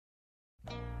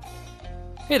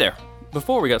Hey there!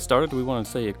 Before we got started, we want to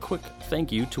say a quick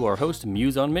thank you to our host,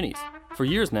 Muse on Minis. For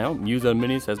years now, Muse on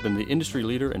Minis has been the industry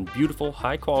leader in beautiful,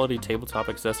 high-quality tabletop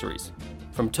accessories.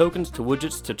 From tokens to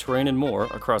widgets to terrain and more,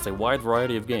 across a wide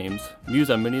variety of games, Muse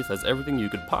on Minis has everything you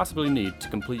could possibly need to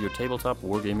complete your tabletop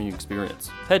wargaming experience.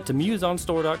 Head to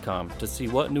museonstore.com to see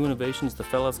what new innovations the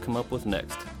fellas come up with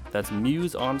next. That's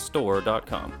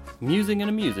museonstore.com. Musing and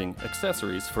amusing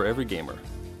accessories for every gamer.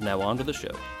 Now on to the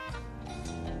show.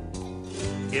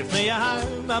 Give me a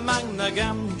home among the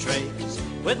gum trees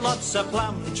with lots of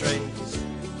plum trees.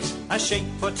 A sheep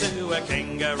or two, a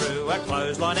kangaroo, a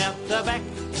clothesline out the back,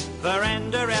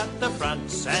 veranda out the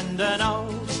front, and an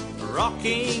old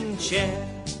rocking chair.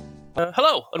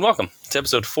 Hello and welcome to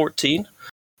episode 14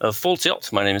 of Full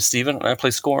Tilt. My name is Steven and I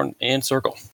play Scorn and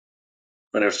Circle.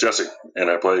 My name is Jesse and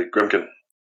I play Grimkin.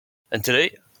 And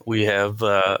today we have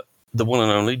the one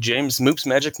and only James Moops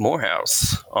Magic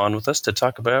Moorhouse on with us to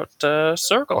talk about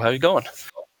Circle. How you going?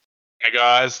 Hey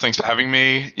guys, thanks for having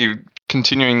me. You're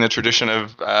continuing the tradition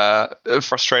of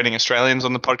frustrating Australians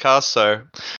on the podcast, so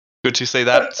good to see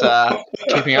that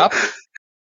keeping up.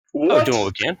 We're doing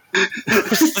what we can.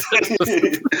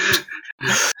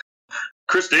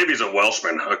 Chris Davies a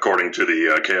Welshman, according to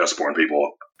the Chaosborn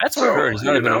people. That's what I heard. He's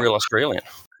not even a real Australian.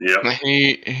 Yeah,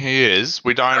 he is.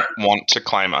 We don't want to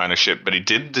claim ownership, but he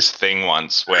did this thing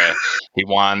once where he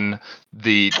won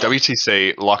the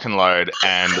WTC Lock and Load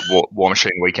and War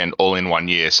Machine Weekend all in 1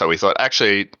 year. So we thought,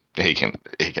 actually, he can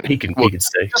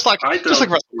stay. Just like Russell,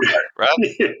 right?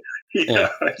 Yeah.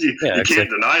 You can't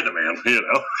deny the man, you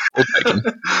know.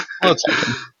 We'll take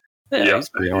him. Yeah, he's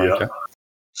pretty alright.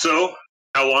 So,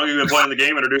 how long have you been playing the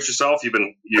game? Introduce yourself.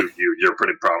 You're a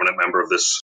pretty prominent member of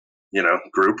this,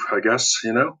 group, I guess,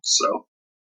 so.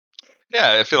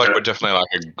 Yeah, I feel like we're definitely like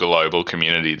a global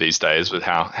community these days with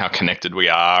how connected we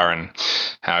are and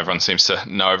how everyone seems to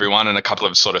know everyone, and a couple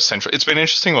of sort of central. It's been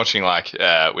interesting watching we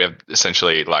have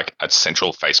essentially like a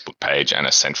central Facebook page and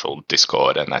a central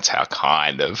Discord, and that's how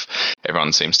kind of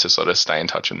everyone seems to sort of stay in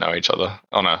touch and know each other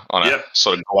on a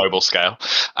sort of global scale.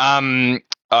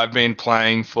 I've been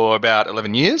playing for about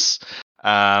 11 years,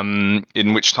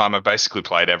 in which time I've basically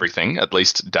played everything, at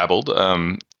least dabbled.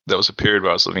 There was a period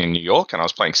where I was living in New York and I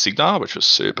was playing Signar, which was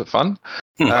super fun.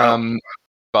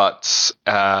 But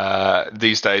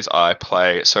these days I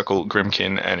play Circle,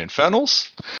 Grimkin, and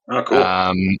Infernals. Oh, cool.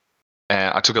 And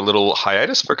I took a little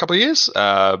hiatus for a couple of years,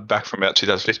 back from about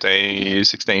 2015,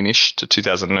 16-ish to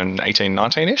 2018,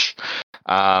 19-ish.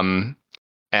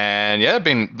 And yeah,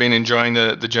 been enjoying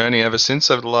the journey ever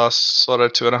since, over the last sort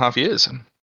of 2.5 years.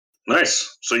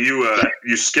 Nice. So you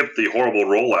skipped the horrible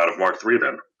rollout of Mark III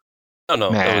then? Oh no,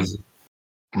 Man,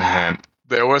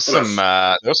 there was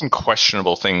some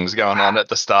questionable things going on at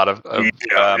the start of Mark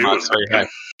III.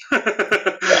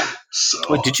 So,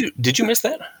 wait, did you miss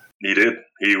that? He did.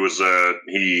 He was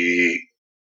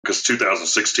because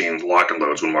 2016 Lock and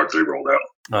Loads when Mark III rolled out.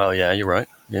 Oh yeah, you're right.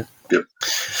 Yeah. Yep.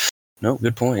 No,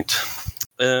 good point.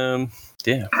 Yeah.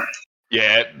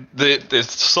 Yeah, the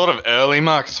sort of early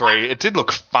Mark III, it did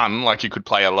look fun, like you could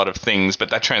play a lot of things, but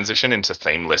that transition into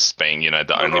themeless being,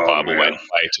 the only viable way to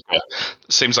play,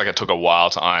 seems like it took a while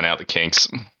to iron out the kinks.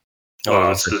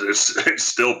 It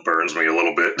still burns me a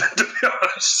little bit, to be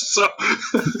honest. So,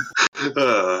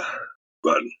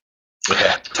 but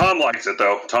yeah. Tom likes it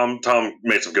though. Tom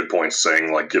made some good points,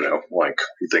 saying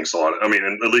he thinks a lot. I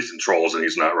mean, at least in Trolls, and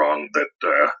he's not wrong that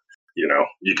you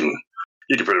can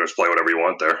pretty much play whatever you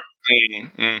want there.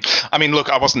 I mean,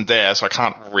 look, I wasn't there, so I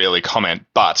can't really comment,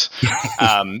 but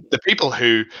the people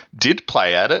who did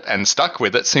play at it and stuck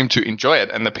with it seemed to enjoy it,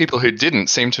 and the people who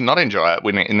didn't seem to not enjoy it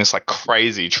in this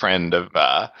crazy trend of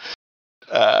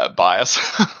bias.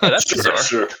 Yeah, that's bizarre.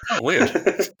 Sure. Oh, weird.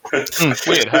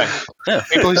 Weird, hey? Yeah.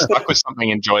 People who stuck with something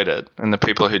enjoyed it, and the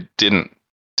people who didn't.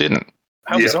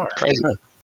 How bizarre. Crazy.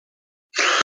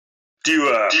 Do you,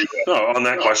 on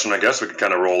that question, I guess we could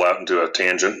kind of roll out into a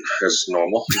tangent as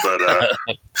normal, but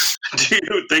do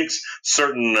you think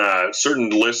certain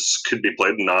lists could be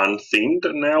played non-themed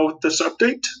now with this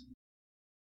update?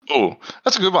 Oh,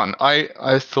 that's a good one.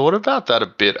 I thought about that a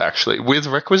bit, actually. With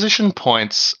requisition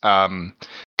points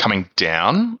coming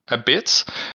down a bit,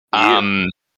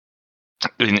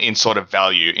 in sort of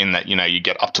value, in that, you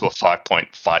get up to a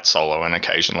 5-point fight solo and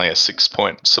occasionally a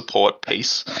 6-point support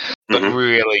piece. But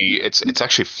really, it's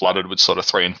actually flooded with sort of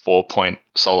 3 and 4 point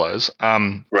solos.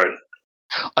 Right.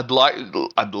 I'd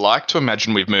like to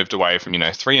imagine we've moved away from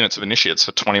 3 units of initiates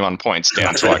for 21 points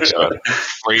down to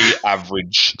 3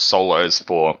 average solos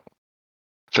for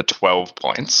 12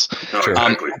 points. Oh,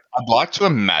 exactly. I'd like to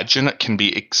imagine it can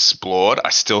be explored. I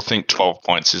still think 12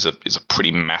 points is a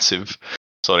pretty massive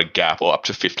sort of gap, or up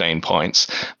to 15 points.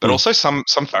 But also some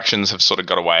factions have sort of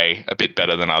got away a bit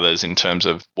better than others in terms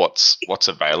of what's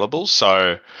available.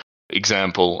 So,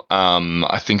 example,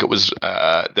 I think it was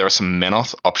there are some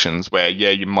Menoth options where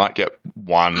you might get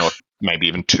one or maybe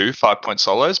even 2 5-point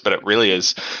solos, but it really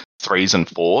is 3s and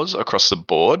 4s across the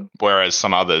board, whereas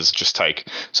some others just take,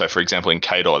 so for example in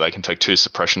Kador they can take 2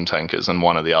 suppression tankers and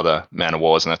one of the other Man of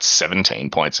Wars, and that's 17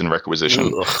 points in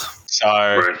requisition.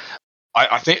 So Right.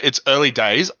 I think it's early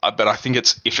days, but I think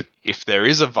it's if there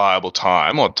is a viable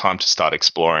time or time to start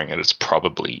exploring it, it's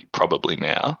probably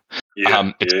now.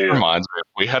 It reminds me,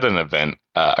 we had an event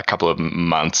a couple of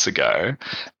months ago,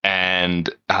 and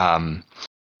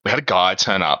we had a guy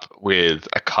turn up with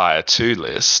a Kaya 2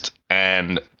 list,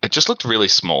 and it just looked really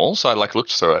small. So I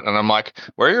looked through it, and I'm like,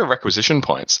 "Where are your requisition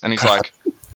points?" And he's like,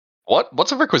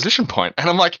 What's a requisition point? And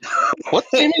I'm like, what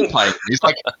theme are you playing? He's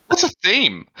like, what's a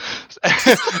theme?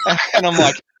 And I'm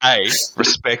like,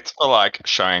 respect for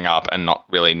showing up and not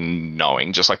really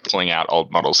knowing, just pulling out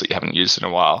old models that you haven't used in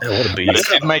a while. Yeah, what a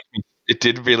beast. It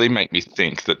did really make me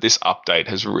think that this update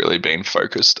has really been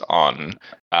focused on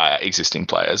existing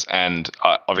players. And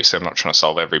obviously, I'm not trying to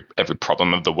solve every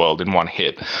problem of the world in one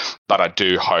hit, but I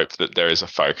do hope that there is a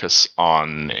focus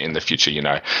on, in the future,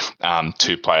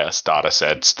 2-player starter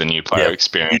sets, the new player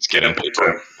experience, getting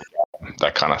people,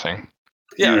 that kind of thing.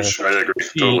 Yeah, I agree.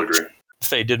 Totally agree.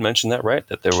 Faye did mention that, right?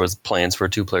 That there was plans for a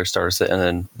 2-player starter set, and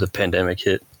then the pandemic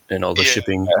hit, and all the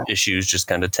shipping issues just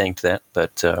kind of tanked that.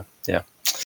 But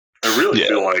I really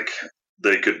feel like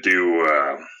they could do.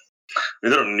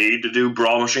 They don't need to do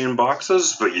Brawl Machine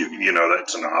boxes, but you know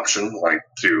that's an option.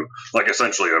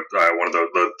 Essentially one of the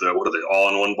what are they,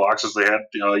 all-in-one boxes they had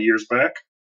years back.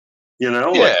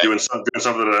 Doing something to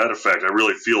that effect. I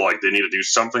really feel like they need to do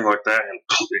something like that and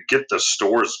get the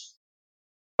stores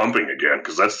pumping again,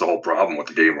 because that's the whole problem with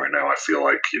the game right now. I feel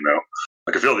like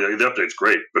I feel the update's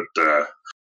great, but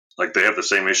they have the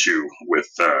same issue with.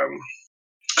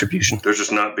 Distribution. There's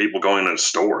just not people going into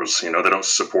stores. They don't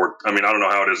support. I mean, I don't know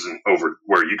how it is over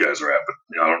where you guys are at, but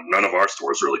none of our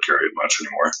stores really carry it much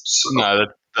anymore. So. No,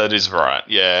 that is right.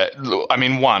 Yeah. I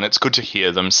mean, one, it's good to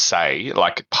hear them say,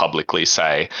 publicly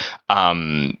say,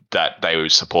 that they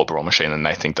would support Brawl Machine, and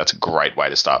they think that's a great way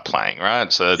to start playing,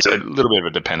 right? So it's a little bit of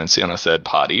a dependency on a third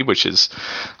party, which is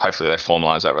hopefully they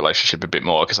formalize that relationship a bit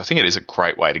more, because I think it is a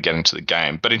great way to get into the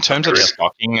game. But in terms of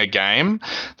stocking a game,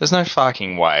 there's no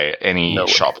fucking way any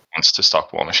shop wants to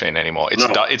stock War Machine anymore. It's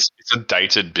it's a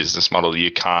dated business model.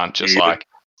 You can't just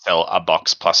sell a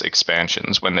box plus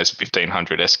expansions when there's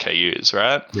 1,500 SKUs,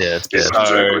 right? Yeah, it's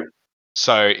bad.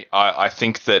 So I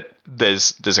think that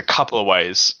there's a couple of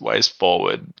ways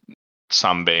forward.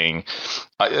 Some being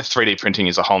 3D printing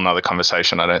is a whole nother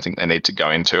conversation I don't think they need to go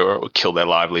into, or it will kill their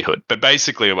livelihood. But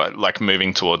basically,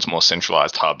 moving towards more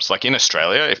centralized hubs. In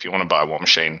Australia, if you want to buy a War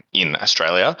Machine in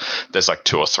Australia, there's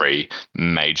 2 or 3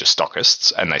 major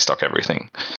stockists, and they stock everything.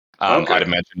 I'd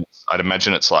imagine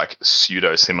it's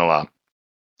pseudo similar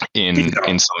in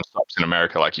some shops in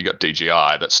America. You got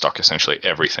DGI that stock essentially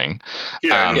everything.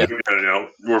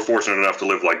 We're fortunate enough to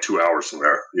live 2 hours from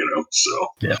there, so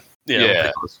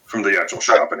from the actual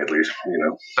shopping at least,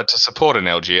 But to support an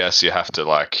LGS, you have to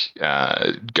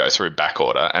go through back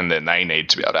order, and then they need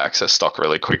to be able to access stock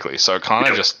really quickly. So it kind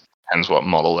of just depends what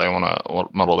model they want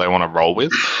to roll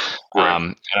with. Right.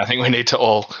 And I think we need to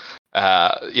all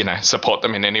support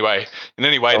them in any way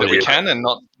that we can, and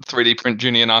not 3D print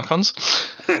Junior Narcons.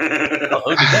 I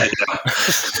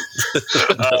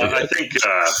think,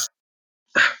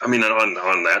 on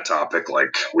that topic, I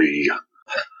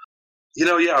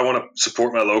want to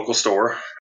support my local store,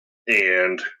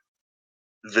 and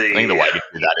I think the way to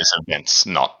do that is events,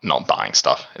 not buying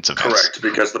stuff. It's events. Correct,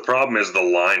 because the problem is the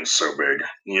line's so big.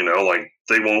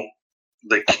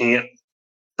 They can't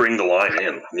bring the line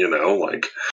in.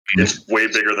 It's way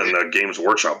bigger than the Games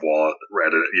Workshop wall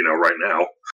right now.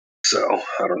 So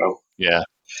I don't know. Yeah.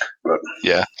 But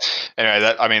anyway,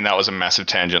 that was a massive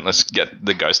tangent. Let's get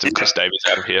the ghost of Chris Davies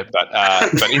out of here. But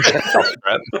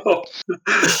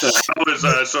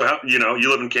you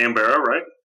live in Canberra, right?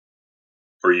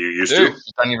 Or you used to?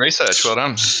 Done your research. Well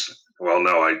done. Well,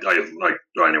 no,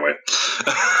 anyway,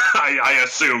 I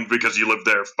assumed because you lived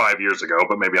there 5 years ago,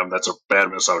 but maybe that's a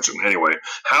bad assumption. Anyway,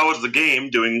 how is the game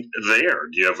doing there?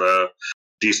 Do you have a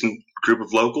decent group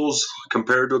of locals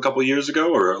compared to a couple of years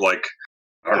ago, or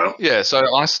I don't know. Yeah, so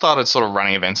I started sort of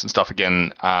running events and stuff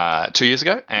again 2 years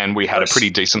ago, and we had a pretty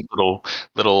decent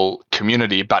little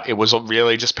community, but it was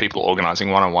really just people organizing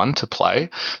one-on-one to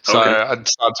play. So I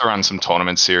started to run some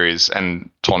tournament series, and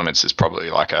tournaments is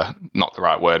probably not the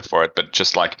right word for it, but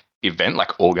just event,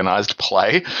 like organized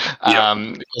play.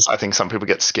 Because I think some people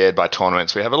get scared by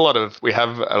tournaments. We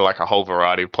have like a whole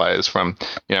variety of players, from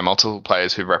multiple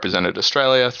players who've represented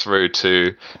Australia through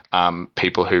to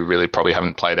people who really probably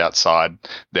haven't played outside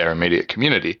their immediate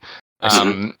community.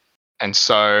 And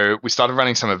so we started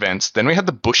running some events. Then we had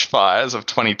the bushfires of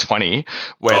 2020,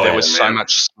 where there was so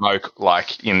much smoke,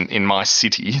 like in my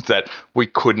city, that we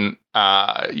couldn't.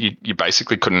 You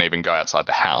basically couldn't even go outside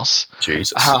the house.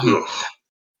 Jesus.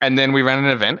 And then we ran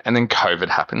an event, and then COVID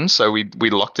happened. So we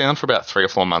locked down for about 3 or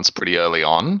 4 months pretty early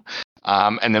on,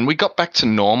 and then we got back to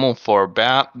normal for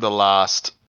about the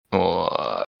last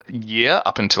year,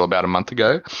 up until about a month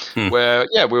ago, where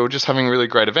we were just having really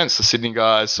great events. The Sydney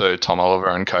guys, so Tom Oliver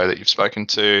and co that you've spoken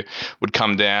to, would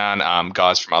come down.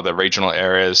 Guys from other regional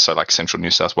areas, so like central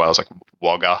New South Wales, like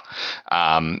Wagga,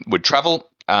 would travel.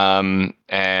 And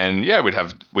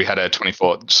we had a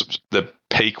 24. The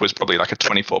peak was probably like a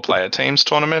 24 player teams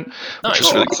tournament, which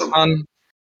was really fun.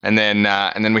 And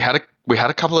then we had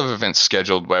a couple of events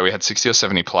scheduled where we had 60 or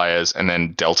 70 players, and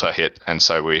then Delta hit, and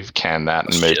so we've canned that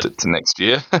and moved it to next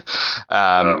year.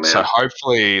 So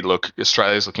hopefully, look,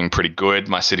 Australia's looking pretty good.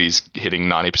 My city's hitting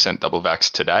 90% double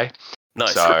vax today.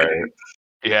 Nice.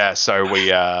 So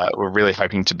we're really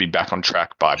hoping to be back on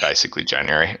track by basically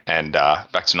January and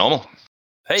back to normal.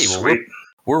 Hey, well,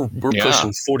 we're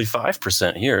pushing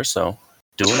 45% here, so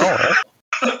doing all right.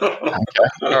 Okay.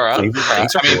 All right.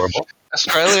 Things are horrible.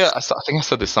 Australia, I think I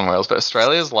said this somewhere else, but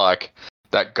Australia's like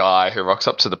that guy who rocks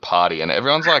up to the party and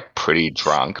everyone's like pretty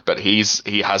drunk, but he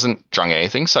hasn't drunk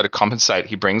anything. So to compensate,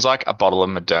 he brings like a bottle of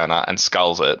Moderna and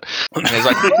sculls it. And he's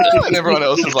like, and everyone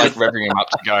else is like revving him up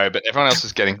to go, but everyone else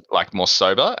is getting like more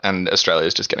sober, and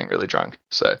Australia's just getting really drunk.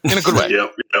 So in a good way.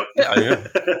 Yep. Yeah.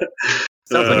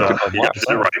 Sounds like a good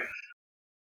you're right.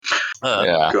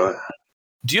 Yeah.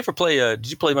 Do you ever play? Did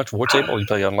you play much War Table? You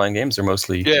play online games, or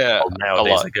mostly? Yeah,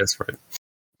 nowadays, I guess, right?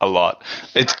 A lot.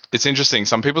 It's interesting.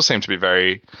 Some people seem to be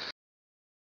very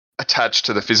attached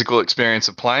to the physical experience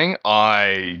of playing.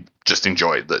 I just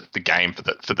enjoy the game for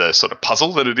the sort of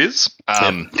puzzle that it is.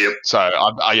 So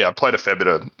I played a fair bit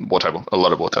of War Table, a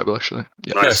lot of War Table actually.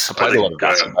 Yeah. Nice. I played a lot of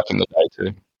Vassal back in the day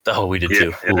too. Oh, we did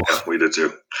too. Yeah, we did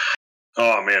too.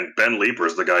 Oh man, Ben Leeper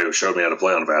is the guy who showed me how to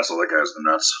play on Vassal. That guy's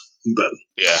nuts. But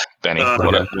yeah, Benny,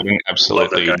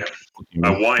 absolutely. Love that guy.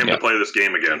 I want him to play this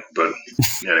game again, but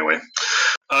anyway.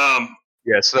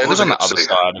 So they live on the other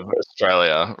side of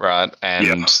Australia, right?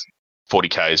 And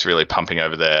 40K is really pumping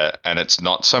over there, and it's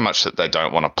not so much that they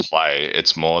don't want to play;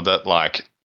 it's more that like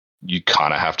you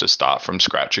kind of have to start from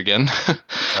scratch again.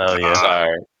 Oh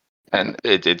yeah. And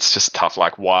it's just tough.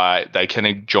 Like, why they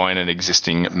can join an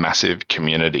existing massive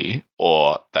community,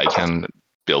 or they can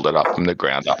build it up from the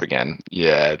ground up again.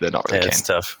 Yeah, they're not really keen. It's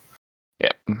tough.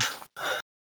 Yeah.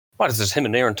 What is this? Him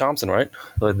and Aaron Thompson, right?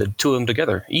 The two of them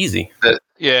together, easy.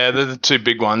 They're the two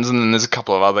big ones, and then there's a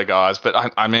couple of other guys.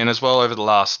 But I mean, as well, over the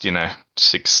last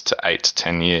 6 to 8 to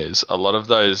 10 years, a lot of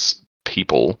those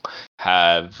people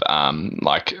have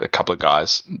like a couple of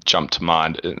guys jump to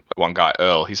mind. One guy,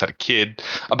 Earl, he's had a kid.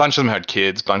 A bunch of them had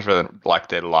kids. A bunch of them, like,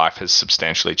 their life has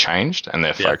substantially changed, and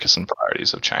their focus and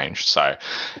priorities have changed. So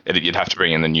you'd have to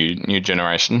bring in the new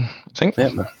generation, I think.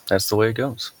 Yeah, that's the way it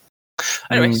goes.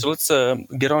 Anyway, so let's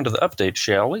get on to the update,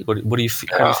 shall we? What do you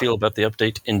how do you feel about the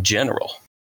update in general?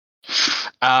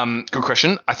 Good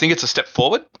question. I think it's a step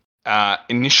forward.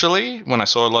 Initially, when I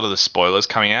saw a lot of the spoilers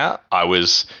coming out, I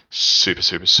was super,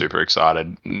 super, super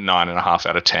excited. 9.5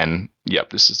 out of 10.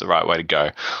 Yep, this is the right way to go.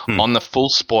 On the full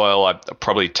spoil, I'd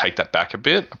probably take that back a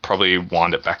bit. I'd probably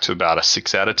wind it back to about a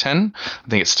 6 out of 10. I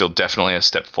think it's still definitely a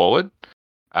step forward.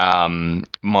 And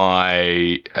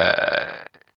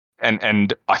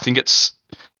I think it's,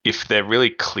 if they're really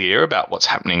clear about what's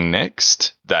happening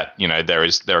next, that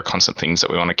there are constant things that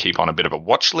we want to keep on a bit of a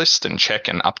watch list and check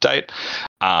and update,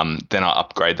 then I'll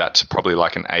upgrade that to probably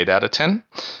like an 8 out of 10.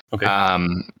 Okay.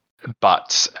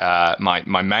 But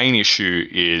my main issue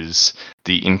is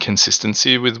the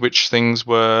inconsistency with which things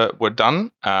were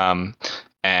done.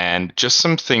 And just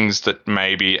some things that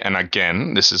maybe, and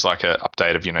again, this is like an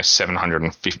update of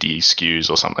 750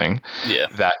 SKUs or something. Yeah.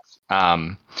 That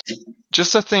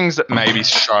just the things that maybe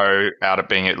show out of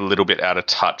being a little bit out of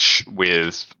touch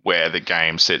with where the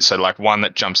game sits. So like one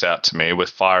that jumps out to me with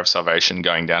Fire of Salvation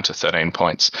going down to 13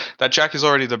 points. That Jack is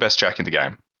already the best Jack in the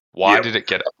game. Why did it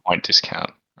get a point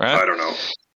discount? Right? I don't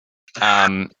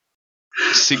know.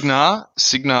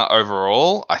 Signa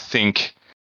overall, I think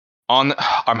I'm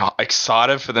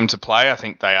excited for them to play. I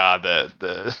think they are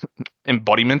the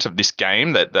embodiment of this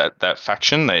game, that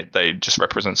faction. They just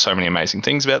represent so many amazing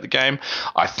things about the game.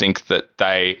 I think that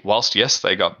whilst yes,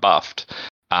 they got buffed,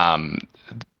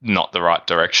 not the right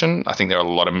direction. I think there are a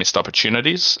lot of missed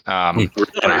opportunities, and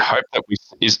I hope that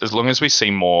as long as we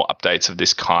see more updates of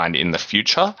this kind in the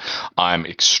future, I'm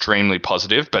extremely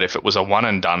positive. But if it was a one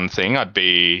and done thing, I'd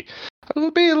be a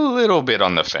little bit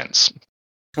on the fence.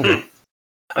 I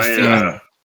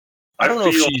don't know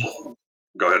if she.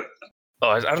 Go ahead. Oh,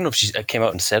 I don't know if she came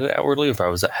out and said it outwardly, or if I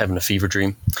was having a fever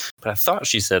dream, but I thought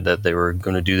she said that they were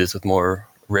going to do this with more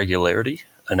regularity,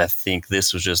 and I think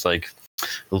this was just like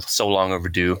so long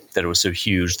overdue that it was so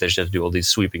huge they just had to do all these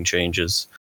sweeping changes.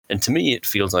 And to me, it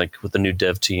feels like with the new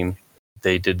dev team,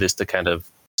 they did this to kind of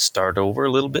start over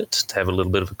a little bit, to have a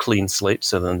little bit of a clean slate,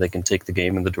 so then they can take the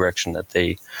game in the direction that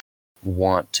they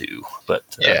want to. But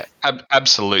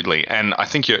absolutely, and I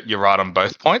think you're right on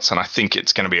both points, and I think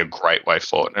it's going to be a great way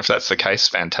forward. And if that's the case,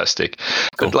 fantastic.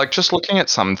 Cool. But like just looking at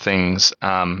some things,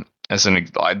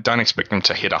 I don't expect them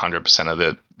to hit 100%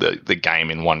 of the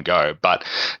game in one go, but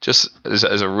just as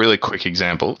a really quick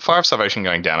example, Fire of Salvation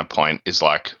going down a point is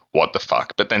like, what the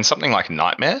fuck? But then something like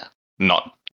Nightmare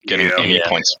not getting any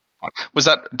points. Was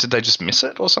that, did they just miss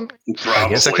it or something?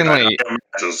 Probably. Secondly, I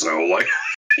imagine so. Like,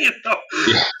 you know.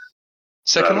 Yeah.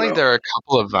 Secondly, there are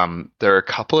a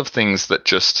couple of things that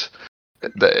just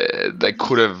they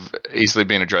could have easily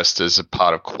been addressed as a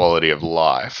part of quality of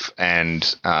life,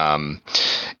 and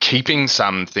keeping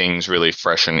some things really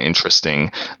fresh and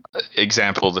interesting.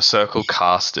 Example, the Circle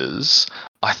casters.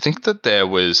 I think that there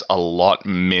was a lot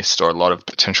missed, or a lot of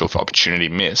potential for opportunity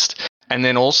missed. And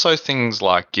then also things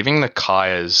like giving the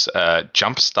Kayas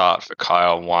jump start for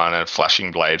Kaya 1 and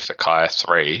flashing blade for Kaya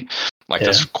 3.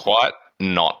 That's quite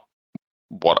not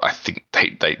what I think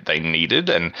they needed,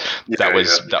 and that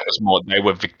was more, they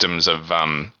were victims of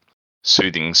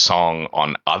soothing song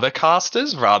on other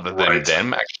casters rather than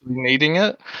them actually needing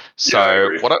it. So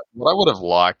what I would have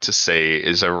liked to see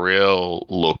is a real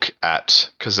look at,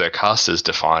 because their casters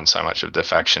define so much of the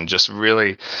faction, just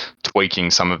really tweaking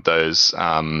some of those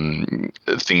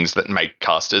things that make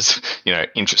casters,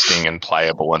 interesting and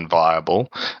playable and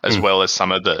viable, as well as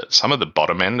some of the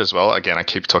bottom end as well. Again, I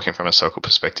keep talking from a Circle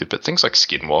perspective, but things like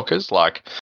Skinwalkers,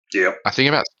 I think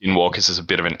about Skinwalkers as a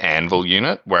bit of an anvil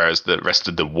unit, whereas the rest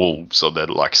of the wolves, or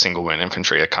the single wound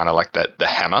infantry, are kind of like the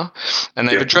hammer. And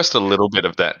they've addressed a little bit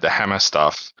of the hammer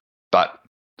stuff, but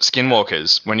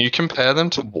Skinwalkers, when you compare them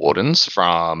to Wardens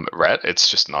from Ret, it's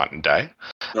just night and day.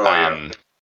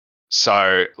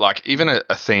 So, even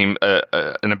a theme,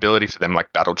 an ability for them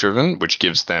like Battle Driven, which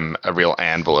gives them a real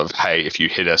anvil of, hey, if you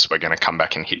hit us, we're going to come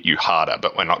back and hit you harder,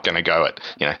 but we're not going to go at,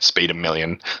 speed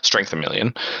 1,000,000, strength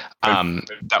 1,000,000.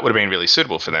 That would have been really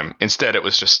suitable for them. Instead, it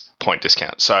was just point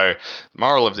discount. So, the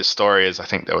moral of this story is I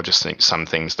think there were just some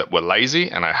things that were lazy,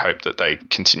 and I hope that they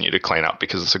continue to clean up,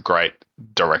 because it's a great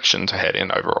direction to head in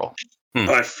overall.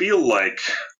 I feel like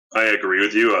I agree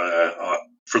with you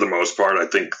for the most part. I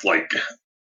think,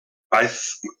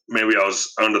 maybe I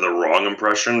was under the wrong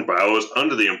impression, but I was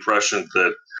under the impression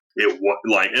that it was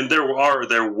and there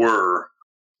were,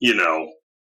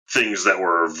 things that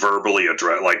were verbally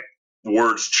addressed,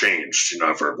 words changed,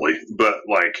 not verbally, but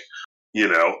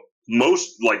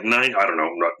most, I don't know,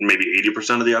 maybe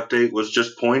 80% of the update was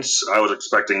just points. I was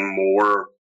expecting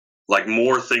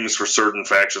more things for certain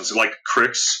factions.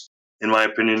 Crix, in my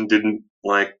opinion, didn't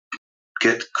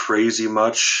get crazy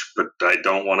much, but I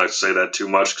don't want to say that too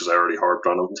much because I already harped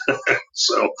on them.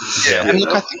 So and look,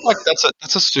 I think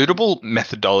that's a suitable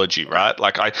methodology, right?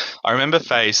 I remember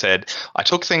Faye said, I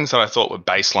took things that I thought were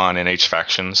baseline in each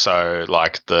faction, so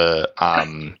the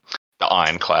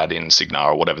Ironclad in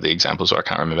Signar, or whatever the examples are, I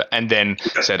can't remember, and then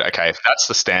said, okay, if that's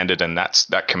the standard and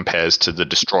that compares to the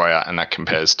Destroyer and that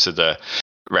compares to the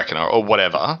Reckoner or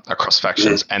whatever across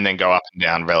factions, and then go up and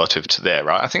down relative to there,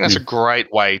 right? I think that's a great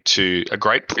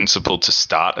principle to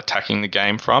start attacking the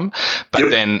game from. But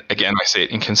then again, I see it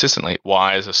inconsistently.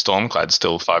 Why is a Stormclad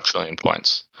still 5 trillion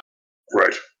points?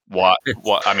 Right. Why?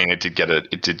 I mean, it did get an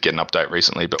update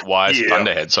recently, but why is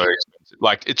Thunderhead so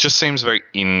expensive? It just seems very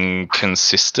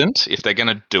inconsistent. If they're going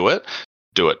to do it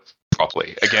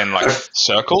properly. Again,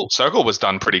 Circle was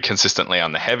done pretty consistently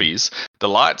on the heavies. The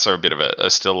lights are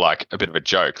still a bit of a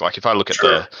joke. If I look at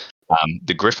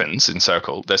the Griffins in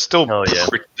Circle, there's still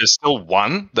there's still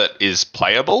one that is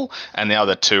playable, and the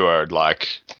other two are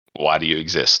why do you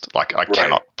exist? I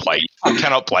cannot play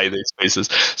these pieces.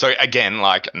 So again,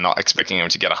 not expecting them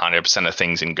to get 100% of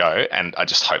things in go, and I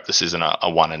just hope this isn't a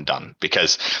one and done,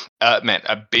 because a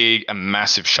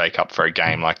massive shake up for a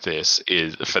game like this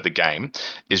is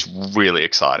really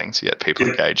exciting to get people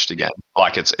engaged again.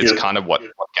 It's kind of what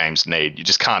games need. You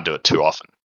just can't do it too often.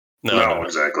 No,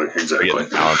 exactly. The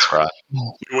balance right.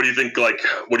 What do you think?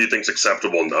 What do you think's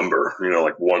acceptable number?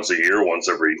 Like once a year, once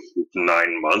every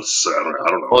 9 months. I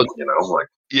don't know. Well,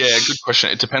 yeah, good question.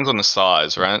 It depends on the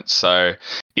size, right? So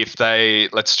if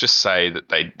let's just say that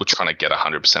they were trying to get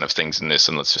 100% of things in this,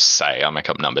 and let's just say I make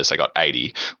up numbers, they got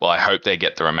 80. Well, I hope they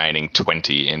get the remaining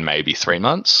 20 in maybe 3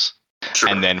 months,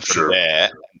 and then from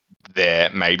there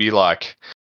maybe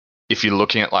if you're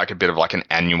looking at a bit of an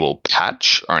annual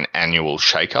patch or an annual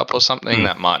shake-up or something,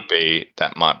 that might be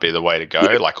the way to go.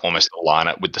 Almost align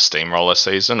it with the steamroller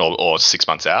season or 6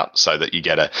 months out, so that you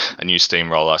get a new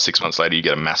steamroller. 6 months later, you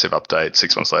get a massive update.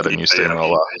 6 months later, a new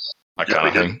steamroller. That kind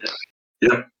of thing.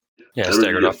 Yeah,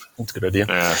 staggered off. That's a good idea.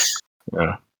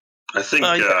 Yeah. I think.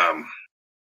 Damn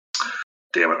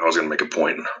it! I was going to make a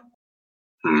point.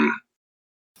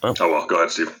 Oh well, go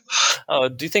ahead, Steve.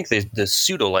 Do you think the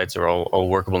pseudo lights are all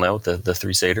workable now with the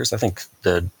three satyrs? I think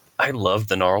I loved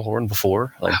the Gnarlhorn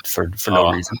before, for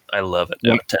no reason. I love it.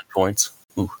 10 points.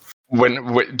 Ooh.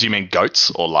 When do you mean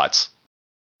goats or lights?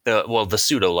 The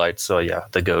pseudo lights. So yeah,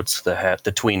 the goats, the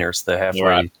tweeners, the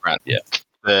halfway. Right. Yeah.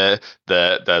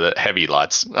 The heavy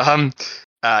lights.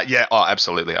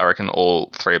 Absolutely. I reckon all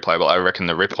three are playable. I reckon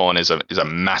the Riphorn is a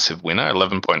massive winner.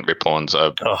 11-point Riphorns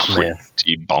are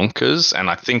pretty bonkers. And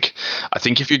I think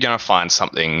if you're going to find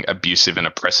something abusive and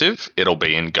oppressive, it'll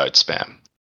be in goat spam.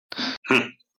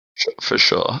 For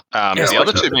sure. The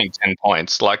other two being 10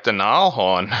 points, like the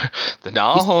Gnarlhorn. The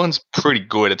Gnarlhorn's pretty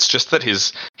good. It's just that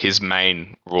his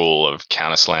main rule of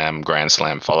counter slam, grand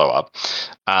slam follow up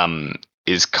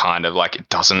is kind of it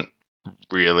doesn't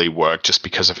really work just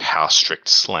because of how strict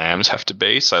slams have to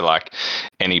be. So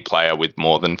any player with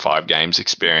more than 5 games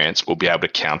experience will be able to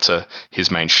counter his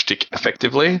main shtick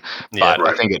effectively.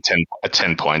 I think at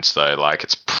 10 points though,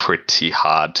 it's pretty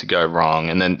hard to go wrong.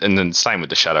 And then same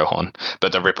with the Shadowhorn.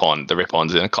 But the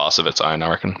Riphorn's in a class of its own, I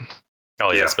reckon.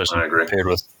 Oh yeah, especially compared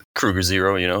with Kruger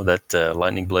Zero, that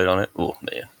lightning blade on it. Oh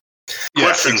man. Yeah,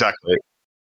 exactly.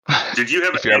 Did you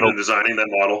have a hand in designing that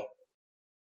model?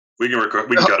 We can cut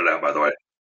it out, by the way.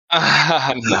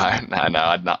 No.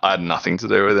 I had nothing to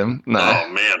do with him. No. Oh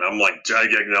man, I'm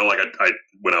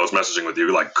when I was messaging with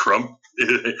you, Crump,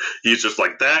 he's just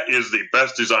that is the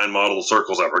best design model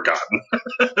Circle's ever gotten.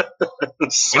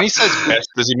 When he says best,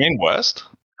 does he mean worst?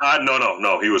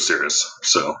 No, he was serious.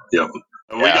 So yeah.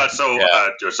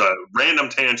 Just a random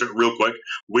tangent, real quick.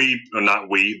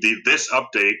 This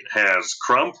update has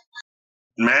Crump,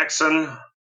 Maxon,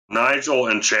 Nigel,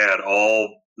 and Chad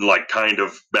all kind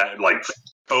of back,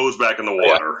 toes back in the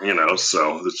water,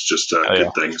 so it's just a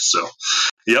good thing. So,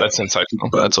 yeah, that's sensational.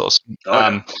 That's awesome.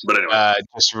 But anyway,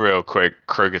 just real quick,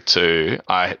 Kruger 2.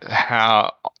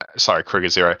 Kruger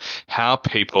 0. How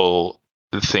people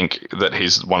think that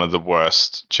he's one of the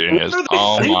worst juniors? What the fuck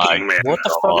are you talking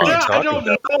I don't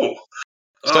know.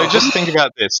 So just think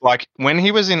about this. When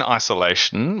he was in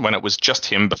isolation, when it was just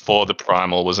him before the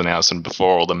primal was announced and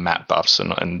before all the mat buffs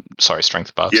and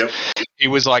strength buffs, he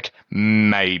was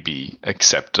maybe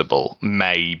acceptable,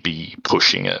 maybe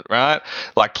pushing it, right?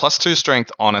 +2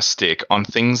 strength on a stick on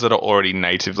things that are already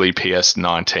natively PS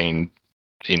 19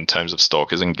 in terms of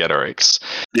stalkers and Getorics.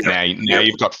 Now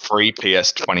you've got free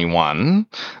PS 21.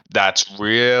 That's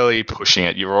really pushing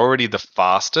it. You're already the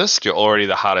fastest. You're already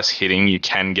the hardest hitting. You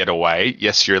can get away.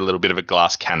 Yes, you're a little bit of a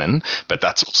glass cannon, but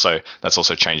that's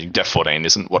also changing. Def 14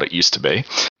 isn't what it used to be.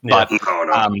 But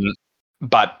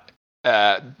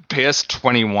PS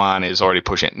 21 is already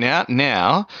pushing it.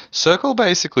 Now Circle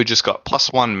basically just got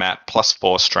 +1 mat,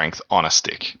 +4 strength on a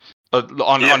stick.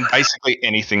 On basically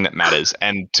anything that matters,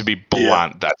 and to be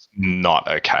blunt, that's not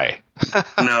okay.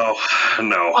 No,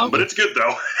 but it's good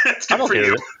though. It's good for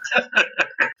you.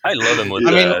 I love him with.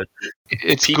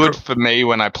 It's good for me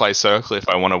when I play Circle if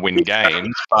I want to win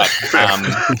games, but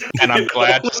and I'm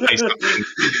glad to see something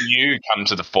new come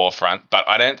to the forefront. But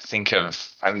I don't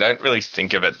really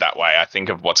think of it that way. I think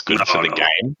of what's good for the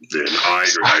game. Dude, I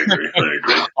agree.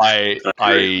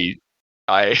 I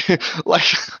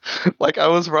I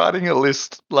was writing a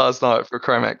list last night for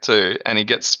Chromac 2 and he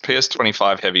gets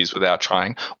PS25 heavies without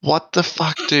trying. What the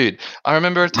fuck, dude? I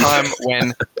remember a time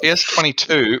when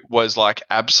PS22 was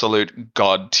absolute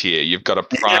god tier. You've got a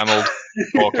primal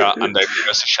Walker under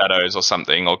Curse of Shadows or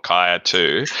something, or Kaya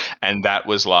 2, and that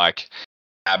was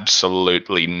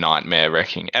absolutely nightmare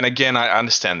wrecking. And again, I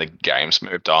understand the game's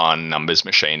moved on, numbers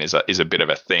machine is a bit of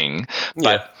a thing,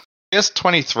 but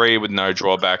PS23 with no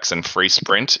drawbacks and free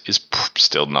sprint is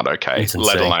still not okay,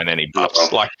 let alone any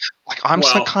buffs. Like I'm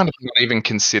so kind of not even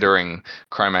considering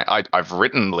Chromac. I've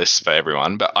written lists for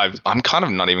everyone, but I'm kind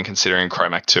of not even considering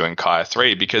Chromac 2 and Kaya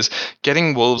 3 because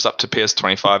getting wolves up to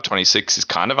PS25, 26 is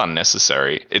kind of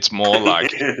unnecessary. It's more like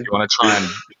do you want to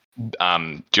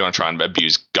try and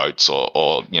abuse goats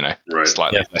or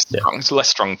slightly less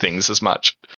strong things as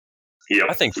much. Yeah,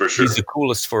 I think for sure. he's the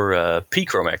coolest for P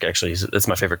Chromac, actually. That's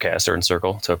my favorite caster in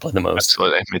Circle, so I play the most.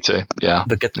 Absolutely, me too. Yeah.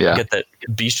 But get that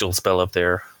bestial spell up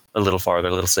there a little farther,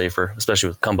 a little safer, especially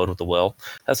with comboed with the well.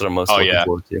 That's what I'm most looking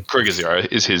forward to. Kruger Zero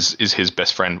is his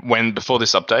best friend. Before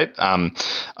this update,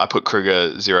 I put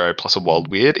Kruger Zero plus a Wild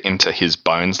Weird into his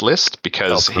bones list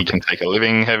because he can take a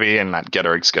living heavy and that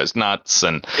Getorix goes nuts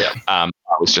and it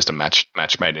was just a match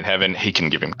made in heaven. He can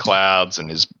give him clouds and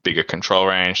his bigger control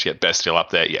range. Get Bestial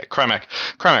up there. Yeah,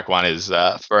 Chromac 1 is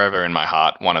forever in my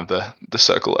heart, one of the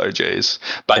Circle OGs.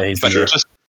 But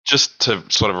just to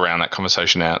sort of round that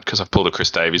conversation out, because I've pulled a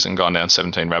Chris Davies and gone down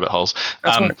 17 rabbit holes.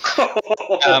 I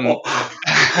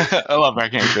love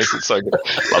backing Chris. It's so good.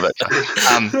 Love it.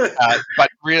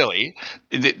 But really,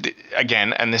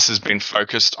 again, and this has been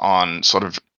focused on sort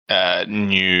of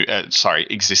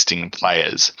existing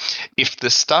players. If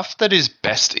the stuff that is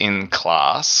best in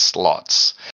class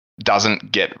slots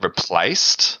doesn't get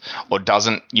replaced or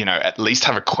doesn't, at least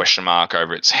have a question mark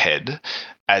over its head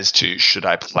as to should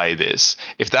I play this,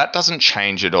 if that doesn't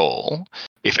change at all,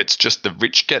 if it's just the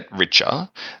rich get richer,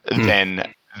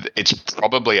 then it's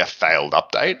probably a failed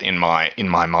update in my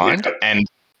mind. Yeah. And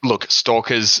look,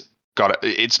 Stalkers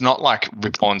it's not like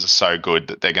Ripawns are so good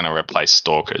that they're going to replace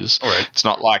Stalkers. Right. It's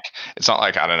not like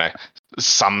I don't know,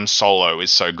 some solo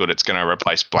is so good it's going to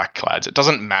replace Blackclads. It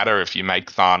doesn't matter if you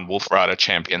make Tharn Wolf Rider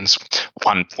champions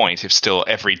 1 point if still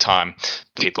every time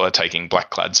people are taking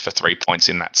Blackclads for 3 points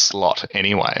in that slot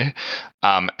anyway.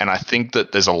 And I think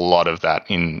that there's a lot of that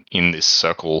in this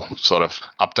Circle sort of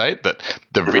update, that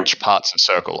the rich parts of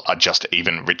Circle are just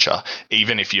even richer.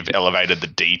 Even if you've elevated the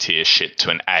D tier shit to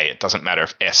an A, it doesn't matter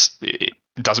if it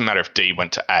doesn't matter if D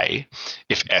went to A,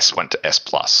 if S went to S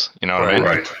plus. You know what I mean?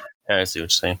 Right. Yeah, I see what you're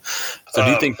saying. So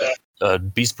do you think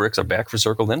Beast Bricks are back for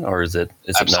Circle then, or is it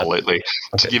absolutely? It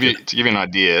not? Okay, to give you an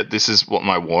idea, this is what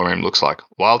my war room looks like: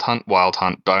 Wild Hunt,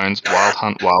 Bones,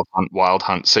 Wild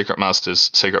Hunt, Secret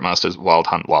Masters, Wild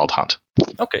Hunt.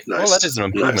 Okay, nice. Well, that is an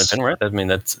improvement then, right? I mean,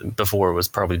 that's before it was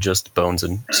probably just Bones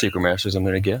and Secret Masters, I'm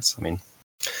going to guess. I mean,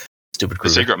 stupid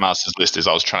Kruger. The Secret Masters list is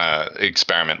I was trying to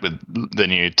experiment with the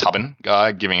new Tubbin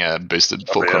guy, giving a boosted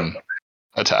fulcrum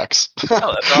attacks.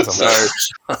 Oh, that's awesome.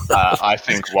 So I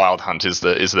think Wild Hunt is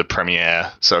the premier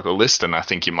Circle list, and I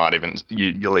think you might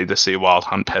you'll either see Wild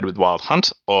Hunt paired with Wild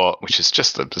Hunt, or, which is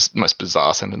just the most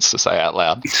bizarre sentence to say out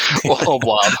loud, or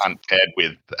Wild Hunt paired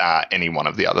with any one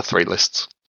of the other 3 lists.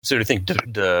 So do you think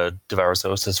the Devour's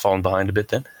Host has fallen behind a bit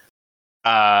then?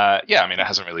 Yeah, I mean, it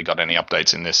hasn't really got any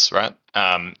updates in this, right?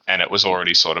 And it was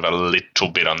already sort of a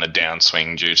little bit on the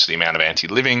downswing due to the amount of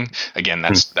anti-living. Again,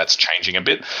 that's changing a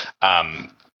bit.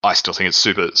 I still think it's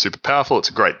super, super powerful. It's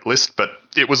a great list, but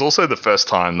it was also the first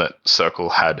time that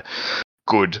Circle had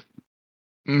good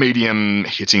medium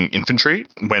hitting infantry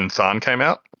when Tharn came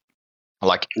out,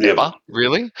 ever,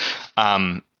 really.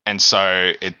 And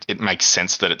so it makes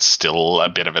sense that it's still a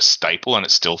bit of a staple and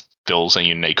it still fills a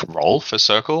unique role for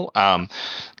Circle.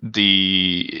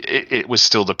 It was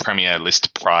still the premier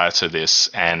list prior to this,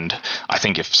 and I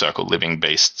think if Circle Living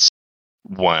Beasts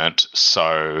weren't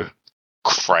so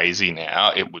crazy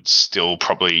now, it would still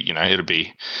probably, it'd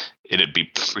be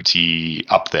pretty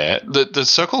up there. The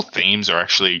Circle themes are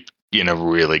actually in a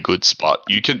really good spot.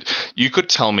 You could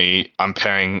tell me I'm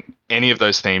pairing any of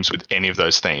those themes with any of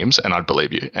those themes, and I'd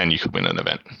believe you, and you could win an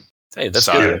event. Hey, that's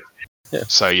good. Yeah.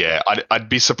 So yeah, I'd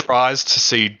be surprised to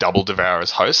see double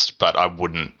Devourer's Host, but I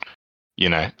wouldn't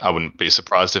be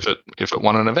surprised if it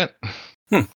won an event.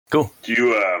 Cool. Do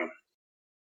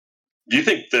you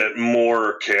think that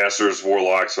more casters,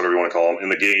 warlocks, whatever you want to call them, in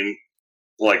the game,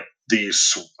 like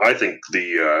these? I think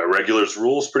the regulars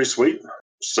rule is pretty sweet.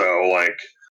 So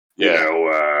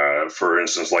for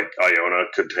instance, like Iona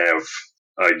could have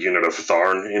a unit of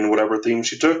Tharn in whatever theme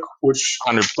she took, which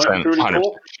 100%, pretty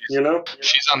cool.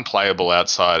 She's unplayable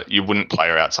outside. You wouldn't play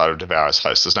her outside of Devourer's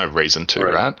Host. There's no reason to,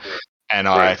 right? And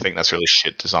I think that's really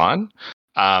shit design.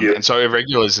 And so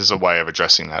Irregulars is a way of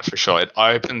addressing that for sure. It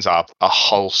opens up a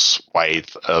whole swathe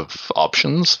of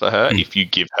options for her if you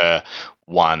give her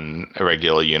one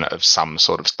irregular unit of some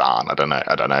sort of Tharn. I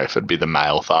don't know if it'd be the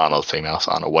male Tharn or the female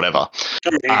Tharn or whatever. I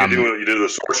mean, you can do what you do the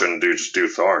Sorcerer and just do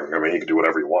Tharn. I mean, you can do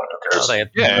whatever you want. Who cares?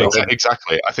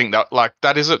 Exactly. I think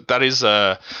that is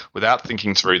without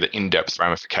thinking through the in-depth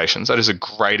ramifications, that is a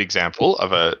great example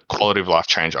of a quality of life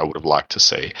change I would have liked to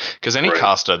see. Because any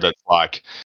caster that's like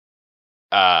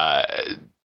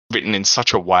written in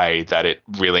such a way that it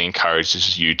really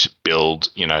encourages you to build,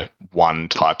 one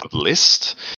type of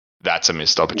list, that's a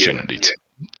missed opportunity.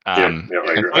 I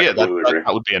agree. That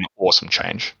would be an awesome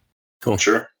change. Cool.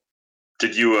 Sure.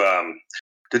 Did you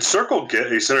did Circle get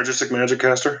a synergistic magic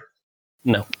caster?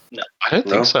 No. I don't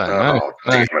think so. No.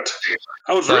 Damn it.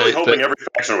 I was really hoping every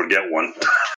faction would get one.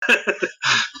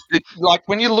 Like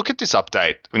when you look at this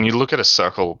update, when you look at a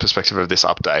Circle perspective of this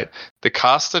update, the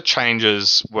caster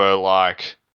changes were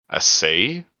like a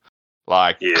C.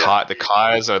 Like the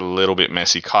Kai's are a little bit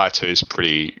messy. Kai 2's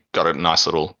got a nice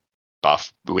little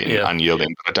buff in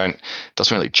unyielding, but it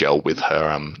doesn't really gel with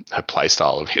her play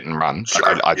style of hit and run. Sure.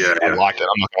 I like it. I'm not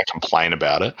going to complain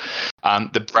about it.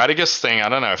 The Bradigus thing, I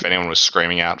don't know if anyone was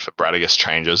screaming out for Bradigus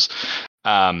changes.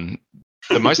 The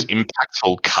most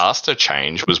impactful caster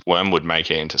change was Wormwood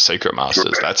making it into Secret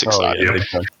Masters. That's exciting.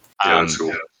 That's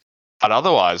cool. But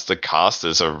otherwise, the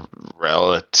casters are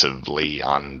relatively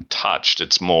untouched.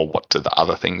 It's more what do the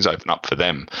other things open up for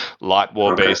them. Light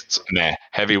War Beasts, meh.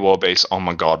 Heavy War Beasts, oh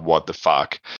my god, what the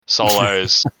fuck.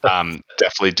 Solos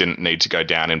definitely didn't need to go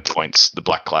down in points. The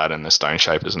Black Cloud and the Stone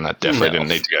Shapers, and that definitely didn't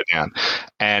need to go down.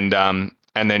 And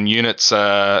then units,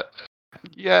 the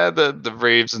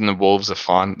Reeves and the Wolves are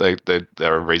fine.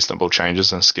 They're reasonable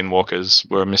changes, and Skinwalkers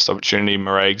were a missed opportunity.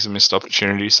 Maraig's a missed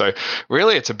opportunity. So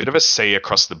really, it's a bit of a C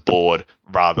across the board,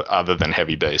 other than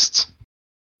Heavy Beasts.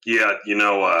 Yeah,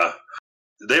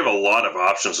 they have a lot of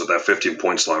options at that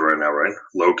 15-point slot right now, right?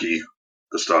 Loki,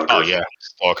 the Stalker. Oh yeah,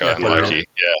 Stalker and Loki.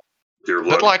 Yeah,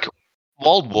 but like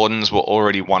Wild Wardens were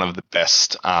already one of the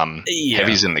best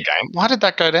heavies in the game. Why did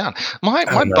that go down? My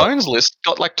Bones list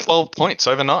got like 12 points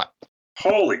overnight.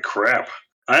 Holy crap!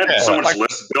 I had so much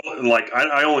lists built, and I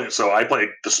play.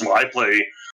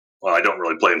 Well, I don't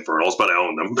really play Infernals, but I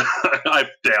own them. I've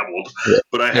dabbled,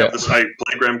 but I have this. I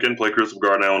play Gremkin, play Crucible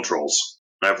Guard, and I own Trolls.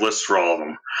 I have lists for all of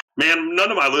them. Man, none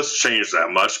of my lists changed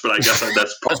that much, but I guess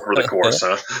that's part of the course,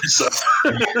 huh? So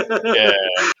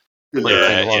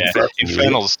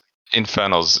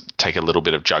Infernals take a little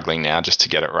bit of juggling now just to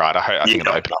get it right. I think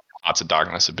it'll open up Hearts of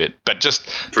Darkness a bit, but just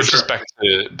back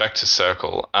to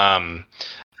Circle. I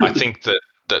think that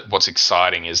what's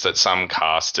exciting is that some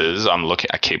casters, I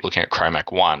keep looking at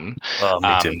Chromac 1,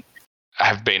 me too.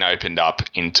 have been opened up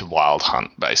into Wild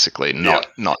Hunt, basically. Not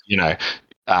Mosar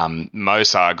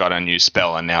got a new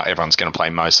spell and now everyone's going to play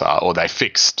Mosar, or they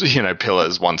fixed,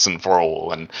 pillars once and for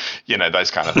all, and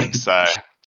those kind of things. So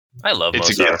I love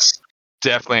Mosar. It's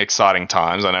definitely exciting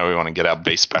times. I know we want to get our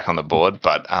beast back on the board,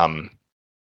 but I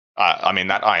mean,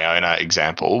 that Iona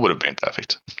example would have been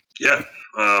perfect. Yeah.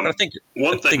 I think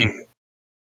one thing.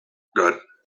 Go ahead.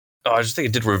 Oh, I just think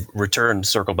it did return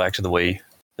Circle back to the way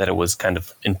that it was kind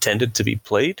of intended to be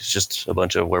played. It's just a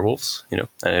bunch of werewolves, and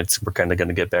we're kind of going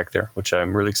to get back there, which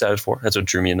I'm really excited for. That's what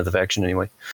drew me into the faction anyway.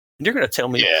 And you're going to tell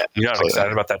me you're not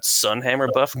excited about that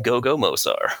Sunhammer buff? Go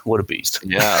Mosar. What a beast.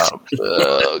 Yeah.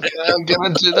 I'm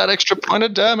going to do that extra point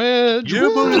of damage.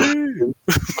 Yeah, buddy.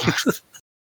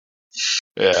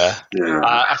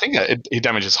 I think he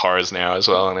damages horrors now as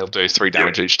well, and he'll do 3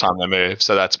 damage each time they move.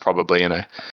 So that's probably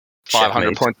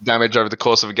 500 points of damage over the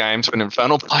course of a game to an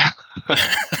Infernal player. Man.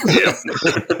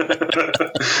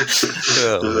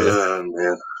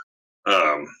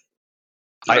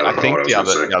 I think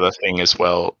the other thing as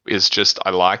well is just I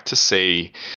like to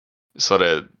see sort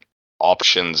of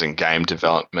options and game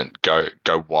development go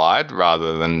wide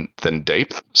rather than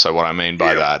deep. So what I mean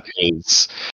by that is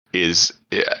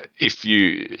if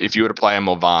you were to play a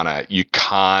Morvana, you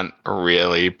can't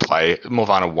really play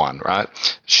Morvana 1, right?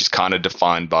 She's kind of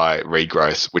defined by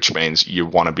regrowth, which means you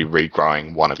want to be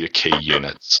regrowing one of your key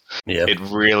units. Yeah. It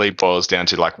really boils down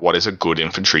to what is a good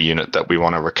infantry unit that we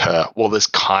want to recur? Well, there's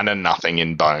kind of nothing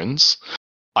in Bones.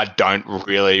 I don't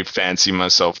really fancy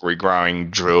myself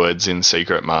regrowing druids in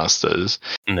Secret Masters.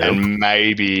 Nope. And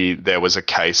maybe there was a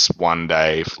case one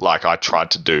day, I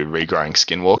tried to do regrowing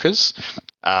Skinwalkers,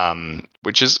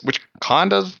 which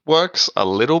kind of works a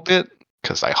little bit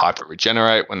because they hyper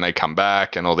regenerate when they come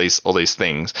back and all these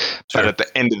things. Sure. But at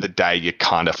the end of the day, you're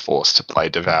kind of forced to play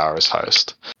Devourer's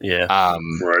Host. Yeah.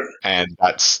 Right. And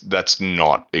that's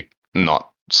not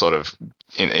sort of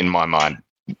in my mind.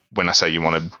 When I say you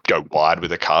want to go wide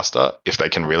with a caster, if they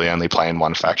can really only play in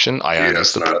one faction,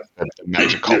 Iona's the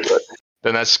major culprit,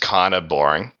 then that's kind of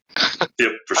boring.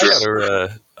 Yep, for I sure.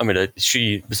 got her.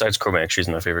 She besides Cormac, she's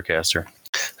my favorite caster.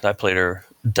 And I played her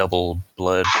double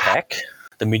blood pack,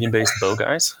 the medium-based bow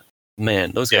guys.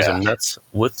 Man, those guys are nuts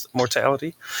with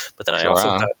mortality. But then I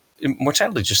also thought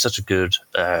mortality is just such a good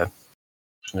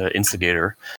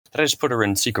instigator that I just put her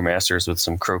in Secret Masters with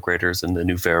some Croak Raiders and the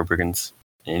new Pharaoh Brigands.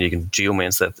 And you can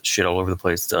geomance that shit all over the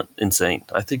place. It's insane.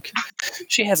 I think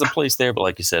she has a place there, but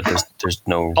like you said, there's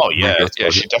no. Oh yeah,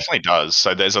 she definitely does.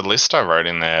 So there's a list I wrote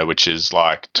in there, which is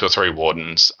like 2 or 3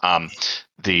 wardens.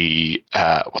 The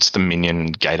what's the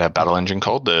minion gator battle engine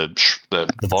called? The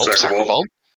Vault. Circle Vault.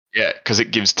 Yeah, because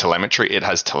it gives telemetry. It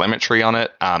has telemetry on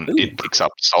it. It picks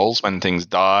up souls when things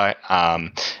die.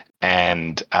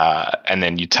 And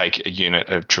then you take a unit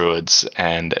of druids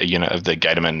and a unit of the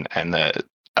gatormen and the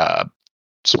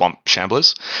swamp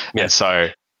shamblers. Yeah. And so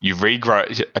you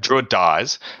regrow. A druid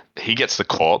dies. He gets the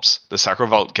corpse. The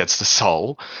Sacrovault gets the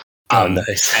soul.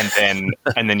 Nice.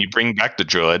 and then you bring back the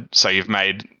druid. So you've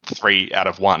made 3 out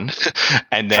of 1,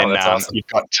 and then awesome. You've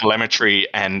got telemetry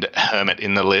and hermit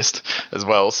in the list as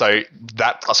well. So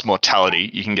that plus mortality,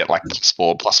 you can get like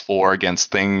 +4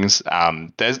 against things.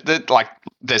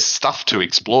 There's stuff to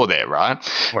explore there, right?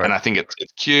 And I think it's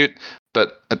cute,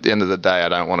 but at the end of the day, I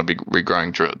don't want to be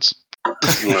regrowing druids. No,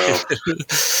 I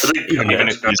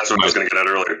think that's what I was going to get at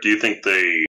earlier. Do you think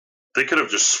they could have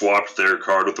just swapped their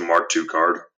card with the Mark II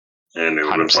card? And it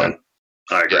would have been fun.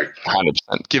 I agree.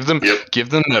 100%. Give them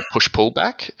the push-pull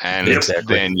back, and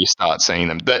then you start seeing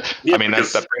them. That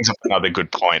brings up another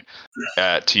good point.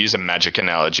 To use a Magic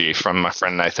analogy from my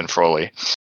friend Nathan Frawley.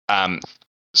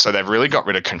 So they've really got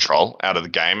rid of control out of the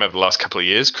game over the last couple of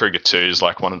years. Kruger 2 is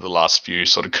like one of the last few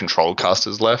sort of control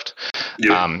casters left.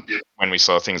 When we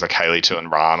saw things like Haley 2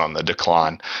 and Ran on the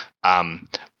decline.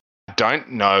 I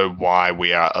don't know why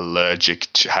we are allergic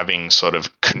to having sort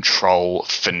of control,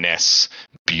 finesse,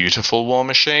 beautiful War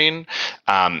Machine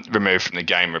removed from the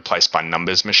game, replaced by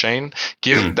Numbers Machine.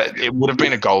 That it would have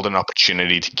been a golden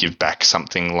opportunity to give back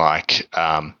something like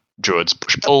Druids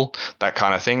Push-Pull, that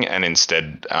kind of thing, and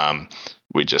instead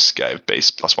we just gave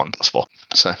Beast +1/+4.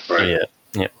 So right.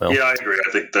 Yeah, I agree.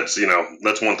 I think that's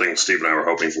one thing Steve and I were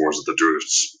hoping for, is that the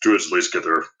Druids at least get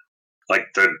their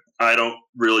I don't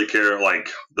really care. Like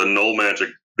the null magic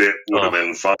bit would have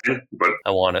been fine, but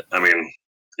I want it. I mean,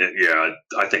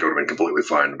 I think it would have been completely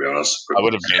fine, to be honest. I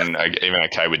would have been even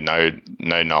okay with no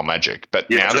null magic, but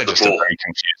now they're just a very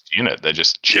confused unit. They're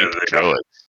just cheap druids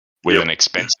with an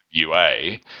expensive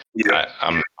UA. Yeah.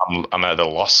 I'm at a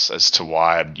loss as to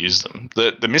why I'd use them.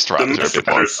 The Mist Riders are a bit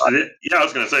more. I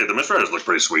was going to say the Mist Riders look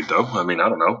pretty sweet, though. I mean, I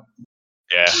don't know.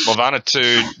 Yeah, Morvana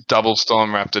 2, double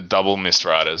Storm Raptor, double Mist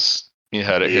Riders. You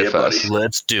heard it here first.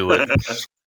 Let's do it. What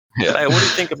do you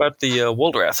think about the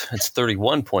Woldrath? It's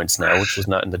 31 points now, which was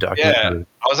not in the document. Yeah,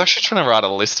 I was actually trying to write a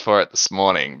list for it this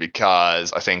morning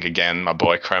because I think, again, my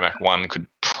boy Chromac 1 could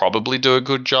probably do a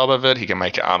good job of it. He can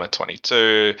make it armor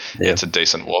 22. It's a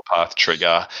decent warpath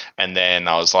trigger. And then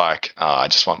I was like, I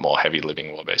just want more heavy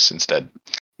living warbeasts instead.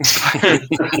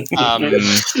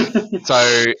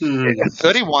 So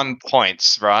 31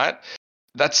 points, right?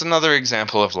 That's another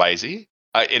example of lazy.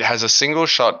 It has a single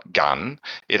shot gun.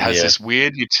 It has this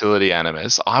weird utility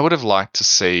animus. I would have liked to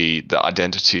see the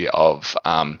identity of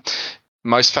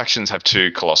most factions have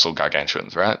 2 colossal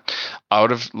gargantuans, right? I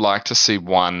would have liked to see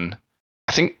one.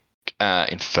 I think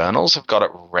Infernals have got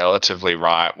it relatively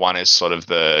right. One is sort of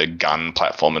the gun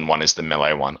platform, and one is the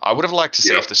melee one. I would have liked to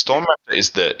see if the Storm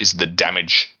Raptor is the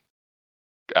damage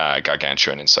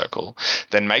gargantuan in Circle,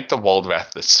 then make the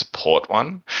Woldrath the support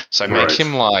one. So make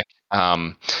him like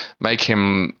make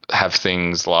him have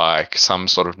things like some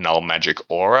sort of null magic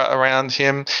aura around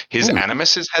him. His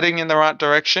animus is heading in the right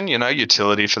direction,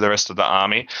 utility for the rest of the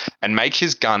army, and make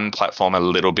his gun platform a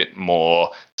little bit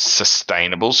more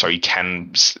sustainable so he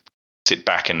can sit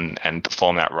back and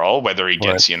perform that role, whether he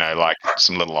gets, like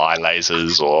some little eye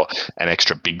lasers or an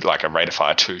extra big, like a Rate of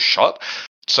Fire 2 shot,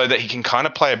 so that he can kind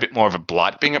of play a bit more of a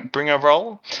Blightbringer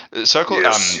role. Circle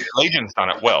Legion's done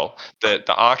it well. The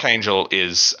Archangel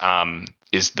is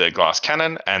the glass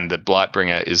cannon, and the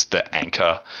Blightbringer is the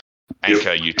anchor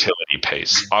utility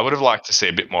piece. I would have liked to see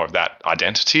a bit more of that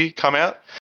identity come out.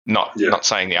 Not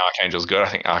saying the Archangel's good. I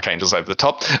think Archangel's over the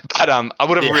top, but I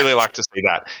would have really liked to see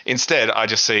that. Instead, I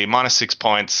just see -6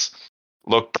 points.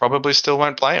 Look, probably still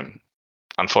won't play him,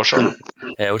 unfortunately.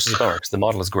 Yeah, which is a bummer because the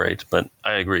model is great, but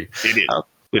I agree. It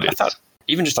is. I thought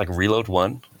even just like reload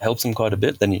 1 helps him quite a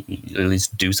bit. Then you at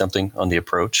least do something on the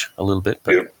approach a little bit.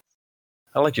 But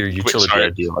I like your utility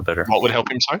idea a lot better. What would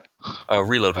help him, sorry?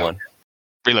 Reload 1.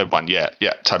 Reload 1, yeah,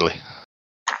 totally.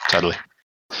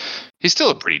 He's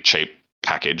still a pretty cheap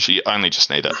package. You only just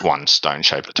need one Stone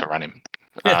Shaper to run him.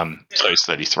 Those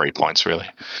 33 points, really.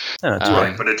 Yeah, that's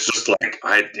Right, but it's just like,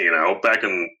 back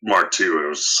in Mark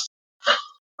II,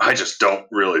 I just don't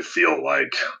really feel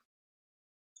like,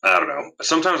 I don't know.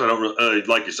 Sometimes I don't really,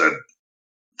 like you said,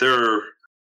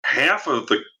 half of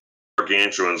the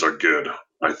gargantuans are good,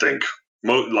 I think.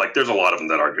 There's a lot of them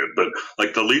that are good, but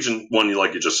like the Legion one,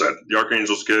 like you just said, the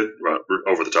Archangel's good,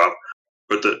 over the top,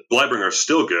 but the Blightbringer is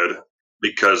still good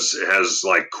because it has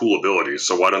like cool abilities.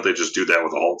 So why don't they just do that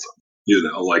with all of them?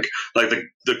 Like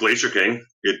the Glacier King,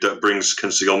 it brings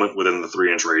concealment within the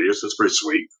 3-inch radius. That's pretty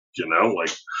sweet.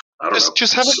 I don't know.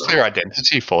 Just have a clear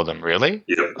identity for them, really.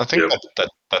 Yep, I think yep.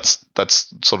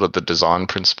 that's sort of the design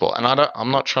principle. And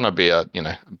I'm not trying to be a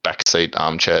backseat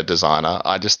armchair designer.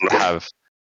 I just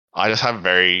have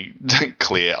very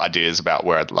clear ideas about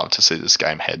where I'd love to see this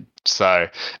game head. So,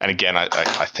 and again,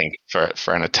 I think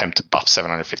for an attempt to buff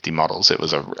 750 models, it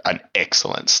was an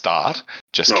excellent start.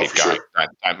 Just keep going. Sure.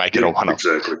 Don't make it a one-off.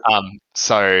 Exactly.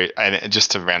 So, and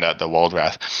just to round out the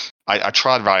Waldwrath, I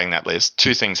tried writing that list.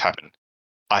 Two things happened.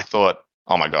 I thought,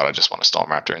 oh my god, I just want a Storm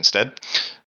Raptor instead.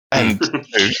 And two,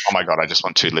 oh my god, I just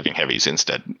want 2 living heavies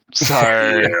instead. So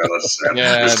that's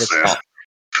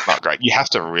not great. You have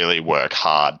to really work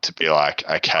hard to be like,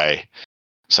 okay.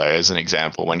 So as an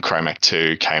example, when Chromac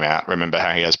 2 came out, remember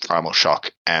how he has Primal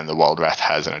Shock and the Waldwrath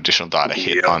has an additional die to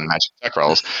hit on magic attack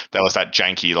rolls? There was that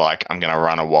janky, like, I'm going to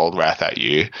run a Waldwrath at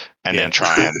you and then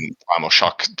try and Primal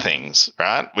Shock things,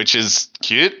 right? Which is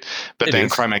cute. But then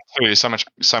Chromac 2, so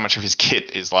much of his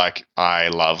kit is like, I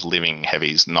love living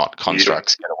heavies, not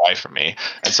constructs. Get away from me.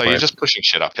 And so you're just pushing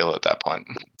shit uphill at that point.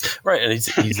 Right, and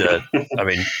he's I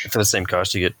mean, for the same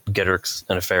cost, you get Gedrix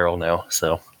and a Feral now,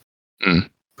 so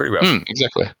pretty rough.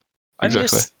 Exactly.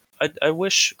 I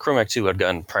wish Chromac 2 had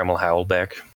gotten Primal Howl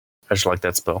back. I just like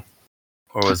that spell.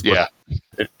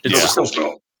 It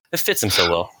fits him so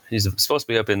well. He's supposed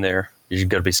to be up in there. You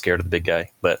got to be scared of the big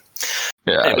guy, but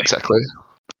anyway.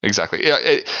 Exactly.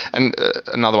 Yeah, and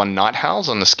another one, Night Howls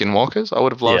on the Skinwalkers. I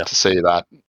would have loved to see that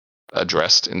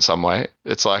addressed in some way.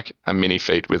 It's like a mini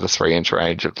feat with a 3-inch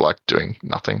range of like doing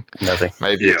nothing.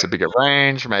 Maybe it's a bigger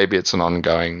range. Maybe it's an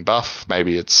ongoing buff.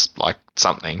 Maybe it's like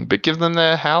something. But give them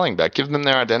their howling back. Give them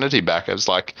their identity back as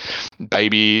like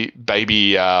baby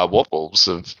wardwolves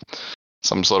of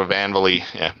some sort of anvil-y.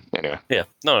 Yeah. Anyway. Yeah.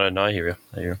 No. I hear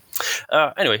you.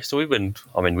 Anyway, so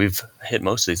we've hit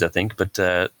most of these, I think.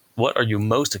 But what are you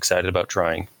most excited about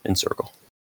trying in Circle?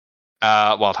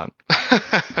 Wild Hunt.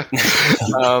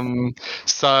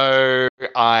 So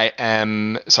I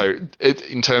am. So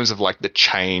in terms of like the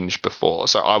change before,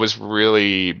 so I was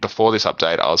really before this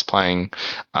update, I was playing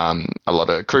a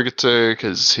lot of Kruger 2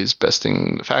 because he's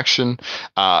besting the faction.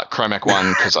 Chromac 1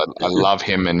 because I love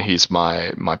him and he's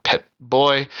my pet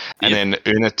boy. And then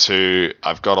Una 2,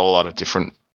 I've got a lot of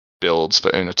different builds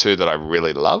for Una 2 that I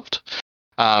really loved.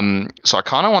 So I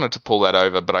kind of wanted to pull that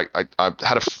over, but I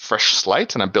had a fresh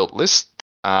slate and I built lists.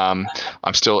 I'm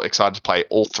still excited to play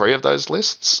all 3 of those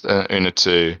lists, Una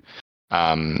 2,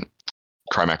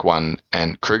 Chromac 1,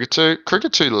 and Kruger 2. Kruger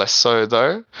 2 less so,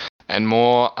 though, and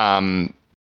more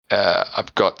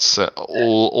I've got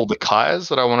all the Kayas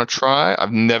that I want to try.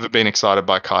 I've never been excited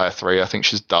by Kaya 3. I think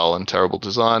she's dull and terrible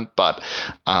design, but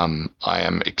I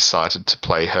am excited to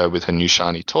play her with her new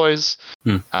shiny toys.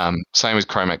 Same with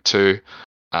Chromac 2.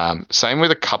 Same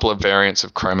with a couple of variants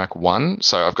of Chromac 1.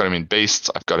 So I've got him in Beasts,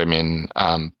 I've got him in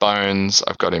Bones,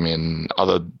 I've got him in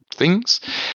other things.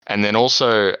 And then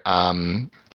also,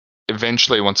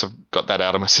 eventually, once I've got that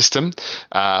out of my system,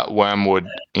 Wormwood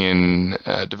in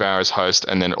Devourer's Host,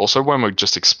 and then also Wormwood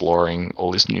just exploring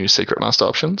all these new Secret Master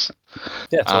options.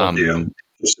 Yeah, totally.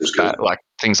 Like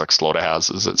things like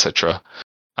slaughterhouses, etc.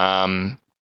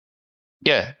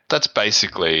 Yeah, that's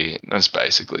basically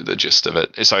the gist of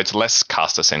it. So it's less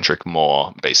caster centric,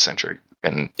 more beast centric,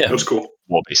 and that's cool.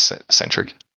 More beast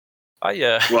centric.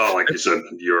 Well, like you said,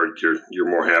 you're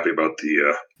more happy about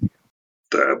the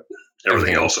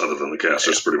everything else other than the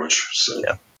casters, pretty much. So.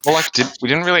 Yeah. Well, we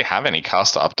didn't really have any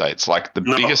caster updates. Like the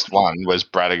biggest one was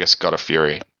Bradagus got a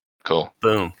Fury. Cool.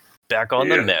 Boom. Back on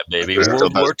the map, baby.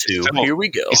 World War II. Here we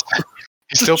go.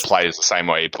 He still plays the same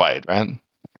way he played, right?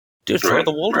 Dude, throw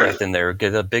the Waldwrath in there.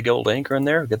 Get a big old anchor in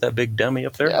there. Get that big dummy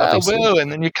up there. Yeah, I will.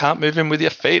 And then you can't move him with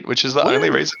your feet, which is the only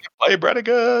reason you play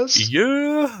Bradagus.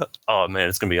 Yeah. Oh, man,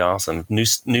 it's going to be awesome. New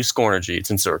Scornergy.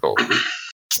 It's in Circle.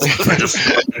 I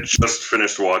just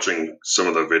finished watching some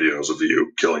of the videos of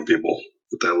you killing people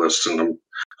with that list, and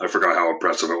I forgot how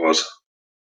impressive it was.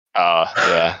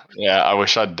 Yeah. I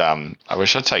wish I'd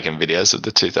taken videos of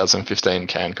the 2015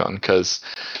 CanCon because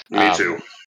me too.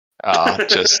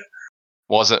 Just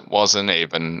wasn't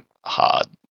even hard.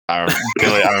 I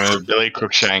remember Billy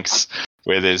Crookshanks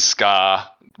where there's Scar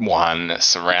 1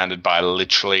 surrounded by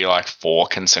literally like 4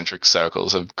 concentric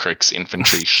circles of Crick's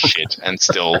infantry shit and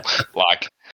still like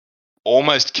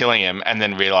almost killing him and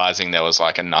then realizing there was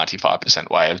like a 95%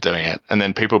 way of doing it. And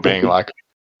then people being like,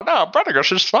 no,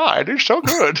 Bradigus is fine. He's so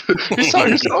good. He's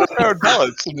so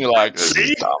balanced. And you're like, this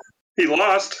is dumb. He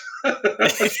lost.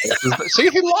 See,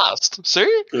 he lost. See?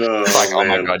 It's like, oh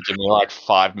my God, give me like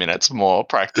 5 minutes more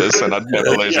practice and I'd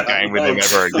never lose a game with him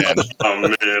ever again. Oh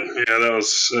man, yeah, that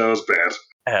was bad.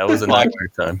 Yeah, it was a nightmare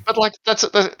time. But like,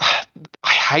 I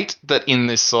hate that in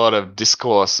this sort of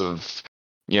discourse of,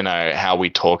 you know, how we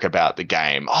talk about the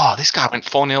game. Oh, this guy went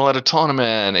 4-0 at a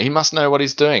tournament. He must know what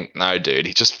he's doing. No, dude,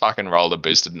 he just fucking rolled a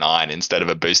boosted 9 instead of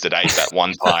a boosted 8 that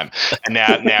one time. And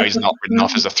now he's not written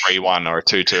off as a 3-1 or a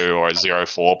 2-2 or a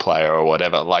 0-4 player or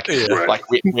whatever. Like, like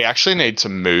we actually need to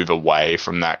move away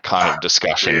from that kind of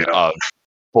discussion of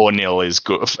 4-0 is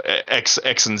good,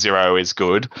 X and 0 is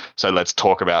good, so let's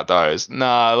talk about those.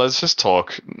 No, let's just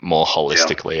talk more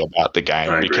holistically about the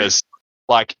game because,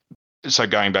 like, so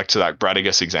going back to that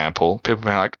Bradigus example, people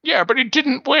being like, yeah, but he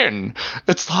didn't win.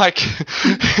 It's like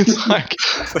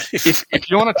if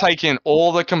you want to take in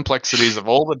all the complexities of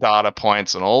all the data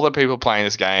points and all the people playing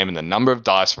this game and the number of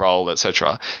dice rolled,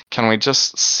 etc., can we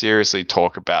just seriously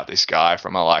talk about this guy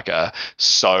from a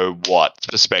so what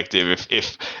perspective?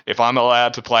 If I'm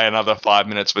allowed to play another 5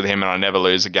 minutes with him and I never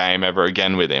lose a game ever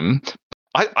again with him,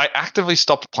 I actively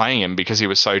stopped playing him because he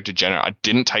was so degenerate. I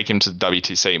didn't take him to the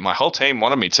WTC. My whole team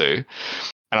wanted me to,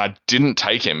 and I didn't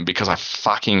take him because I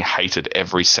fucking hated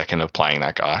every second of playing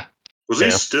that guy. Was he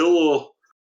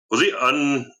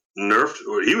unnerfed?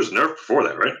 He was nerfed before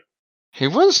that, right? He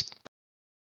was.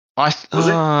 No, I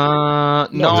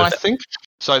think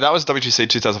so. That was WTC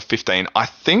 2015.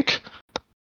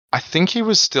 I think he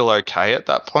was still okay at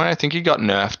that point. I think he got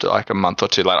nerfed like a month or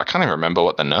two later. I can't even remember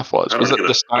what the nerf was. I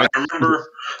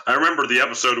remember the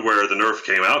episode where the nerf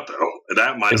came out, though.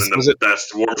 That might have been the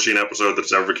best War Machine episode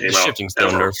that's ever came out. Shifting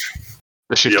Stone nerf.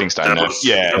 The Shifting Stone nerf.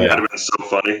 That would have been so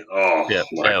funny. Oh, yeah,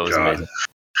 that was amazing.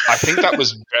 I think that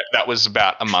was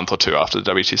about a month or two after the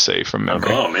WTC from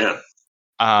memory. Oh, man.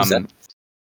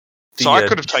 I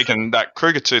could have taken that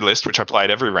Kruger 2 list, which I played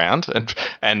every round, and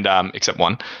except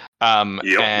one, and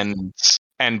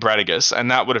Bradigus, and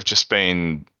that would have just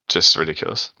been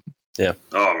ridiculous. Yeah.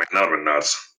 Oh man, that would have been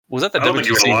nuts. Was that the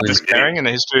WTC was carrying in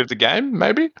the history of the game?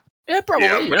 Maybe. Yeah, probably.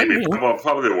 Yeah, maybe.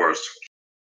 Probably the worst.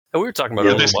 And we were talking about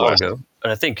it a little while ago,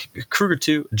 and I think Kruger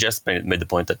 2, Jess made the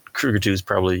point that Kruger 2 is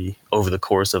probably, over the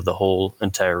course of the whole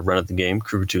entire run of the game,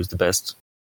 Kruger 2 is the best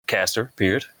caster,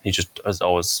 period. He just is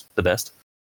always the best.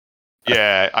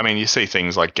 Yeah, I mean, you see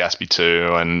things like Gatsby 2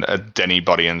 and Denny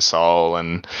Body and Soul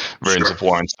and Runes of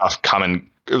War and stuff come and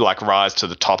rise to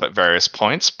the top at various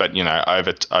points, but you know,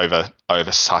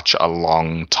 over such a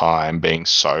long time being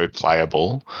so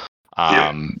playable.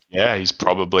 He's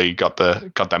probably got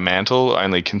the mantle,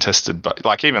 only contested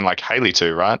by even Haley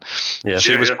 2, right? Yeah.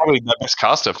 She was probably the best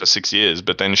caster for 6 years,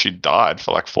 but then she died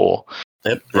for 4.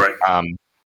 Yep. Right.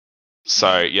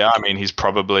 So yeah, I mean, he's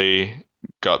probably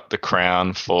got the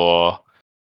crown for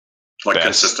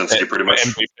consistency, pretty much.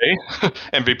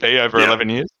 MVP over 11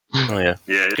 years. Oh yeah.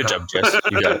 Good job, Jess.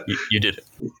 You did it.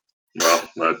 Well,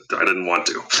 I didn't want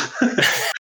to.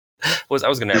 I was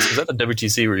going to ask, was that the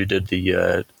WTC where you did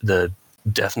the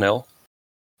Death Knell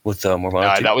with Mormont?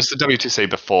 No, that was the WTC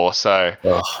before. So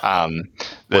the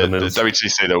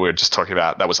WTC that we were just talking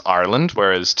about, that was Ireland,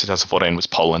 whereas 2014 was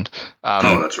Poland.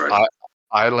 That's right.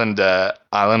 Ireland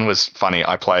was funny.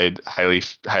 I played Haley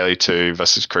 2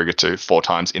 versus Kruger 2 4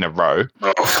 times in a row.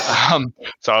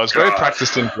 So I was very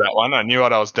practiced into that one. I knew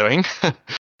what I was doing.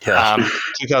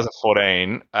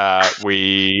 2014,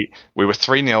 we were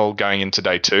 3-0 going into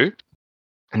day 2,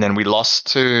 and then we lost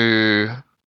to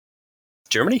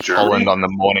Germany? Poland on the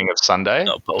morning of Sunday.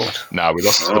 No, Poland. No, we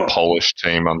lost to the Polish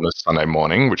team on the Sunday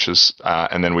morning, which was,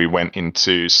 and then we went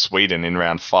into Sweden in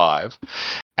round 5,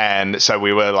 and so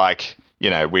we were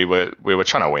we were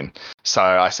trying to win. So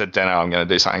I said, Dano, I'm going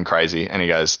to do something crazy, and he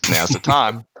goes, now's the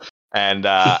time, and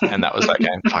that was that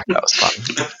game. Fuck, that was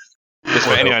fun. Just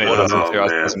for anyone who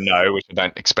doesn't know, which I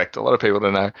don't expect a lot of people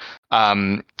to know,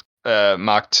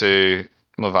 Mark II,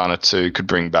 Morvana 2 could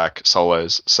bring back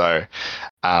solos, so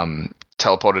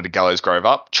teleported to Gallows Grove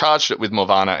up, charged it with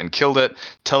Morvana and killed it,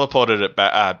 teleported it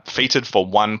back, feated for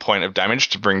 1 point of damage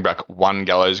to bring back 1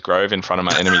 Gallows Grove in front of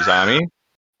my enemy's army,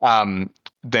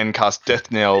 then cast Death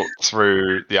Knell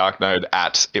through the Arc Node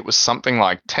it was something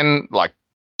like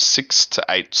 6 to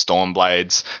 8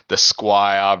 Stormblades, the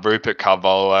Squire, Rupert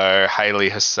Carvolo, Haley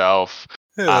herself,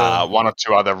 one or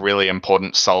two other really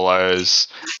important solos,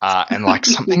 and like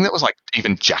something that was like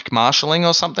even jack marshalling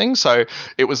or something. So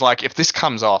it was like, if this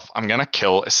comes off, I'm going to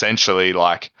kill essentially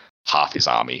like half his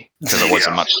army, because it was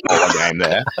a much smaller game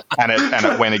there, and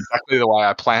it went exactly the way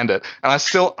I planned it, and I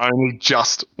still only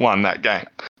just won that game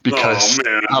because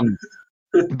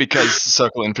because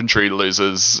Circle Infantry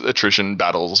loses attrition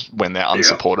battles when they're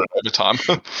unsupported over time.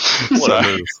 What a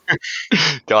move!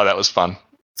 God, that was fun.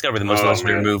 It's got to be the most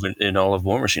legendary move in all of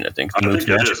War Machine, I think. I think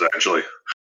it is, actually.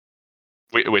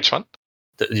 Which one?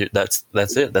 That's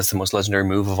it. That's the most legendary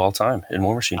move of all time in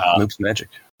War Machine. Moops Magic.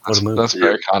 What a move! That's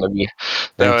very kind of you.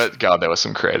 There were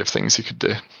some creative things you could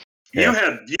do. You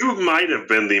might have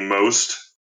been the most,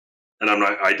 and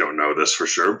I don't know this for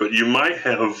sure, but you might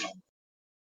have,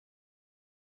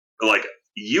 like,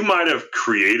 you might have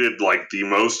created like the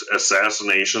most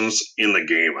assassinations in the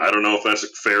game. I don't know if that's a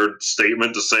fair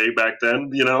statement to say back then,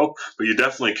 but you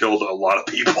definitely killed a lot of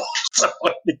people. So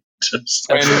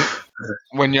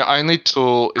when your only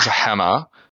tool is a hammer,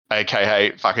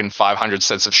 aka fucking 500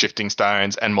 sets of shifting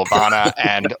stones and Morvana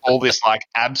and all this like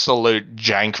absolute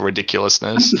jank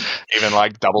ridiculousness, even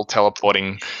like double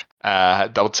teleporting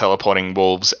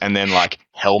wolves, and then like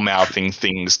hellmouthing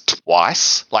things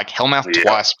twice. Like hellmouth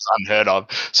twice was unheard of.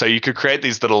 So you could create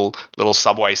these little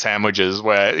Subway sandwiches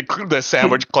where the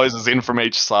sandwich closes in from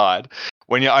each side.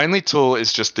 When your only tool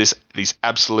is just these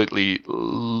absolutely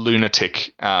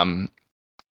lunatic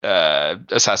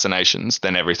assassinations,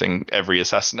 then every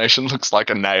assassination looks like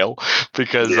a nail,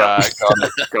 because God,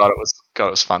 it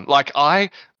was fun. Like I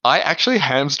actually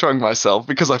hamstrung myself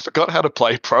because I forgot how to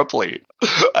play properly.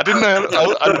 I didn't know.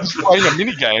 I was playing a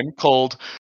mini game called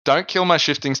 "Don't Kill My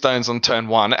Shifting Stones on turn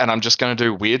 1," and I'm just going to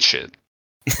do weird shit.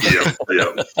 Yeah.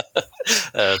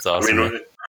 That's awesome.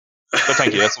 But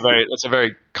thank you. That's a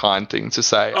very kind thing to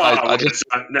say.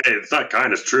 It's not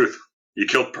kind. It's truth. You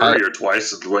killed Purrier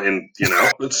twice, and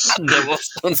it's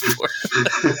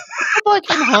like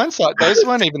in hindsight, those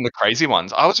weren't even the crazy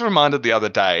ones. I was reminded the other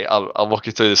day. I'll walk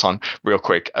you through this one real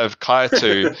quick. Of Kaya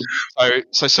 2.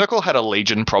 So Circle had a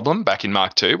Legion problem back in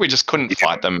Mark 2. We just couldn't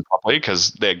fight them properly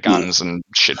because their guns and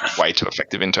shit way too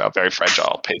effective into our very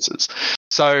fragile pieces.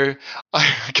 So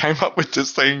I came up with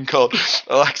this thing called,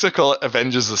 I like to call it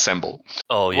Avengers Assemble.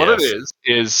 Oh, yes. What it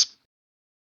is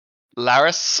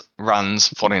Laris runs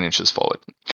 14 inches forward.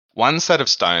 One set of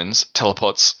stones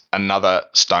teleports another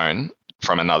stone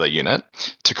from another unit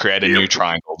to create a new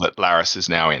triangle that Laris is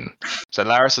now in. So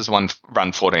Laris has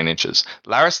run 14 inches.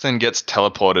 Laris then gets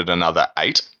teleported another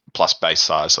 8 plus base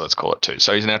size, so let's call it 2.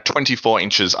 So he's now 24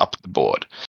 inches up the board.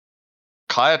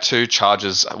 Kaya 2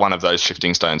 charges one of those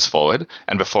shifting stones forward,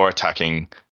 and before attacking,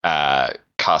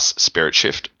 casts Spirit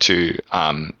Shift to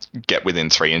get within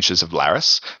 3 inches of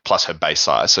Laris plus her base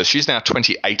size. So she's now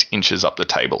 28 inches up the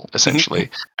table, essentially,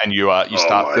 and you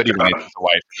start 30 meters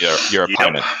away from your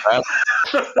opponent.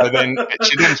 So then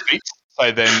she then speaks.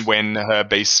 So then when her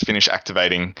beasts finish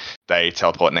activating, they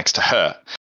teleport next to her.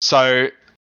 So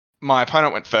my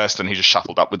opponent went first, and he just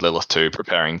shuffled up with Lilith 2,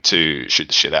 preparing to shoot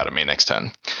the shit out of me next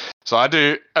turn. So I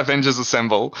do Avengers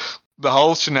Assemble. The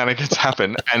whole shenanigans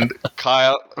happen, and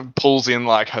Kaya pulls in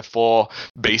like her 4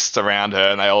 beasts around her,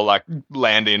 and they all like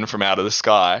land in from out of the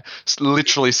sky,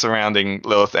 literally surrounding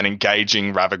Lilith and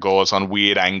engaging Ravagors on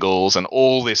weird angles and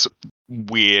all this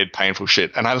weird, painful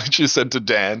shit. And I literally said to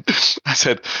Dan, I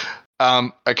said,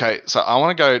 okay, so I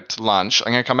want to go to lunch.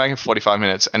 I'm going to come back in 45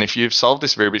 minutes, and if you've solved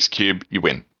this Rubik's Cube, you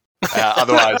win.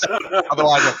 Otherwise,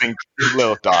 I think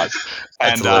Lilith dies.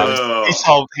 And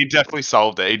he definitely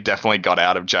solved it. He definitely got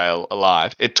out of jail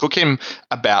alive. It took him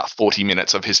about 40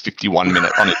 minutes of his 51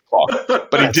 minute on his clock,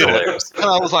 but he did it. And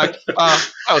I was like,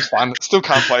 that was fun. Still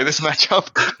can't play this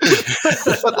matchup.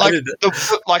 But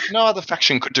like no other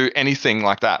faction could do anything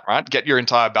like that, right? Get your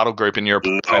entire battle group in your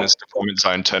opponent's deployment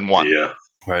zone turn 1. Yeah.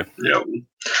 Right. Yeah.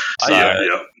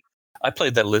 So, I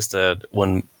played that list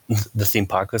when the theme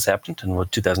podcast happened in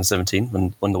 2017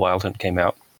 when the Wild Hunt came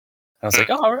out. I was like,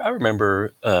 I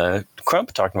remember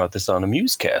Crump talking about this on a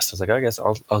Musecast. I was like, I guess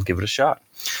I'll give it a shot.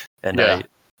 And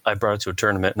I brought it to a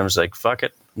tournament, and I was like, fuck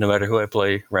it. No matter who I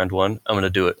play round 1, I'm going to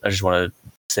do it. I just want to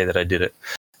say that I did it.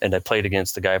 And I played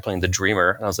against the guy playing the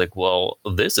Dreamer. And I was like, well,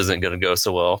 this isn't going to go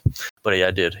so well. But yeah,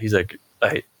 I did. He's like,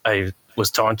 I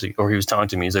was taunting, or he was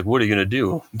taunting me. He's like, what are you going to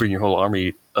do? Bring your whole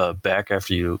army back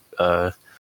after you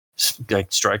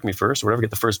strike me first or whatever,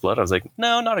 get the first blood? I was like,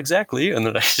 no, not exactly. And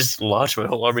then I just launched my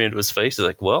whole army into his face. He's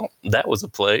like, well, that was a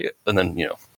play. And then,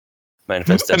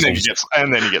 manifest and then you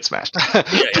get smashed.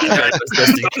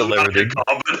 Manifesting kill everything.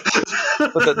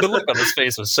 But the look on his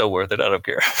face was so worth it. I don't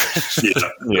care.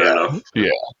 Yeah. Yeah.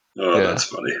 Oh, that's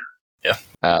funny. Yeah.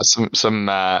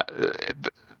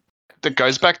 That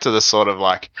goes back to the sort of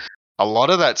like a lot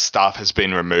of that stuff has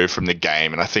been removed from the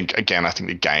game, and I think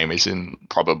the game is in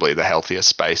probably the healthiest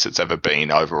space it's ever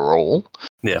been overall.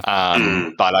 Yeah.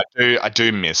 But I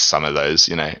do miss some of those,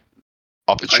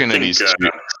 opportunities to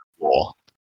explore.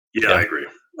 Yeah, I agree.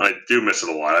 I do miss it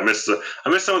a lot. I miss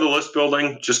some of the list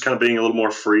building, just kind of being a little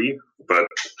more free. But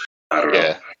I don't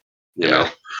know. You know.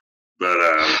 But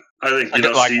I think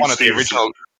one of the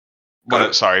original. One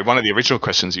of the original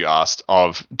questions you asked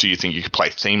of, do you think you could play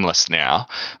themeless now?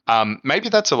 Maybe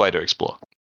that's a way to explore.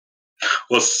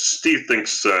 Well, Steve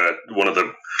thinks one of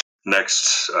the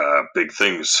next big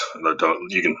things.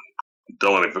 Don't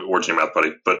let me put words in your mouth,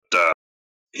 buddy. But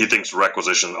he thinks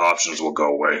requisition options will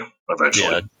go away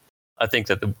eventually. Yeah, I think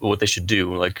that what they should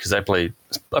do, like, because I play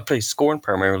Scorn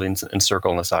primarily in Circle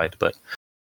on the side, but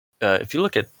if you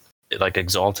look at like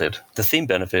Exalted, the theme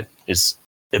benefit is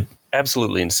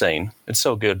absolutely insane. It's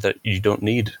so good that you don't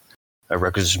need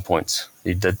requisition points.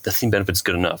 The theme benefit is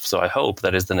good enough. So I hope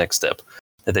that is the next step,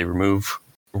 that they remove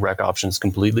rec options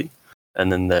completely,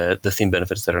 and then the theme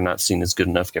benefits that are not seen as good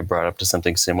enough get brought up to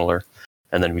something similar,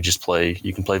 and then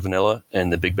you can play vanilla,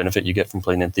 and the big benefit you get from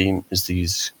playing in theme is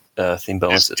these theme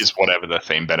bonuses. Is whatever the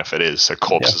theme benefit is. So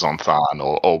corpses on Tharn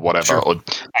or whatever, or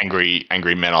angry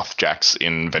Menoth Jacks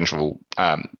in Vengeful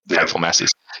Fateful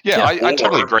Masses. I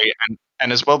totally agree.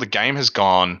 And as well, the game has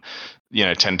gone,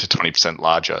 10 to 20%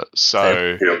 larger.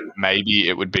 So maybe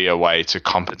it would be a way to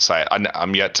compensate.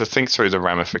 I'm yet to think through the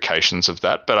ramifications of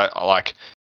that, but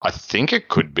I think it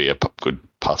could be a good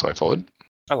pathway forward.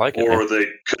 I like it. Or they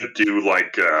could do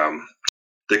like a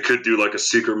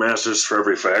Secret Masters for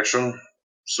every faction.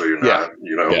 So you're not,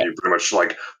 you're pretty much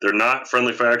like, they're not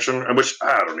friendly faction, which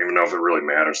I don't even know if it really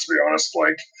matters, to be honest.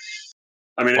 Like,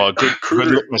 I mean, a good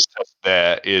litmus test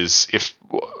there is if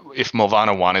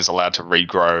Morvana 1 is allowed to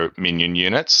regrow minion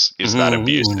units, is that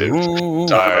abusive? So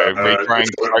regrowing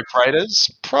Cloak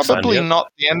Raiders, probably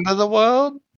not the end of the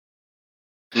world.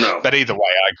 No. But either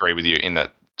way, I agree with you in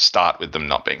that start with them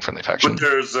not being friendly faction. But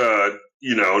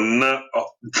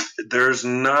there's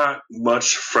not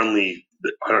much friendly.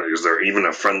 I don't know. Is there even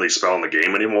a friendly spell in the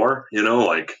game anymore?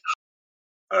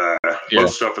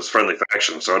 Most stuff is friendly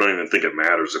faction, so I don't even think it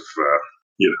matters if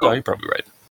No, you're probably right.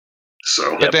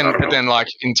 So, but then, like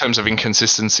in terms of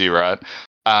inconsistency, right?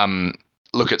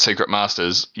 Look at Secret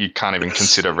Masters. You can't even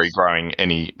consider regrowing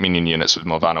any minion units with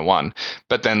Morvana 1.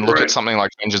 But then look at something like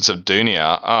Vengeance of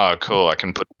Dunia. Oh, cool! I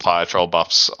can put Pyre Troll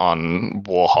buffs on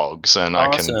Warhogs, and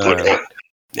I can put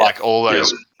all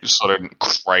those sort of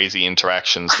crazy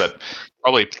interactions that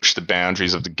probably push the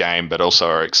boundaries of the game, but also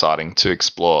are exciting to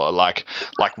explore. Like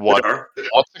what's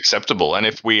acceptable, and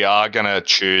if we are going to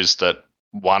choose that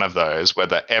one of those,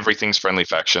 whether everything's friendly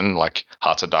faction like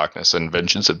Hearts of Darkness and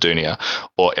Vengeance of Dunia,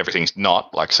 or everything's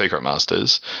not like Secret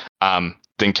Masters, then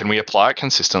can we apply it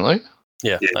consistently?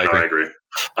 Yeah, I agree.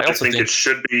 I also think it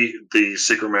should be the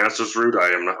Secret Masters route. I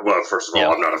am not. Well, first of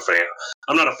all, I'm not a fan.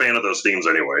 I'm not a fan of those themes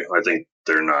anyway. I think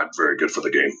they're not very good for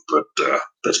the game. But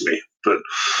that's me. But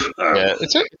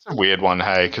it's a weird one,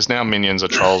 hey, because now minions are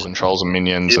trolls and trolls are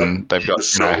minions, and they've got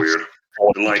weird.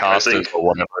 And I think, or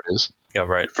whatever it is. Yeah,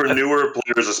 right. For newer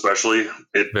players, especially,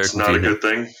 it's not a good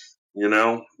thing.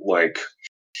 Like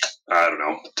I don't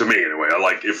know. To me, anyway, I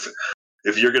like if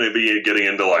you're going to be getting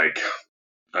into like.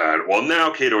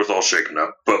 Now Kador's all shaken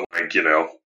up, but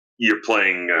you're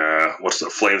playing what's the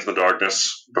Flames in the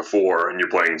Darkness before, and you're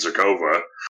playing Zarkova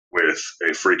with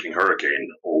a freaking Hurricane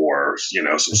or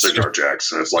some Cigar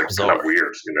Jacks, and it's like kind of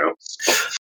weird,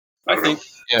 I think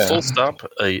full stop.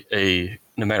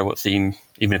 No matter what theme,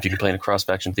 even if you can play in a cross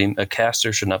faction theme, a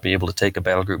caster should not be able to take a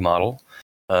battle group model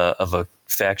of a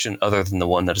faction other than the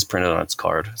one that is printed on its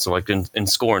card. So like in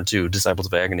Scorn 2, Disciples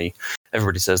of Agony,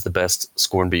 everybody says the best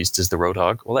Scorn beast is the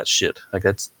Roadhog. Well, that's shit. Like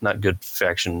that's not good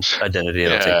faction identity.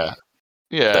 I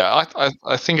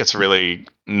think it's really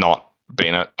not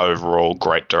been an overall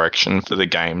great direction for the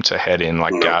game to head in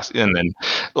gas. And then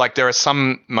like there are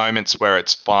some moments where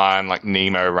it's fine, like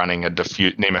Nemo running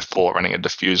Nemo 4 running a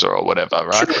diffuser or whatever,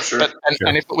 right? Sure.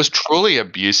 And if it was truly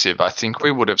abusive, I think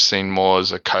we would have seen more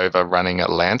Zakova running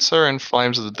a Lancer in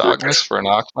Flames of the Darkness for an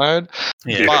arc mode.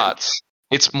 Yeah. But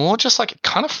it's more just like it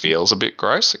kind of feels a bit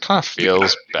gross. It kind of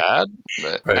feels bad.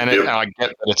 And I get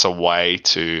that it's a way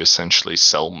to essentially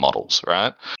sell models,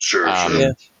 right? Sure.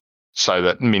 So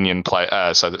that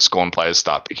so that Scorn players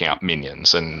start picking up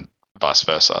minions and vice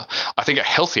versa. I think a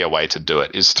healthier way to do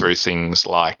it is through things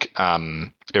like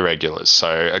irregulars.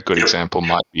 So a good example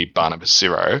might be Barnabas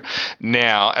Zero.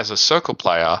 Now, as a Circle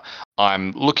player,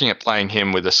 I'm looking at playing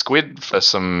him with a Squid for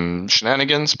some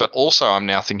shenanigans, but also I'm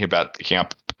now thinking about picking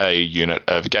up a unit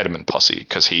of Gatorman Posse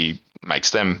because he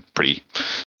makes them pretty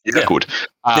Yeah. good.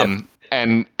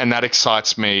 And that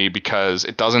excites me because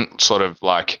it doesn't sort of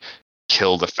like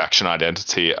kill the faction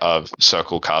identity of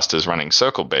Circle casters running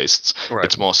Circle Beasts. Right.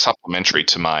 It's more supplementary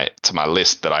to my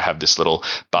list that I have this little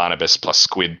Barnabas plus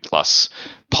Squid plus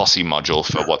Posse module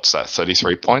for what's that,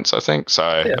 33 points, I think.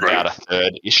 So about a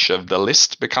third-ish of the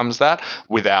list becomes that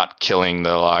without killing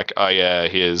the like, oh yeah,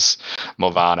 here's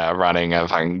Morvana running a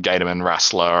fucking Gatorman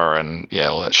Wrestler and yeah,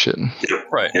 all that shit. Yep.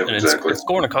 Right. Yep, And exactly. it's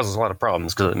going to cause us a lot of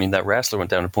problems because, I mean, that Wrestler went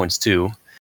down to points 2.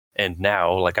 And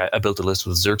now, like, I built a list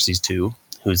with Xerxes 2,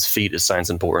 whose feat is Science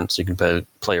Important, so you can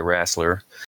play a Wrestler.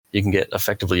 You can get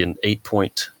effectively an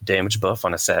 8-point damage buff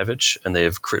on a Savage, and they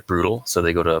have Crit Brutal, so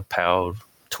they go to POW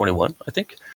 21, I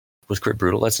think, with Crit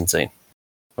Brutal. That's insane.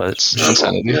 But It's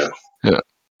insanity. Yeah.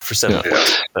 For 7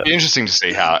 points. It'd be interesting to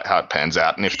see how it pans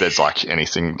out and if there's like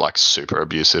anything like super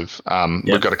abusive.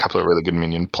 We've got a couple of really good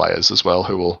minion players as well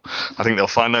who I think they'll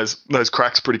find those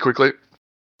cracks pretty quickly.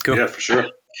 Cool. Yeah, for sure.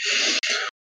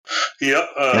 Yep.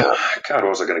 God, what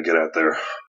was I going to get at there?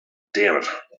 Damn it.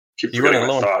 Keep You forgetting running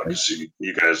my low on thought because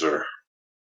you guys are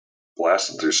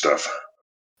blasting through stuff.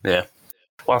 Yeah.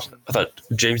 Well, I thought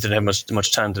James didn't have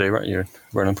much time today, right? You're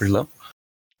running pretty low.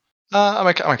 I'm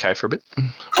okay for a bit.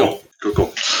 Cool.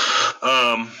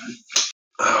 Oh,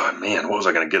 man, what was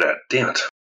I going to get at? Damn it.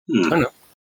 I don't know.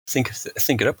 Think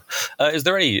it up. Is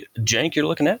there any jank you're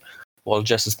looking at while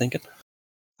Jess is thinking?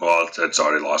 Well, it's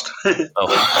already lost.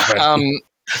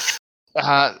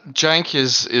 Jank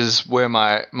is where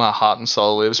my heart and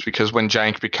soul lives because when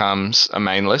Jank becomes a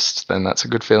main list, then that's a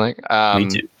good feeling. Me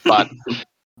too.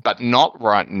 but not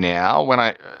right now. When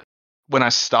I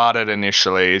started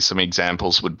initially, some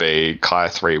examples would be Kaya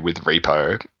 3 with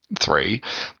Repo 3.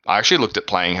 I actually looked at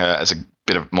playing her as a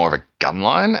bit of more of a gun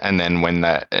line, and then when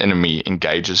the enemy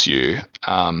engages you,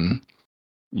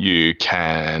 you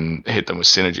can hit them with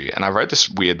synergy. And I wrote this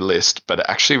weird list, but it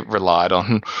actually relied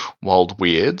on Wild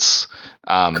Weirds,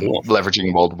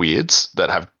 leveraging Wild Weirds that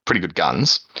have pretty good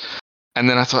guns. And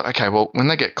then I thought, okay, well, when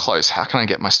they get close, how can I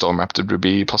get my Storm Raptor to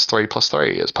be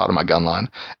 +3/+3 as part of my gun line?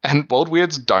 And Wild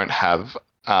Weirds don't have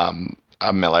a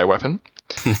melee weapon.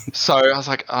 So I was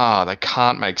like, they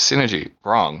can't make synergy.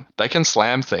 Wrong. They can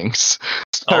slam things.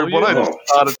 So what I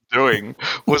started doing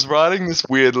was writing this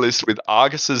weird list with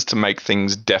Arguses to make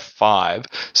things def 5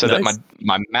 so that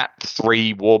my Mat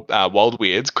 3 Wild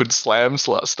Weirds could slam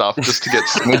stuff just to get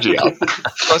synergy up.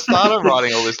 So I started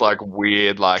writing all this like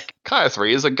weird, like Kaya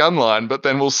 3 is a gun line, but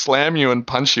then we'll slam you and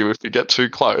punch you if you get too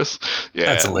close. Yeah,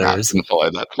 that's hilarious. I didn't follow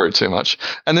that through too much.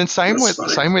 And then same with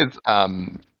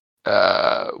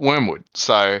Wormwood.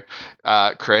 So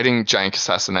creating jank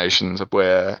assassinations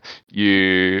where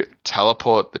you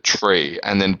teleport the tree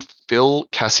and then fill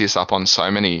Cassius up on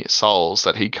so many souls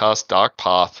that he casts Dark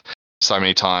Path so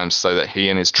many times so that he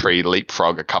and his tree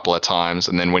leapfrog a couple of times,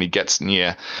 and then when he gets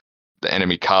near the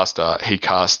enemy caster, he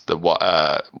casts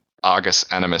the Argus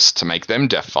Animus to make them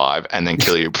def 5 and then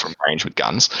kill you from range with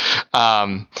guns.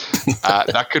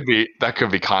 That could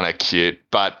be kind of cute,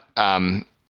 but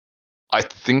I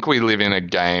think we live in a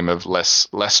game of less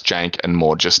jank and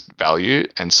more just value,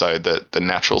 and so the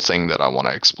natural thing that I want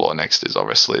to explore next is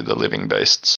obviously the living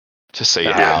beasts to see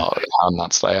how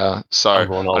nuts they are. So I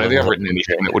don't think I've written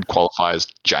anything that would qualify as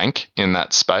jank in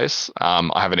that space. I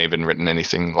haven't even written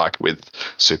anything like with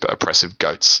super oppressive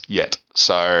goats yet.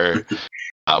 So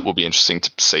it will be interesting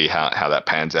to see how that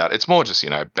pans out. It's more just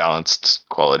balanced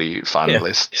quality fun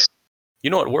lists. You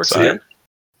know what works again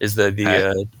is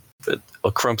the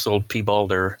Crump's old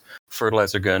P-Balder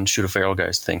fertilizer gun shoot a feral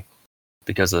guys thing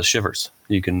because of shivers.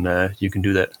 You can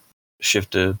do that,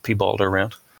 shift a P-Balder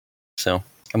around. So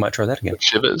I might try that again.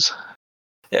 Shivers?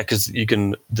 Yeah, because you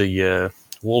can, the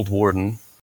Wold Warden,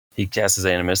 he casts his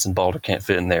Animus and Balder can't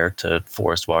fit in there to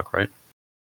Forest Walk, right?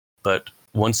 But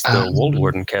once the Wold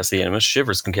Warden casts the Animus,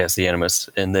 Shivers can cast the Animus,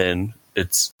 and then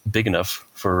it's big enough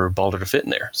for Balder to fit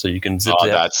in there. So you can zip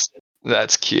that.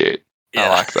 That's cute. Yeah. I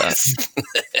like that.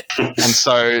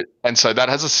 and so that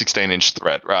has a 16-inch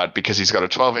threat, right? Because he's got a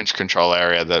 12-inch control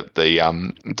area that the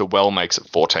well makes it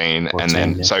 14 and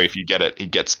then so if you get it, he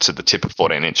gets to the tip of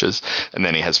 14 inches, and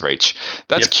then he has reach.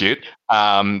 That's cute.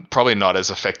 Probably not as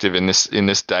effective in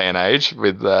this day and age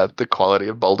with the quality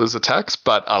of Balder's attacks,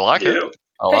 but I like it.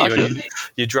 I like it.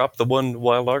 You drop the one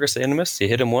Wild Argus Animus, you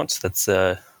hit him once. That's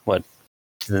what?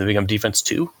 Then they become defense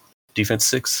 2. Defense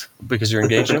 6 because you're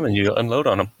engaging them and you unload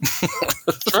on them.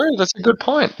 True, that's a good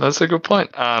point.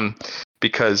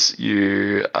 Because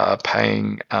you are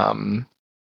paying 2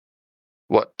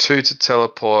 to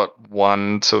teleport,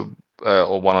 1 to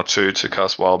or 1 or 2 to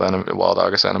cast Wild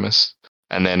Argus Animus.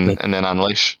 and then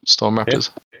unleash Storm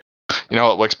Raptors. Yeah. You know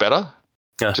what works better?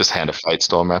 Yeah. Just Hand of Fate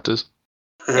Storm Raptors.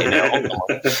 Hey, now,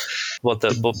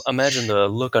 imagine the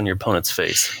look on your opponent's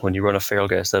face when you run a feral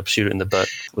guest up, shoot it in the butt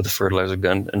with a fertilizer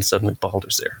gun, and suddenly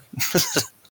Baldur's there.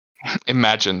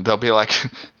 Imagine they'll be like,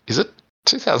 "Is it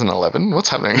 2011? What's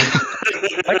happening?"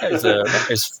 That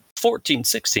guy's 14,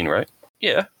 16, right?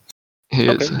 Yeah. He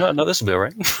okay. is. No, this will be all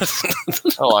right.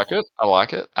 I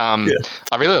like it.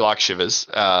 I really like Shivers.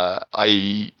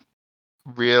 I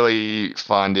really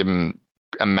find him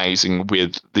amazing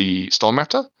with the Storm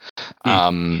Raptor.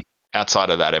 Outside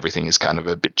of that, everything is kind of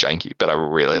a bit janky, but I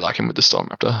really like him with the Storm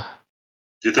Raptor.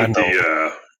 Do you think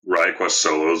the Riot Quest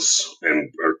solos and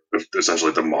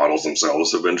essentially the models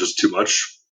themselves have been just too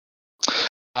much?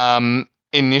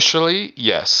 Initially,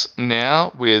 yes.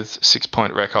 Now, with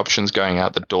 6-point rec options going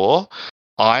out the door,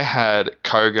 I had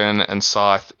Kogan and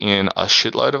Scythe in a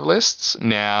shitload of lists.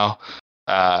 Now,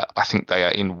 I think they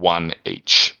are in one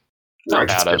each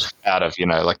out of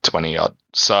 20 odd.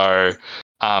 So,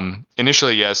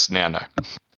 initially, yes. Now, no.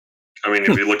 I mean,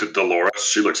 if you looked at Dolores,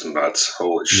 she looks nuts.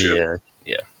 Holy shit.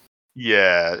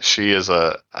 Yeah, she is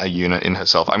a unit in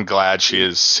herself. I'm glad she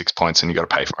is 6 points and you got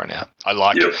to pay for it now. I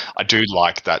like it. I do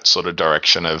like that sort of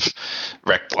direction of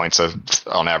rec points of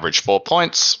on average 4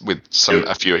 points with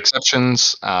a few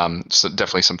exceptions. So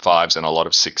definitely some 5s and a lot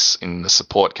of 6 in the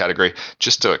support category.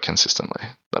 Just do it consistently.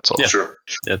 That's all. Yeah, sure.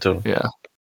 Yeah, totally. Yeah.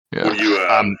 Would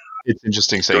you, it's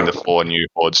interesting seeing the 4 new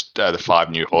hordes, the 5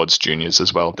 new hordes juniors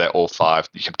as well. They're all 5.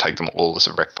 You can take them all as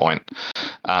a rec point.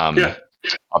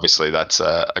 Obviously, that's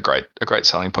a great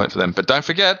selling point for them. But don't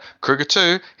forget, Kruger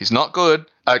 2, he's not good.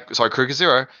 Kruger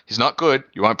 0, he's not good.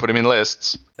 You won't put him in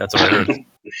lists. That's what I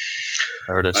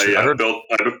heard. I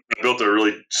built a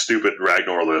really stupid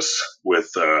Ragnar list with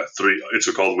 3.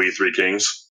 It's called We Three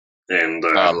Kings, and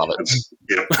I love it.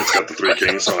 It's got the 3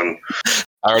 kings on.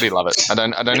 I already love it. I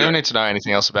don't even need to know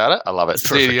anything else about it. I love it.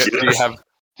 Do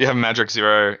you have Magic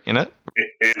 0 in it?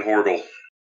 And Horgle.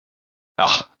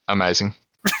 Oh, amazing.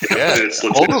 Yeah,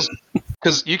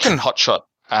 because you can hotshot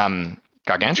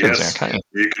gargantuans now, can't you?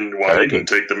 You can. Well, you can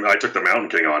take them. I took the Mountain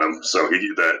King on him, so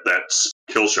that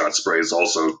kill shot spray is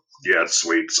also it's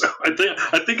sweet. So I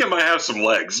think I might have some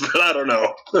legs, but I don't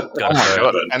know. Oh my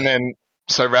god! And then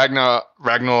so Ragnar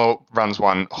runs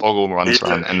one, Horgle runs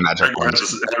one, and Magic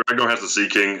runs. Ragnar has the Sea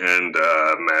King, and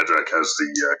Magic has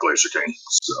the Glacier King.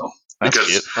 So that's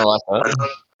cute. I like that.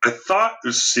 I thought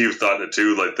Steve thought it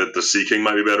too, like that the Sea King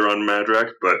might be better on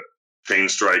Madrak, but Pain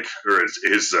Strike or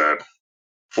his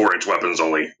 4-inch weapon's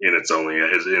only in its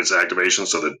activation,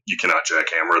 so that you cannot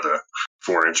jackhammer the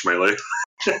 4-inch melee.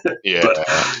 Yeah, but,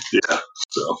 yeah.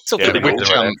 So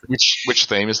which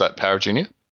theme is that? Power Junior.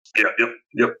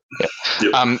 Yep.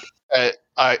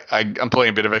 I'm pulling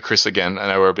a bit of a Chris again.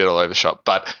 I know we're a bit all over the shop,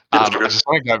 but I just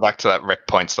want to go back to that rec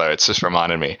points though. It's just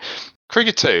reminded me.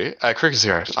 Kruger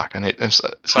 0, fuck, I'm so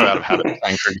out of habit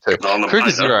playing Kruger 2. Kruger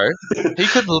 0, he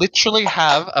could literally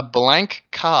have a blank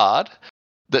card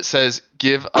that says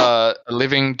give a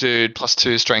living dude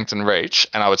 +2 strength and reach,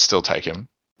 and I would still take him.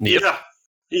 Yep.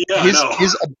 Yeah.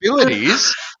 His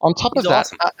abilities on top of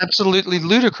that are absolutely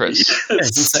ludicrous. Yeah,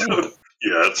 it's insane.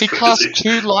 He casts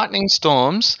 2 lightning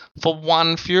storms for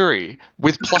 1 fury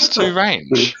with +2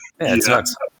 range. Yeah, it's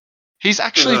nuts. He's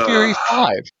actually Fury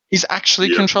 5. He's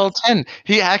actually Control 10.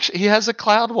 He has a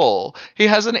cloud wall. He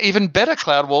has an even better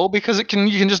cloud wall because you can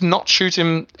just not shoot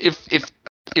him if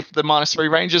the -3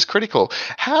 range is critical.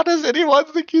 How does anyone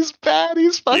think he's bad?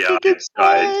 He's fucking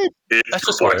insane. It's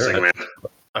perplexing, man.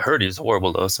 I heard he's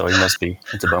horrible though, so he must be.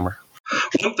 It's a bummer.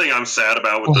 One thing I'm sad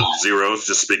about with the zeros,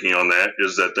 just speaking on that,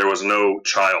 is that there was no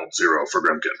child 0 for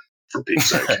Grimkin, for Pete's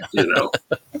sake.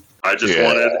 I just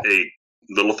wanted a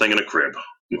little thing in a crib.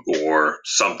 Or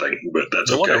something, but that's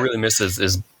the one I really miss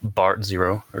is Bart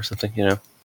 0 or something,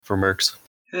 for Mercs.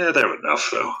 Yeah, they have enough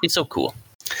though. He's so cool.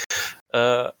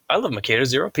 I love Makeda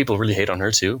 0. People really hate on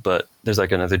her too, but there's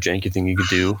like another janky thing you could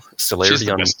do. Celerity she's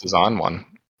the best design one.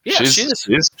 Yeah,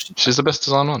 she's the best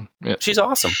design one. Yeah, she's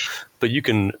awesome. But you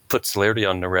can put Celerity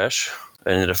on Naresh,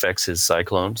 and it affects his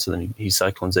Cyclone. So then he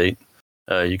Cyclones 8.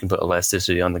 You can put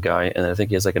Elasticity on the guy, and I think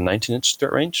he has like a 19-inch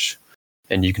start range,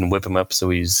 and you can whip him up so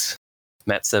he's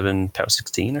Mat 7, Power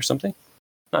 16 or something.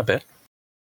 Not bad.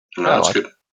 No, that's good.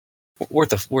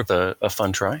 Worth a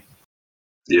fun try.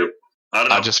 Yep. I don't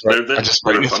know. I just wrote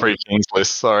the 3 Kings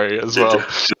list, sorry, as well.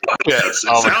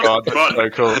 Oh my god, that's so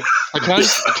cool. Can I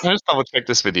just double check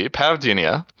this with you? Power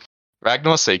Junior,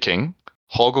 Ragnar Sea King,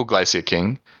 Horgle Glacier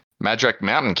King, Madrak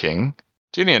Mountain King,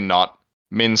 Junior Not,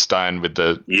 Min Stone with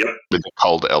the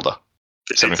Cold Elder.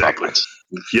 75 points.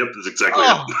 Yep, that's exactly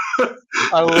it.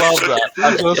 I love that.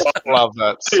 I just love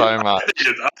that so much.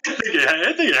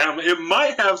 I think it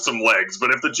might have some legs,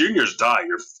 but if the juniors die,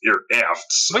 you're effed.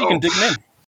 So. But you can dig them in.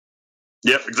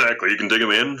 Yep, exactly. You can dig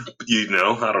them in.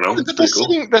 I don't know. It's But pretty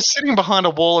cool. they're sitting behind a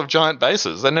wall of giant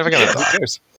bases. They're never going to die.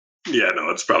 Yeah, no,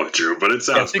 it's probably true, but it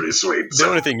sounds pretty sweet. The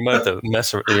only thing you might have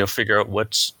to figure out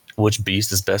which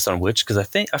beast is best on which, because I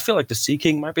feel like the Sea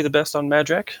King might be the best on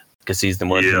Madrak, because he's the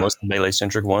most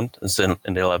melee-centric one,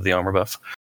 and they'll have the armor buff.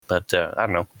 But I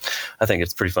don't know. I think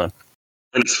it's pretty fun.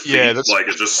 And his feet,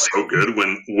 it's just so good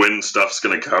when stuff's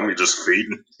going to come, you just feed,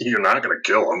 you're not going to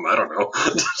kill them. I don't know.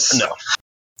 No.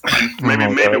 Maybe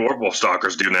Orboros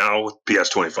Stalkers do now with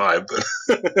PS25, but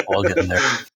I'll get in there.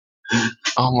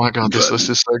 Oh my god, this list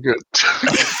is so good.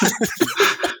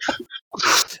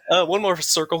 One more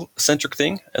circle-centric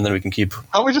thing, and then we can keep...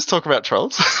 Can't we just talk about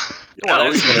trolls?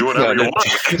 Well, you can do whatever you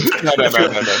want. No.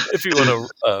 If you want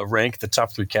to rank the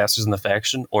top 3 casters in the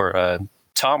faction, or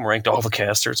Tom ranked all the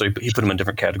casters, so he put them in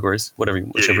different categories, whichever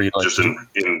you like. Just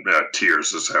in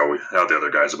tiers is how the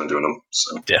other guys have been doing them.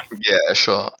 So. Yeah,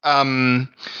 sure.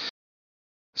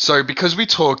 So because we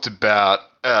talked about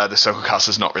the circle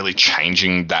casters not really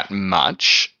changing that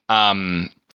much,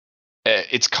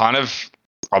 it's kind of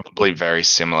probably very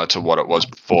similar to what it was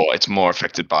before. It's more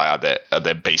affected by have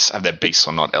their beasts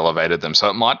or not elevated them. So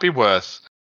it might be worth.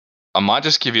 I might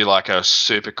just give you like a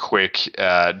super quick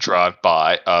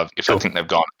drive-by of if I think they've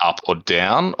gone up or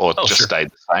down or stayed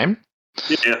the same.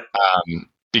 Yeah.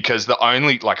 Because the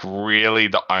only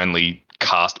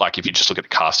cast, like if you just look at the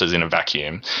casters in a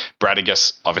vacuum,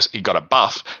 Bradigus obviously got a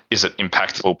buff. Is it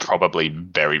impactful? Probably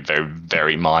very, very,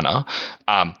 very minor.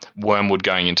 Wormwood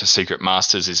going into Secret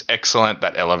Masters is excellent.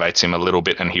 That elevates him a little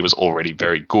bit, and he was already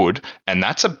very good. And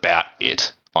that's about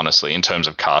it. Honestly, in terms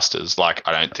of casters, like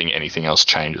I don't think anything else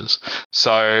changes.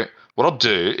 So what I'll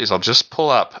do is I'll just pull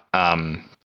up. So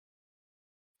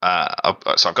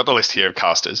I've got the list here of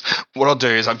casters. What I'll do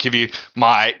is I'll give you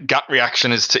my gut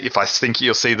reaction as to if I think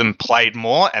you'll see them played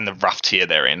more and the rough tier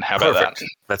they're in. How about that?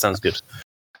 That sounds good.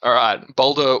 All right,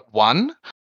 Boulder 1.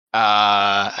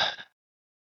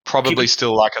 Probably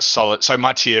still like a solid. So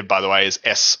my tier, by the way, is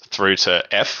S through to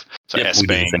F. So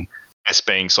S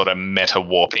being sort of meta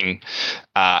warping,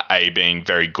 A being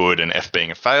very good, and F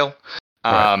being a fail.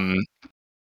 Right.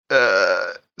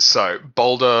 So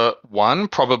Boulder 1,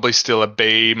 probably still a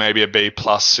B, maybe a B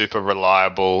plus, super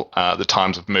reliable. The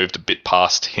times have moved a bit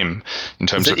past him in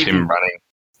terms of him running.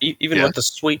 Even with the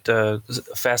sweet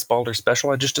fast Boulder special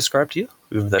I just described to you?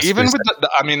 Even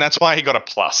with that's why he got a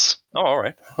plus. Oh, all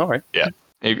right. Yeah.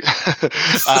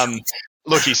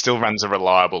 Look, he still runs a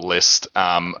reliable list,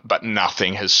 but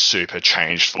nothing has super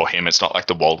changed for him. It's not like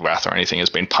the Waldwrath or anything has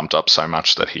been pumped up so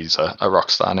much that he's a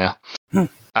rock star now.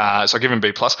 So I give him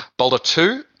B+. Boulder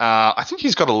 2, I think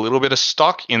he's got a little bit of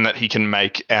stock in that he can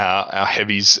make our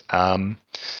heavies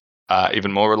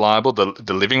even more reliable,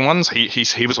 the living ones.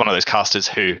 He was one of those casters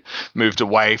who moved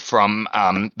away from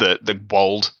the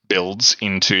Wold builds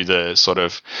into the sort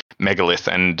of Megalith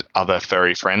and other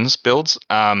furry friends builds.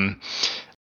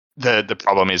 The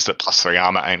problem is that +3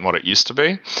 armor ain't what it used to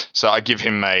be, so I give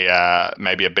him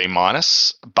maybe a B-,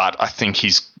 but I think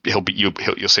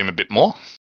you'll see him a bit more.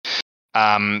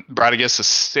 Bradigus a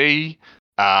C.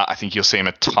 I think you'll see him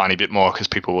a tiny bit more because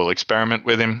people will experiment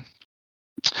with him.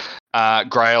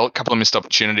 Grail, a couple of missed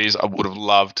opportunities. I would have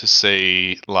loved to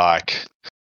see like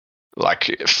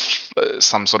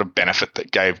some sort of benefit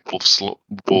that gave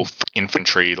wolf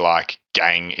infantry like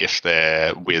gang if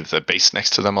they're with a beast next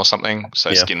to them or something.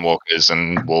 So skinwalkers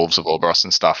and wolves of Orboros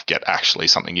and stuff get actually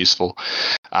something useful.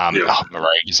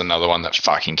 Maraig is another one that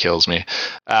fucking kills me.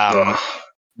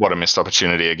 What a missed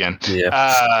opportunity again.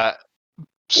 Yeah.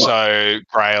 So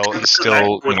Grail is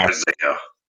still Isaiah,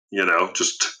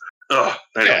 just.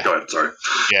 Anyway, go ahead, sorry.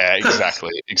 Yeah,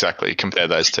 exactly. Compare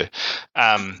those two.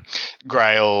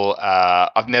 Grail,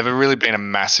 I've never really been a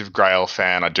massive Grail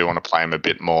fan. I do want to play him a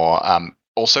bit more.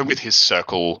 Also with his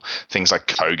circle, things like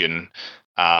Kogan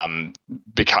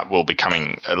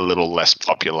becoming a little less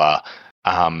popular.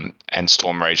 And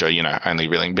Storm Rager, only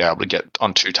really be able to get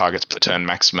on 2 targets per turn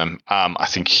maximum. I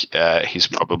think he's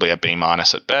probably a B-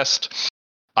 at best.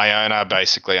 Iona,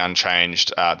 basically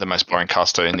unchanged, the most boring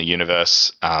caster in the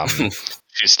universe.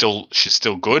 She's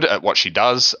still good at what she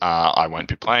does. I won't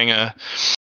be playing her.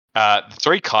 The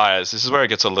 3 Kaias, this is where it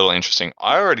gets a little interesting.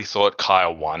 I already thought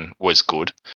Kaya 1 was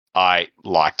good. I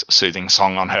liked Soothing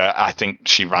Song on her. I think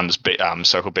she runs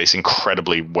Circle Beast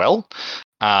incredibly well.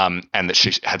 And that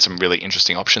she had some really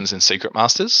interesting options in Secret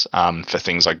Masters for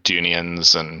things like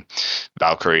Dunians and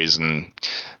Valkyries and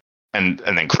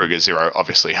then Kruger Zero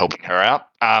obviously helping her out.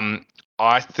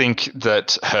 I think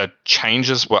that her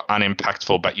changes were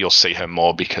unimpactful, but you'll see her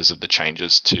more because of the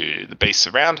changes to the beasts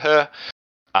around her.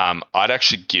 I'd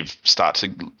actually start to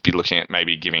be looking at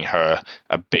maybe giving her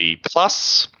a B+.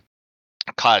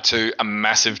 Kaya 2, a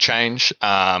massive change.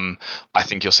 I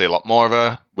think you'll see a lot more of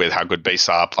her with how good beasts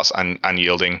are, plus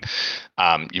unyielding.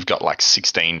 You've got like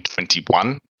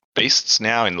 1621 beasts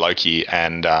now in Loki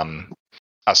and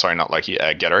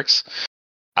Getorix.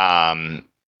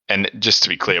 And just to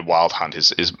be clear, Wild Hunt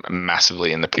is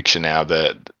massively in the picture now.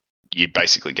 That you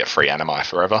basically get free animi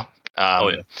forever.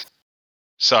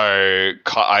 So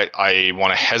I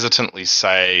want to hesitantly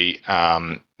say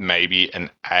maybe an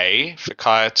A for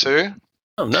Kaya 2.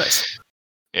 Oh, nice.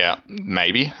 Yeah,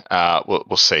 maybe.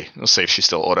 We'll see. We'll see if she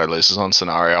still auto loses on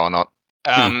scenario or not.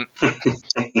 And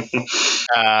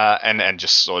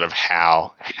just sort of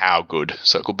how good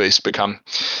Circle Beasts become.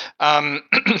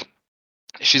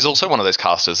 She's also one of those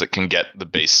casters that can get the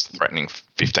beast threatening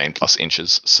 15 plus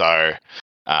inches. So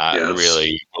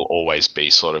really will always be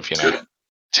sort of,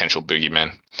 potential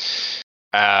boogeyman.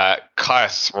 Kaya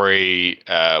 3,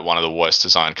 one of the worst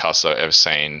designed casters I've ever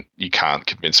seen. You can't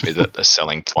convince me that the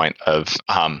selling point of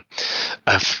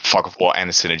Fog of War and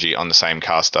the synergy on the same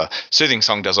caster. Soothing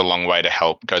Song goes a long way to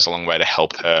help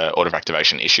her order of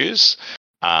activation issues.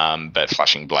 But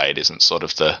Flashing Blade isn't sort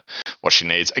of what she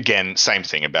needs. Again, same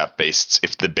thing about beasts.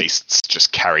 If the beasts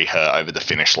just carry her over the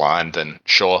finish line, then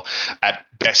sure. At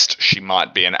best, she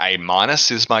might be an A-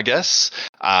 is my guess.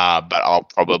 But I'll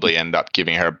probably end up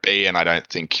giving her a B, and I don't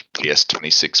think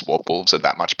PS26 Warp-Wolves are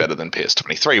that much better than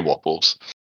PS23 Warp-Wolves.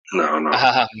 No.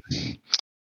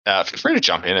 Feel free to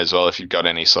jump in as well if you've got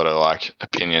any sort of like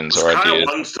opinions or Kaya ideas.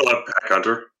 1 still have Pack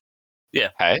Hunter? Yeah.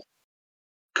 Hey?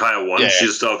 Kaya 1,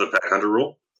 she's still have the Pack Hunter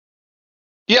rule?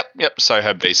 Yep. So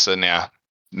her beasts are now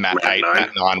Mat 8, 9.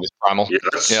 Mat 9 with Primal. Yeah,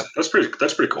 that's pretty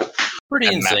cool. Pretty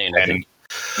and insane, Mat I think.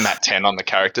 Mat 10 on the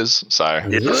characters. So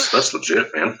Yeah, that's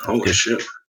legit, man. Holy shit.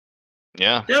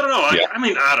 Yeah. Yeah, I don't know. I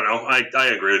mean, I don't know. I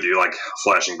agree with you. Like,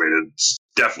 Flashing Blade is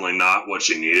definitely not what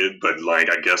she needed, but, like,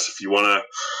 I guess if you want to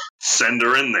send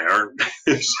her in there,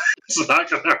 it's not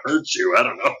going to hurt you. I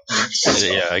don't know.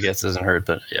 Yeah, I guess it doesn't hurt,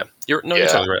 but yeah. You're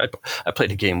totally right. I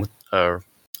played a game a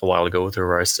while ago with her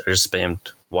where I just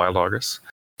spammed Wild August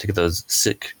to get those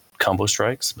sick combo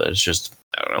strikes, but it's just,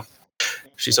 I don't know.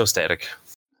 She's so static.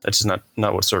 That's just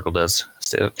not what Circle does.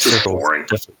 Circle boring.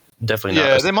 Definitely not.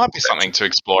 Yeah, there might be something to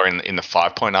explore in the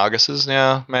 5-point Arguses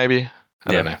now, maybe.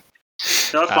 I don't know.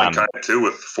 Yeah, I was playing Kaya 2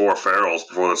 with 4 ferals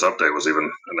before this update was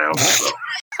even announced. So.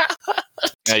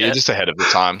 Yeah, you're just ahead of the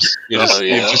times. You're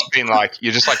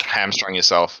just like hamstrung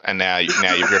yourself, and now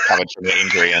you've recovered from the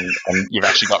injury, and you've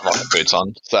actually got rocket boots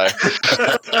on. So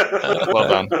well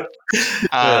done.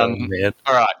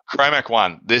 All right, Chromac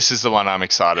 1. This is the one I'm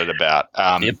excited about.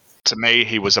 To me,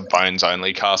 he was a bones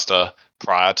only caster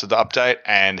prior to the update,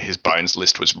 and his bones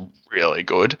list was really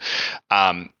good.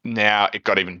 Now it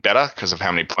got even better because of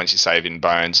how many points you save in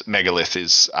bones. Megalith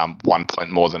is 1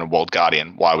 point more than a Walled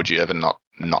Guardian. Why would you ever not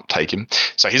take him?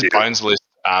 So his bones list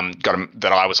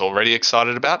that I was already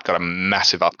excited about got a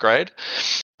massive upgrade,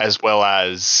 as well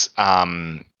as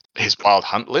his Wild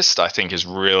Hunt list I think is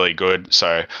really good.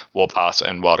 So Warpath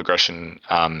and Wild Aggression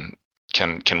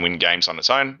can win games on its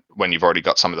own when you've already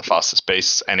got some of the fastest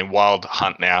beasts. And in Wild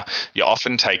Hunt now, you're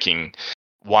often taking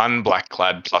 1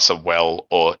 Blackclad plus a well,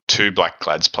 or 2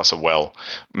 Blackclads plus a well,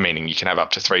 meaning you can have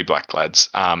up to 3 Blackclads.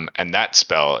 And that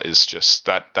spell is just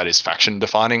that is faction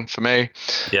defining for me.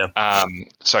 Yeah.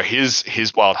 So his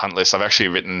Wild Hunt list, I've actually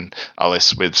written a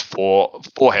list with four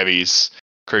heavies,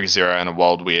 Kruger Zero and a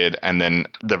Wild Weird, and then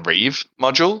the Reeve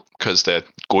module because they're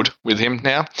good with him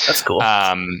now. That's cool.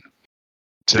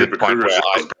 To the point where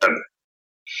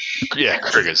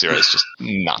Kruger Zero is just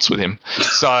nuts with him.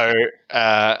 So,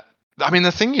 I mean,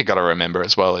 the thing you got to remember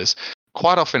as well is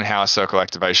quite often how a circle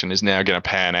activation is now going to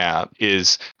pan out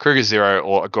is Kruger Zero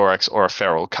or a Gorex or a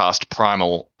Feral cast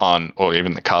Primal on, or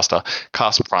even the caster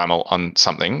cast Primal on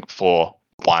something for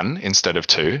 1 instead of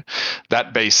 2.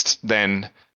 That beast then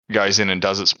goes in and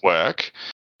does its work.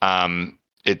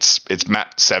 It's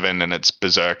Mat 7 and it's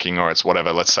berserking, or it's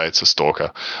whatever. Let's say it's a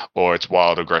stalker, or it's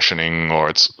wild aggressioning,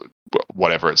 or it's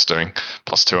whatever it's doing,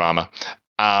 plus 2 armor.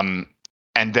 And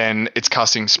then it's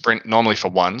casting sprint normally for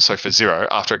 1, so for 0,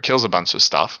 after it kills a bunch of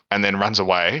stuff, and then runs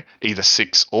away either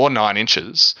 6 or 9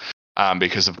 inches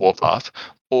because of Warpath,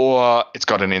 or it's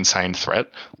got an insane threat,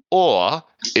 or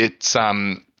it's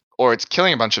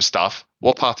killing a bunch of stuff,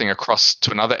 Warpathing across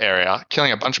to another area,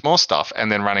 killing a bunch more stuff,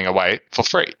 and then running away for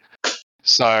free.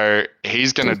 So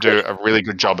he's going to do a really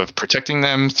good job of protecting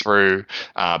them through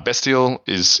Bestial.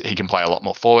 He can play a lot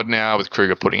more forward now with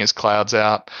Kruger putting his clouds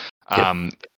out.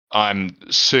 I'm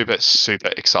super,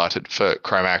 super excited for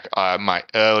Chromac. I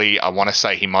want to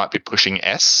say he might be pushing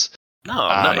S. Oh,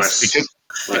 nice.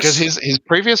 Because his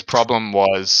previous problem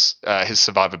was his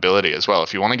survivability as well.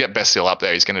 If you want to get Bestial up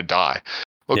there, he's going to die.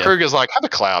 Well, Kruger's like, have a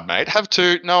cloud, mate. Have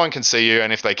two. No one can see you,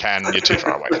 and if they can, you're too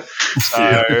far away.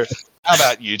 So how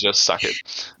about you just suck it?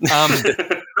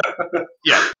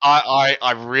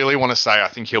 I really want to say I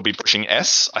think he'll be pushing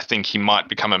S. I think he might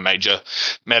become a major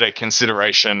meta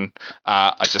consideration.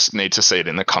 I just need to see it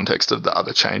in the context of the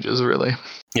other changes, really.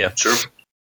 Yeah, sure.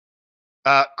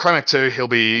 Chromac 2, he'll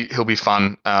be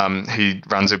fun. He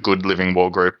runs a good living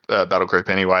war group, battle group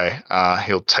anyway.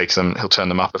 He'll turn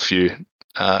them up a few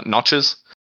notches.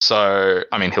 So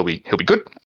I mean, he'll be good.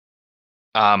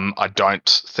 I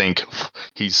don't think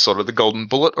he's sort of the golden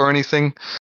bullet or anything.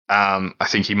 I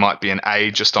think he might be an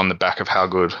A just on the back of how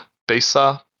good beasts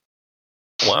are.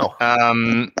 Wow.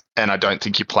 And I don't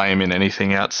think you play him in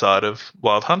anything outside of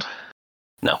Wild Hunt.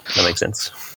 No, that makes sense.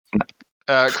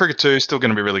 Cricket 2 is still going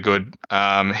to be really good.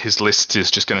 His list is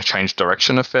just going to change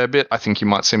direction a fair bit. I think you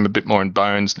might see him a bit more in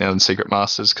Bones now than Secret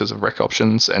Masters because of rec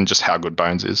options and just how good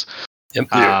Bones is. Yep.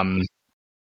 I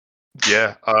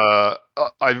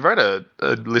read a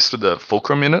list with the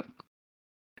Fulcrum in it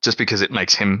just because it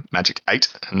makes him Magic 8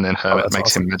 and then Hermit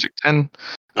makes him Magic 10.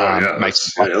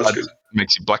 Makes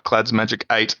you Blackclads Magic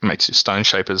 8, makes you Stone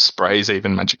Shapers Sprays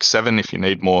even Magic 7 if you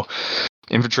need more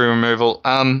infantry removal.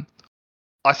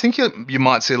 I think you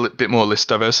might see a bit more list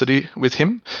diversity with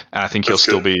him, and I think he'll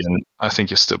still be an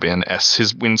S.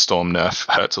 His Windstorm nerf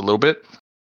hurts a little bit,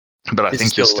 but I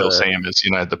think you'll still see him as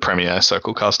the premier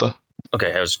circle caster.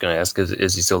 Okay, I was just going to ask: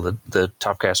 is he still the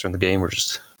top caster in the game, or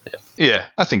just? Yeah,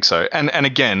 I think so. And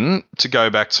again, to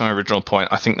go back to my original point,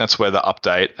 I think that's where the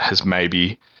update has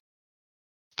maybe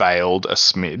failed a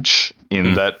smidge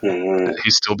in that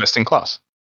he's still best in class.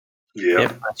 Yeah,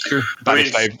 that's true. But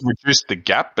if they've reduced the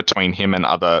gap between him and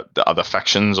the other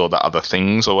factions or the other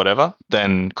things or whatever,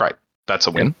 then great, that's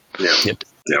a win. Yeah.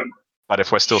 But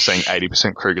if we're still seeing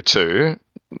 80% Kruger 2,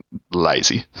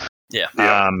 lazy. Yeah.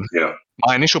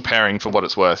 My initial pairing, for what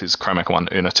it's worth, is Chromac 1,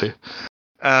 Una 2.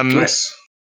 Nice.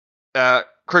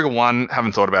 Kruger 1,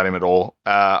 haven't thought about him at all.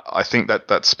 I think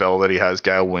that spell that he has,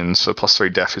 Gale Winds for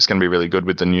 +3 def, is going to be really good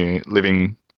with the new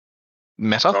living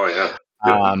meta. Oh, yeah.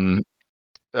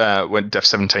 When def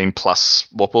 17 plus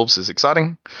Warpwolves is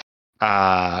exciting.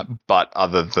 But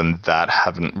other than that,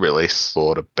 haven't really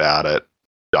thought about it.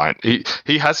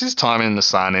 He has his time in the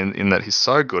sun in that he's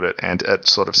so good at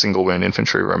sort of single wound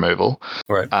infantry removal.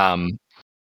 Right.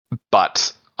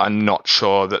 But I'm not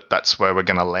sure that's where we're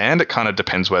going to land. It kind of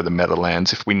depends where the meta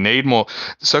lands. If we need more,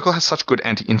 the Circle has such good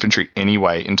anti-infantry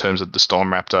anyway in terms of the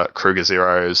Storm Raptor, Kruger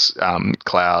Zeros,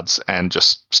 Clouds, and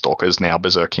just Stalkers now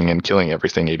berserking and killing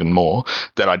everything even more,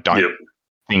 that I don't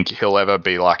think he'll ever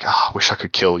be like, I wish I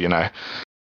could kill,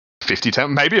 50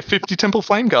 maybe a 50 Temple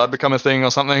Flame Guard become a thing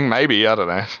or something. Maybe, I don't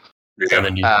know. Yeah. And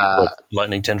then you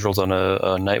lightning tendrils on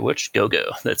a Night Witch. Go.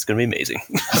 That's going to be amazing.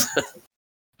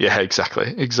 Yeah,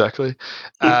 exactly.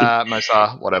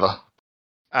 Mosar, whatever.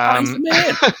 Man.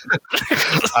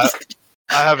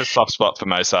 I have a soft spot for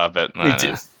Mosar, but me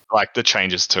too. Like the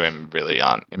changes to him really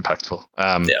aren't impactful.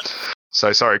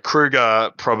 So sorry, Kruger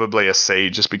probably a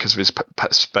C just because of his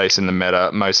space in the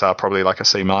meta. Mosar probably like a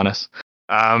C-. Morvana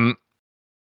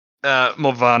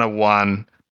 1.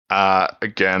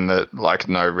 Again, that like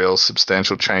no real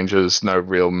substantial changes, no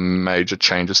real major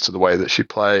changes to the way that she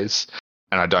plays.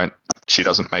 And she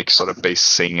doesn't make sort of beast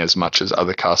sing as much as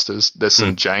other casters. There's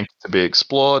some jank to be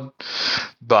explored,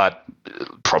 but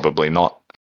probably not.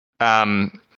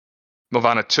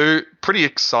 Morvana 2, pretty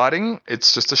exciting.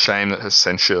 It's just a shame that her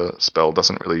censure spell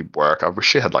doesn't really work. I wish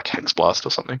she had like Hex Blast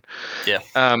or something. Yeah.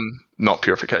 Not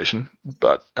Purification,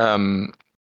 but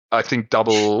I think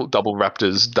double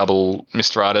Raptors, double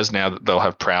Misteratas now that they'll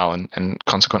have Prowl and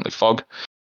consequently Fog.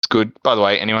 Good. By the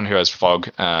way, anyone who has Fog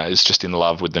is just in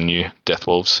love with the new Death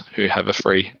Wolves who have a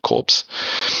free corpse.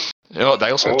 They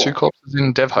also have 2 corpses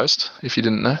in Dev Host, if you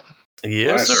didn't know.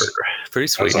 Yes, sir. Pretty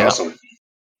sweet. That's awesome.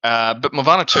 But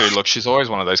Morvana 2, look, she's always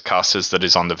one of those casters that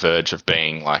is on the verge of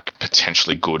being like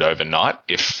potentially good overnight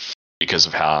because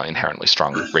of how inherently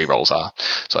strong rerolls are.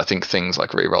 So I think things like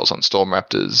rerolls on Storm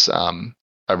Raptors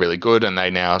are really good, and they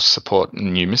now support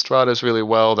new Misteratas really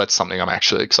well. That's something I'm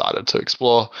actually excited to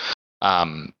explore.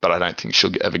 But I don't think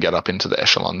she'll ever get up into the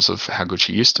echelons of how good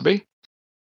she used to be.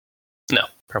 No,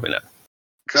 probably not.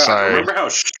 God, remember how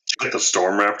shit the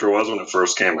Storm Raptor was when it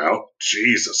first came out?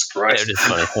 Jesus Christ. Yeah, it is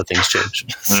funny how things change.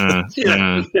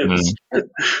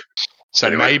 So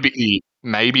anyway.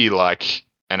 maybe like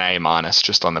an A-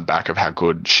 just on the back of how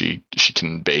good she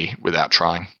can be without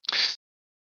trying.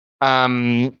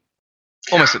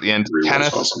 almost at the end. Really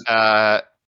Tanith, awesome.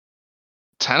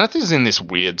 Tanith is in this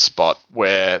weird spot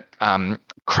where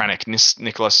Kranich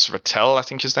Nicholas Rattel, I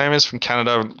think his name is, from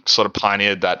Canada, sort of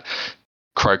pioneered that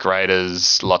Croak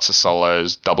Raiders, lots of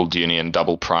solos, double Union,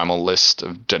 double Primal list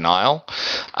of Denial,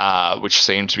 which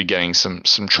seems to be getting some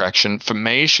traction. For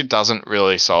me, she doesn't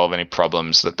really solve any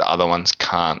problems that the other ones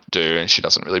can't do, and she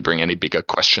doesn't really bring any bigger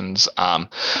questions.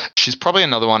 She's probably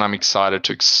another one I'm excited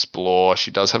to explore. She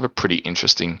does have a pretty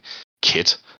interesting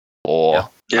kit for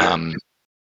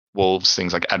wolves,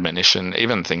 things like admonition,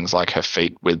 even things like her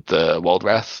feat with the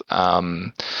Waldwrath.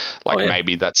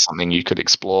 Maybe that's something you could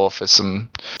explore for some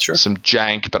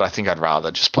jank, but I think I'd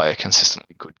rather just play a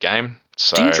consistently good game.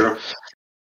 So,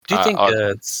 do you think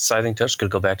Scything Touch could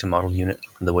go back to model unit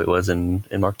the way it was in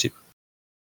Mark II?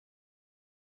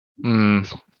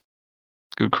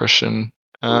 Good question.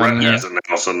 Yes, and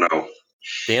also no.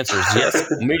 The answer is yes.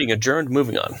 Meeting adjourned.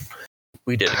 Moving on.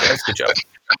 We did it, guys. Good job.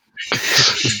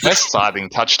 The best Scything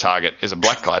Touch target is a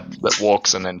Black Glide that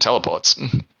walks and then teleports.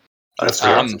 That's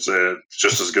fair. It's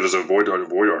just as good as a Void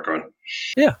Archon.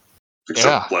 Yeah.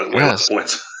 Except way less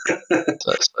points.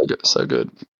 so good.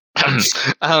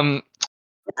 Una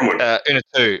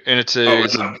 2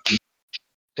 is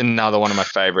another one of my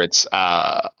favorites.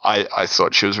 I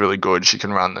thought she was really good. She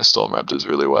can run the Storm Raptors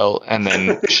really well, and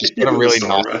then she's got a really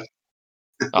nice.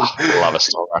 I love a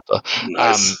Storm Raptor.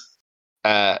 Nice.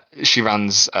 She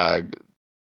runs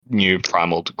new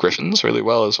Primal Griffins really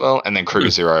well as well, and then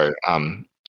Kruger Zero,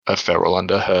 a feral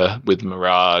under her with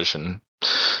Mirage and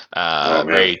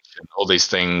Reach and all these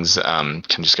things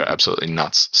can just go absolutely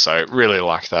nuts. So really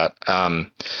like that.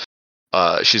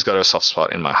 She's got a soft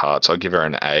spot in my heart, so I'll give her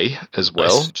an A as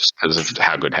well, just because of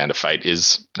how good Hand of Fate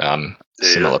is.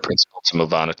 Similar principle to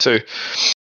Milvana too.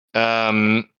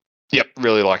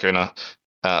 Really like Una.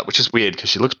 Which is weird because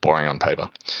she looks boring on paper.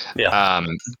 Yeah.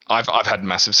 I've had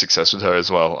massive success with her as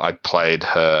well. I played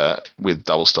her with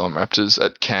Double Storm Raptors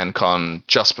at CanCon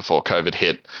just before COVID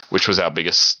hit, which was our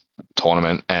biggest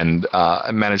tournament, and I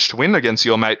managed to win against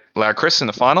your mate Lara Chris in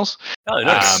the finals. Oh,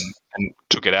 nice. And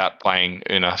took it out playing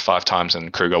Una 5 times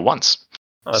and Kruger once.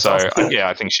 Oh, so awesome.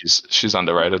 I think she's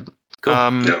underrated. Cool.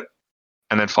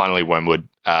 And then finally Wormwood.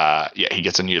 He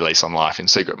gets a new lease on life in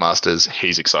Secret Masters.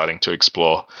 He's exciting to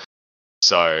explore.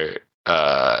 So,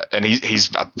 and he's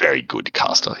a very good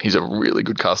caster. He's a really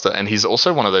good caster, and he's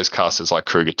also one of those casters like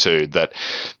Kruger too that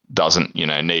doesn't,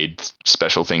 need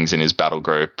special things in his battle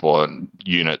group or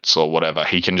units or whatever.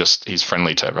 He's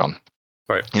friendly to everyone.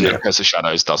 Right. Curse of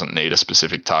Shadows doesn't need a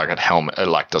specific target. Helmet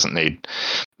doesn't need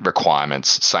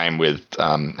requirements. Same with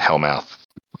Hellmouth.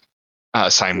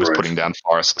 Same with putting down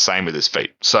Forest. Same with his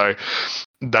feet. So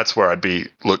that's where I'd be.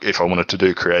 Look, if I wanted to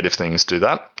do creative things, do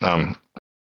that.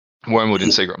 Wormwood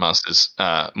in Secret Masters,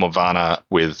 Morvana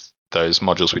with those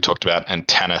modules we talked about, and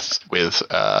Tanith with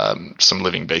some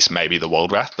Living Beast, maybe the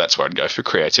Waldwrath. That's where I'd go for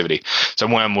creativity. So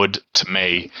Wormwood, to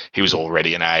me, he was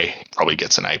already an A. Probably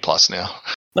gets an A+ now.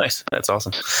 Nice. That's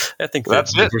awesome. I think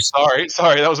that's it. Sorry,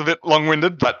 that was a bit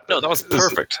long-winded, but no, that was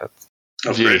perfect.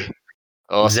 That's great.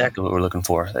 Awesome. Exactly what we're looking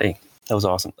for. Hey, that was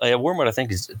awesome. Wormwood, I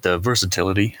think, is the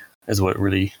versatility is what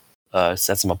really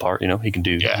sets him apart. He can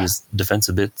do his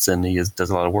defensive bits, and he does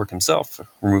a lot of work himself.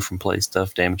 Remove from play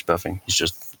stuff, damage buffing. He's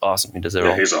just awesome. He does it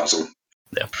all. He's awesome.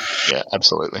 Yeah,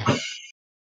 absolutely.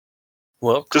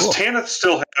 Well, cool. Does Tanith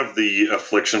still have the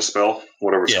Affliction spell,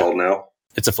 whatever it's called now?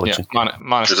 It's Affliction. Yeah,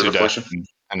 minus 2 damage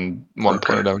and 1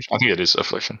 point of damage. I think it is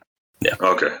Affliction. Yeah.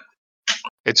 Okay.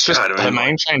 It's just her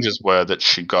main changes were that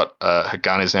she got her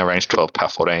gun is now range 12, power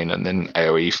 14, and then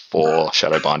AoE 4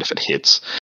 Shadowbind if it hits.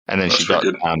 And then she got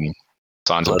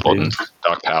Signs of Blood and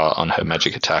Dark Power on her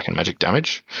magic attack and magic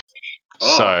damage.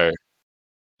 So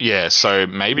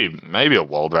maybe a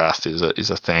Waldwrath is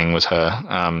a thing with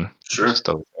her. Sure.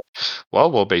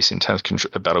 While War Beasts in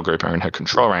a battle group are in her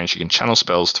control range, she can channel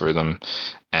spells through them,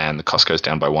 and the cost goes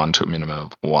down by 1 to a minimum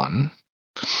of 1.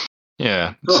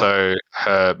 Yeah. Oh. So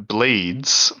her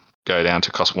bleeds go down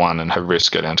to cost 1, and her risks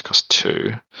go down to cost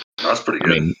 2. That's pretty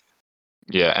good.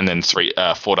 And then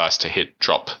 4 dice to hit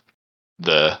drop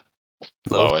the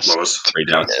lowest. 3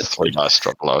 dice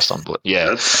drop the lowest on bleed.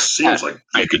 Yeah. That seems like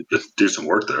you could do some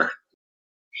work there.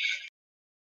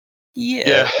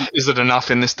 Yeah. Is it enough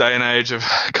in this day and age of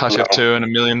Cash Up 2 and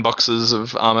 1 million boxes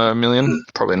of armor 1 million?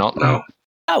 Probably not. No.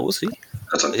 Oh, we'll see.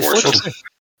 That's unfortunate.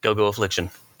 Go Affliction.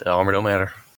 The armor don't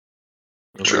matter.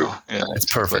 True. Yeah,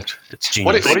 it's perfect. It's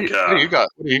genius. What do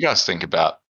you guys think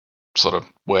about sort of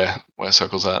where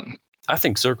Circle's at? I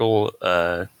think Circle,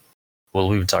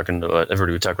 we've been talking about,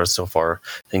 everybody we talked about so far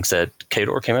thinks that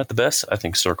Kador came out the best. I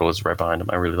think Circle is right behind him.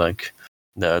 I really like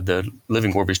The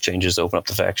Living Warbeast changes open up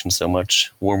the faction so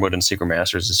much. Wormwood and Secret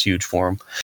Masters is huge for him.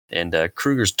 And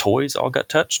Kruger's toys all got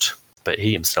touched, but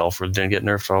he himself really didn't get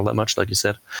nerfed all that much, like you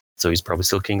said. So he's probably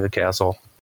still king of the castle.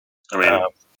 I mean,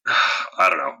 I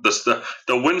don't know.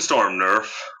 The Windstorm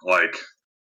nerf, like,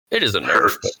 it is a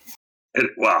nerf.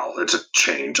 Well, it's a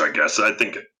change, I guess. I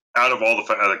think out of all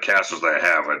the casters that I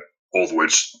have at Old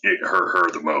Witch, it hurt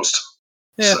her the most.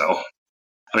 Yeah. So,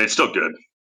 I mean, it's still good,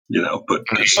 but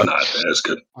it's not as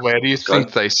good. Where do you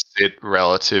think they sit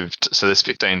relative to, so there's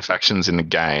 15 factions in the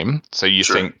game, so you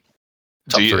think,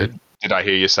 did I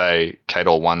hear you say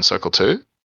Kador 1, Circle 2?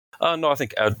 No, I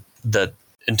think that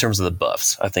in terms of the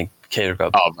buffs, I think Kador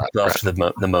got buffed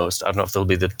the most. I don't know if they'll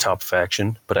be the top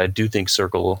faction, but I do think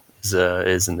Circle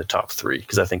is in the top 3,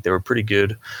 because I think they were pretty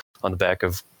good on the back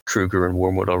of Kruger and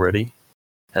Wormwood already,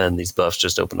 and then these buffs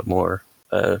just opened up more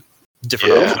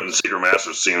different. Yeah, and Secret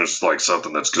Master seems like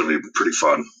something that's going to be pretty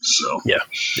fun. So yeah.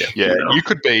 You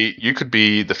could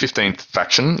be the 15th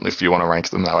faction if you want to rank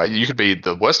them that way. You could be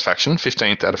the worst faction,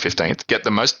 15th out of 15th, get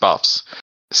the most buffs,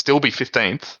 still be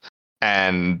 15th,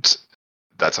 and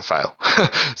that's a fail.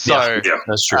 So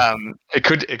that's true.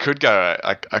 It could go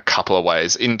a couple of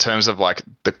ways in terms of like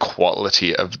the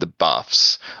quality of the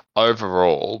buffs.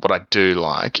 Overall, what I do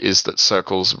like is that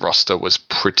Circle's roster was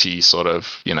pretty sort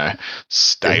of,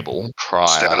 stable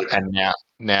prior, and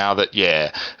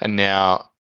now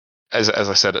as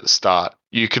I said at the start,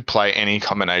 you could play any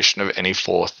combination of any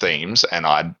 4 themes, and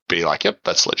I'd be like, yep,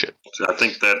 that's legit. So I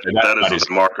think that is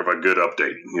the mark of a good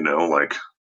update.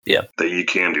 That you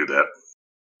can do that.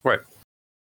 Right.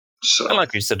 So, and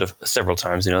like you said several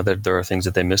times, that there are things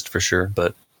that they missed for sure.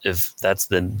 But if that's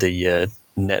the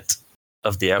net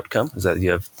of the outcome, is that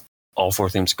you have all 4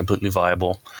 themes completely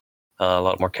viable, a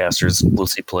lot more casters will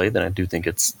see play, then I do think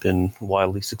it's been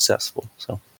wildly successful.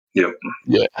 So. Yep.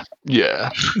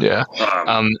 Yeah.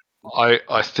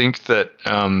 I think that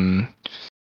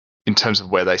in terms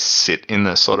of where they sit in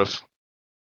the sort of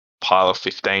pile of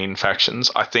 15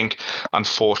 factions, I think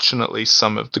unfortunately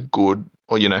some of the good,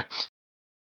 or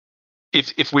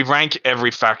if we rank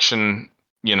every faction,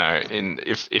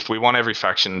 if we want every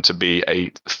faction to be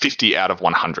a 50 out of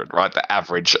 100, right? The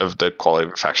average of the quality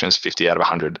of a faction is 50 out of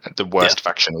 100. The worst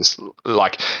faction is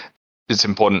like, it's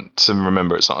important to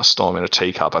remember it's not a storm in a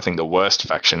teacup. I think the worst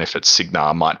faction, if it's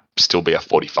Signar, might still be a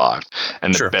 45.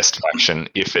 And the best faction,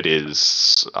 if it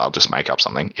is, I'll just make up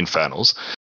something, Infernals,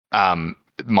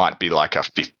 it might be like a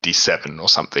 57 or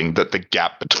something, that the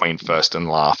gap between first and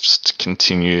last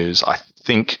continues, I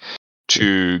think,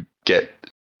 to get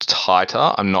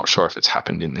tighter. I'm not sure if it's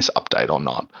happened in this update or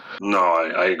not. No,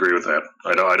 I agree with that.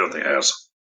 I don't think it has.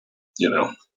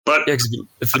 But if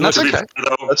that's okay.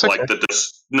 Though, that's okay.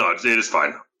 It is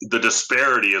fine. The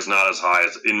disparity is not as high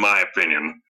as, in my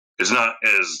opinion,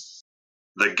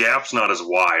 the gap's not as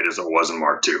wide as it was in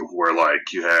Mark II, where like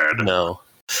you had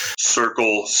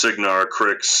Circle, Signar,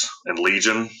 Crix, and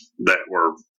Legion that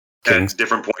were at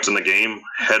different points in the game,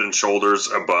 head and shoulders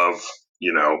above,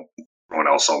 everyone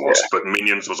else almost. But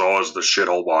Minions was always the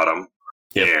shithole bottom.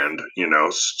 Yep. And,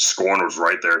 Scorn was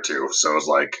right there too. So it's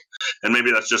like, and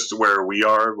maybe that's just where we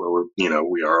are, where we're,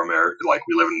 we are America, like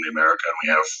we live in America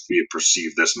and we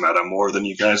perceive this meta more than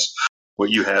you guys,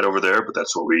 what you had over there. But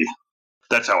that's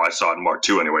how I saw it in Mark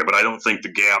II anyway. But I don't think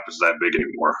the gap is that big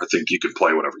anymore. I think you can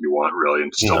play whatever you want really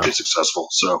and still be successful.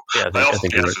 So I also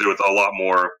think it has to do with a lot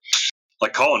more,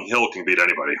 like Colin Hill can beat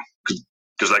anybody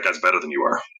because that guy's better than you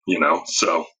are,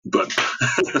 so, but,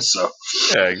 so.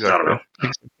 Yeah, exactly. I don't know.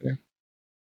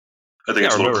 I think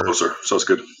it's a little closer, so it's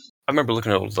good. I remember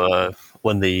looking at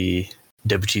when the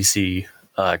WTC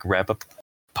wrap-up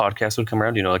podcast would come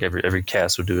around. Like every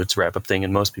cast would do its wrap-up thing,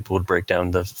 and most people would break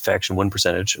down the faction win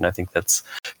percentage. And I think that's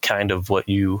kind of what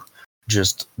you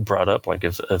just brought up. Like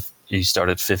if you start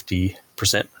at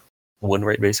 50% win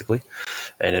rate, basically.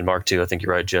 And in Mark II, I think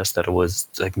you're right, Jess, that it was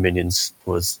like Minions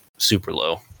was super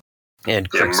low. And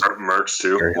Mercs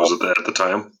too, was it at the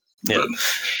time? Yeah,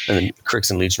 and then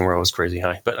Crix and Legion were always crazy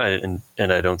high, but I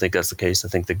don't think that's the case. I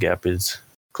think the gap is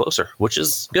closer, which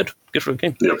is good for the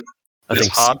game. Yep. It's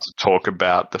hard to talk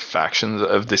about the factions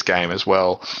of this game as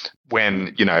well,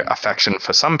 when a faction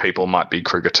for some people might be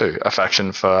Kruger 2, a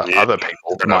faction for other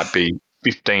people might be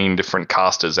 15 different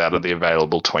casters out of the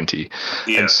available 20,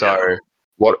 and so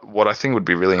what I think would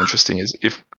be really interesting is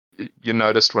if you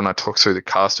noticed when I talked through the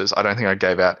casters, I don't think I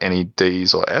gave out any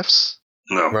Ds or Fs.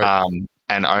 No. Right.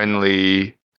 And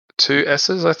only 2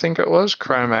 S's, I think it was,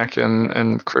 Chromac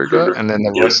and Kruger, and then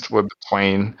the rest were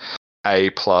between A+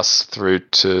 through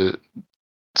to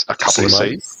a couple of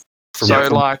C's. So,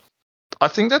 I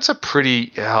think that's a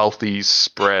pretty healthy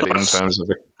spread in terms of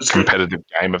a competitive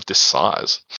game of this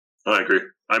size. I agree.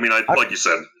 I mean, like you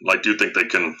said, I do think they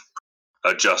can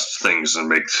adjust things and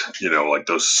make, like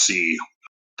those C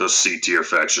tier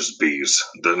factions Bs.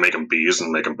 Make them Bs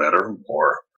and make them better,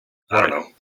 or I don't know.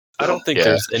 I don't think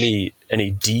there's any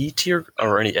D tier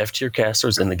or any F tier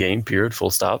casters in the game, period, full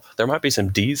stop. There might be some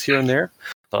Ds here and there,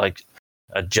 but like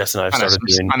Jess and I have started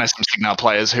doing... I know some Signal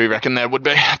players who reckon there would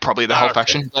be, probably the whole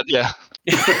faction, but yeah.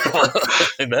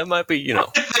 That might be, I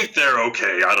think they're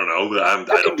okay. I don't know. I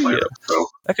don't play them, so.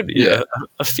 That could be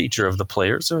a feature of the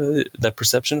players, or that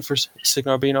perception for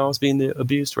Signar being always being the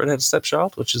abused redheaded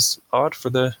stepchild, which is odd for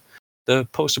the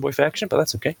poster boy faction, but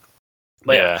that's okay.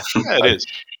 But it is.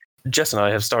 Jess and I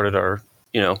have started our,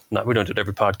 we don't do it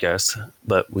every podcast,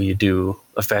 but we do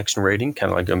a faction rating,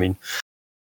 kind of like,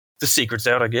 the secret's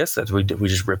out, I guess, that we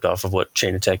just ripped off of what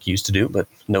Chain Attack used to do, but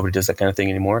nobody does that kind of thing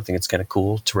anymore. I think it's kind of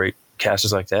cool to rate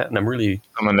casters like that, and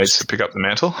someone needs to pick up the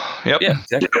mantle. Yep. Yeah,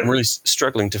 exactly. I'm really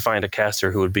struggling to find a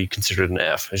caster who would be considered an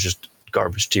F. It's just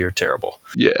garbage tier, terrible.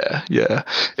 Yeah.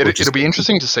 It'll be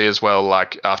interesting to see as well,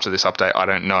 like, after this update, I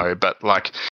don't know, but,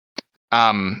 like,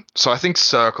 so I think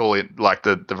Circle,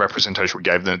 the representation we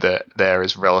gave them there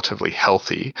is relatively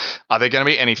healthy. Are there going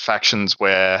to be any factions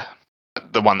where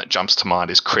the one that jumps to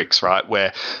mind is Crix, right?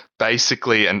 Where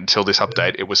basically until this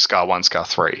update, it was Scar 1, Scar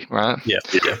 3, right? Yeah.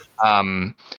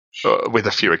 With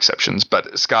a few exceptions,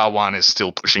 but Scar 1 is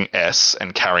still pushing S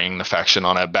and carrying the faction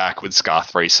on her back with Scar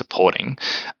 3 supporting.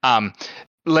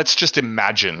 Let's just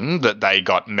imagine that they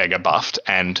got mega buffed,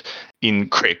 and in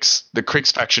Crix, the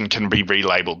Crix faction can be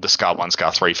relabeled the Scar 1,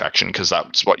 Scar 3 faction, because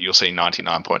that's what you'll see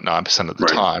 99.9% of the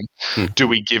time. Do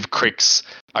we give Crix...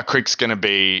 Are Crix going to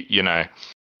be,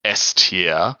 S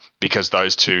tier because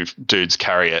those two dudes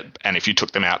carry it, and if you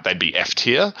took them out, they'd be F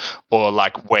tier? Or,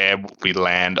 like, where would we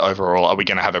land overall? Are we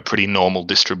going to have a pretty normal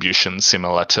distribution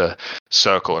similar to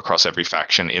Circle across every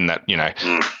faction in that,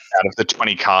 out of the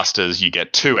 20 casters, you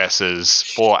get 2 S's,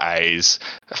 4 A's,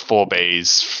 4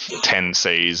 B's, 10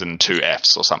 C's, and 2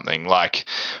 F's or something? Like,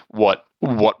 what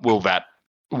will that...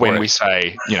 When we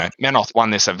say, Menoth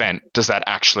won this event, does that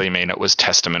actually mean it was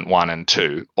Testament 1 and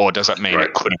 2? Or does it mean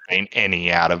it could have been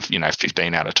any out of,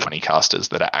 15 out of 20 casters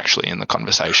that are actually in the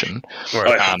conversation?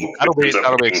 That'll be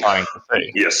exciting to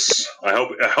see. Yes. I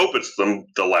hope it's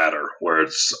the latter, where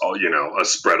it's, a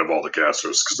spread of all the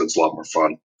casters, because it's a lot more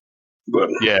fun.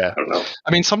 But yeah. I don't know.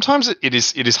 I mean, sometimes it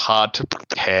is hard to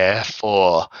prepare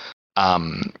for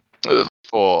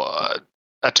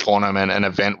a tournament, an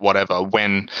event, whatever,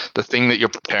 when the thing that you're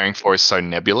preparing for is so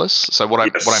nebulous. So what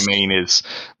I mean is,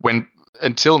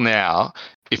 until now,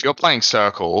 if you're playing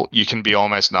Circle, you can be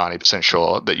almost 90%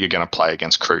 sure that you're going to play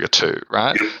against Kruger 2,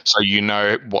 right? Yep. So you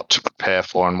know what to prepare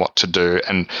for and what to do.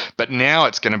 But now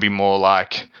it's going to be more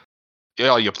like,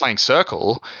 you're playing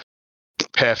Circle,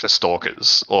 prepare for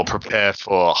Stalkers or prepare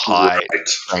for high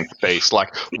strength beasts.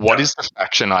 Like, what is the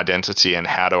faction identity and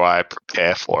how do I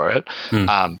prepare for it?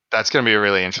 That's going to be a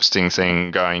really interesting thing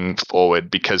going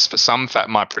forward, because for some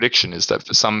my prediction is that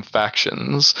for some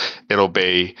factions it'll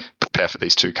be prepare for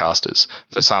these 2 casters.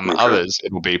 For some others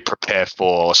it'll be prepare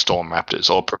for Storm Raptors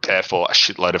or prepare for a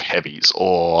shitload of heavies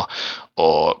or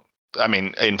I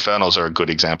mean, Infernals are a good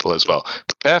example as well.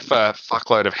 Prepare for a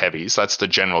fuckload of heavies. That's the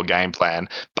general game plan,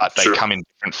 but they come in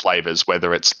different flavors,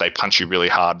 whether it's they punch you really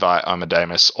hard via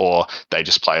Amadeus, or they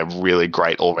just play a really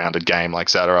great all-rounded game like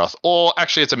Zadaroth, or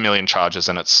actually it's a million charges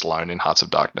and it's Sloan in Hearts of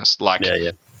Darkness. Like,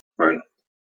 Right.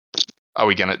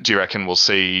 Do you reckon we'll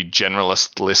see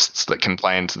generalist lists that can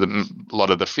play into a lot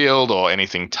of the field, or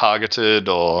anything targeted,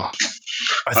 or...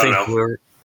 I think we're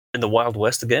in the Wild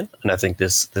West again, and I think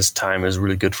this time is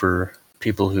really good for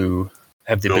people who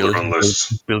have the ability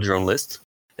to build your own list.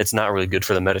 It's not really good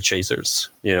for the meta chasers,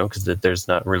 because there's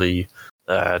not really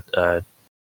a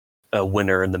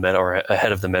winner in the meta or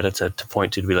ahead of the meta to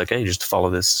point to be like, hey, just follow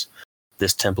this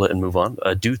template and move on.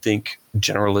 I do think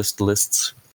generalist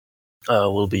lists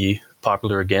will be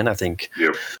popular again. I think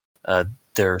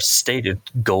their stated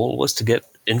goal was to get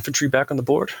infantry back on the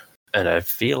board, and I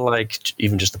feel like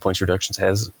even just the points reductions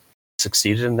has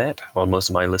succeeded in that. On most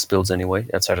of my list builds anyway,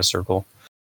 outside of Circle,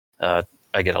 I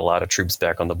get a lot of troops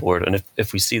back on the board, and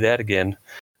if we see that again,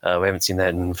 we haven't seen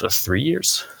that in 3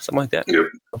 years, something like that.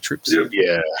 Of troops.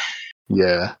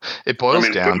 Yeah. It boils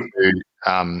down to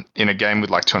in a game with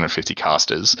like 250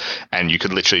 casters, and you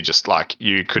could literally just like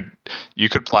you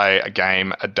could play a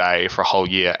game a day for a whole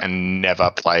year and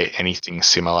never play anything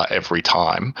similar every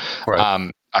time.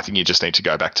 Right. I think you just need to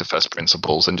go back to first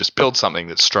principles and just build something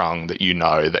that's strong, that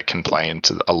that can play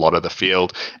into a lot of the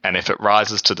field. And if it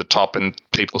rises to the top and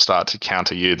people start to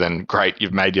counter you, then great,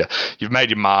 you've made your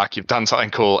mark, you've done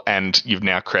something cool, and you've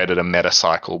now created a meta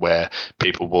cycle where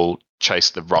people will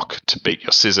chase the rock to beat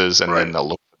your scissors, and then they'll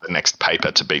look for the next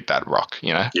paper to beat that rock.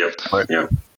 Yep. Yeah.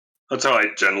 That's how I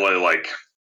generally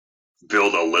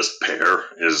build a list pair,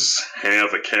 is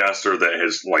have a caster that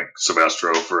has, like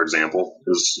Silvestro, for example,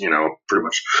 is, pretty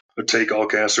much a take-all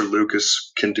caster.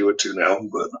 Lucas can do it too now,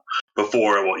 but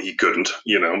before, he couldn't,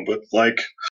 but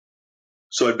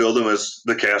so I build him as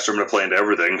the caster. I'm going to play into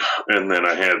everything, and then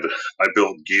I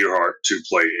built Gearhart to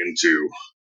play into,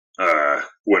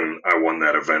 when I won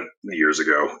that event years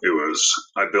ago.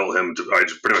 I built him I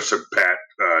just pretty much took Pat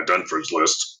Dunford's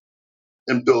list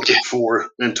and built it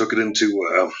and took it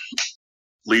into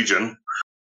Legion,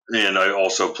 and I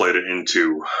also played it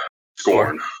into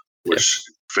Scorn, which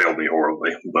failed me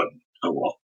horribly, but oh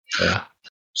well. Yeah.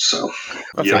 So,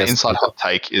 my inside hot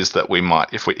take is that we might,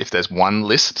 if there's one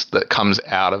list that comes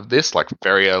out of this,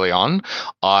 very early on,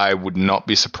 I would not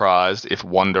be surprised if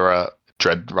Wanderer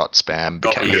Dreadrot spam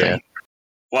became a thing.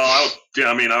 Well,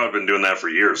 I've been doing that for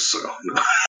years, so.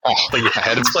 You're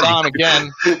ahead of time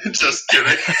again. Just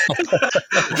kidding. No,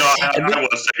 I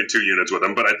was taking 2 units with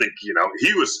him, but I think, he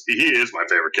is my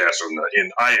favorite caster,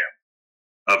 and I am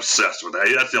obsessed with that.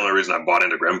 That's the only reason I bought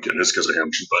into Gremkin, is because of him,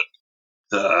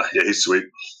 but he's sweet.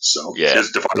 So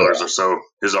his defilers are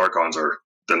his Archons are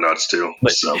the nuts too.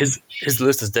 But his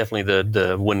list is definitely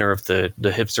the winner of the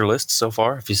hipster list so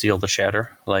far. If you see all the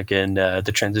chatter, in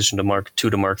the transition to Mark II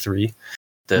to Mark III,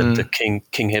 the king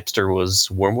hipster was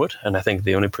Wormwood, and I think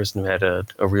the only person who had a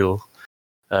real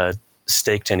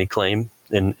stake to any claim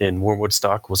in Wormwood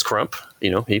stock was Crump.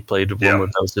 He played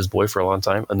Wormwood. That was his boy for a long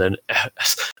time. And then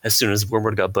as soon as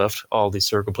Wormwood got buffed, all these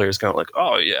Circle players kind of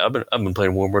oh yeah, I've been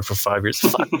playing Wormwood for 5 years.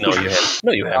 Fuck, no, you haven't.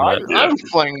 No, you haven't. I'm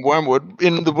playing Wormwood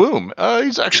in the womb.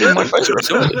 He's actually my favorite.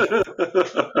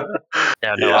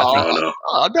 No,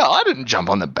 I didn't jump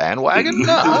on the bandwagon.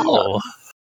 No.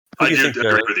 I do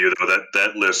agree with you, though,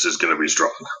 that list is going to be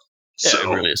strong. Yeah, it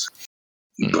really is.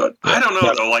 But I don't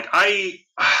know, though.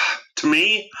 To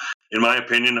me, in my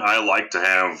opinion, I like to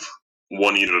have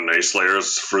 1 unit of Nace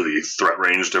Slayers for the threat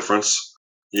range difference.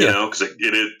 Because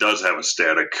it does have a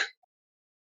static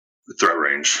threat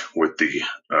range with the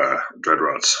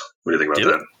Dreadrots. What do you think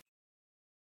about that?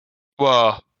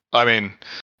 Well, I mean,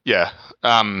 yeah.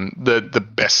 The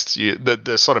best,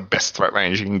 the sort of best threat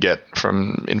range you can get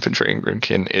from infantry and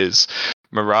Grimkin is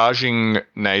miraging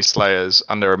Nayslayers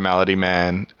under a Malady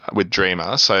Man with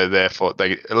Dreamer. So therefore,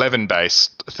 they 11 base,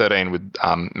 13 with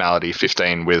Malady,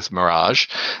 15 with Mirage,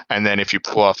 and then if you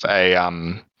pull off a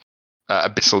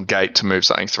Abyssal Gate to move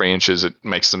something 3 inches, it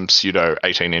makes them pseudo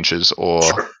 18 inches, or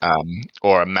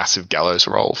a massive gallows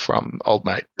roll from Old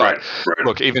Mate. But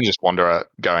look, even just Wanderer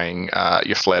going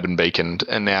your Fled and Beaconed,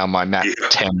 and now my Mat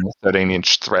 10,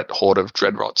 13-inch threat horde of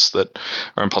Dreadrots that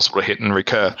are impossible to hit and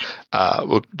recur,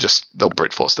 they'll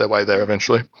brute force their way there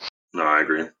eventually. No, I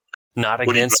agree. Not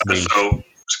against me. So,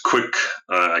 quick,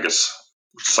 I guess,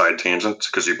 side tangent,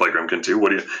 because you play Gremkin too.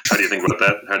 How do you think about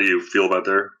that? How do you feel about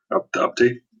their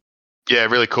update? Yeah,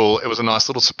 really cool. It was a nice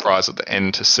little surprise at the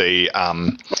end to see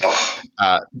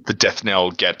the Death Knell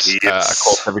get a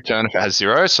corpse every turn if it has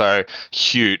 0. So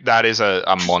huge. That is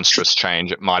a monstrous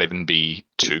change. It might even be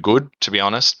too good, to be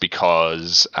honest,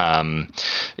 because of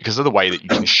the way that you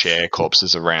can share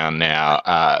corpses around now.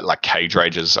 Cage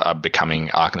Rages are becoming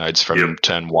Arcanodes from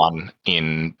turn 1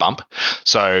 in Bump.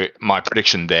 So my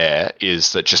prediction there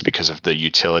is that just because of the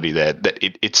utility there, that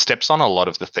it steps on a lot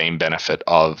of the theme benefit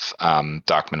of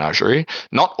Dark Menagerie.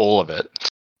 Not all of it,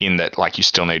 in that you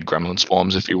still need Gremlin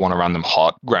Swarms if you want to run them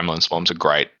hot. Gremlin Swarms are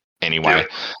great anyway.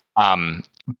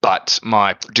 But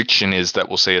my prediction is that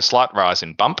we'll see a slight rise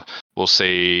in Bump. We'll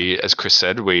see, as Chris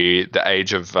said, the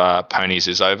age of ponies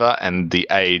is over and the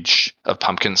age of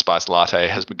pumpkin spice latte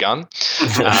has begun.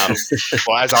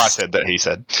 Well, as I said, that he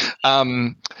said.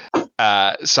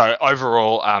 So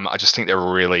overall, I just think they're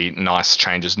really nice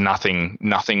changes. Nothing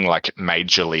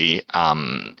majorly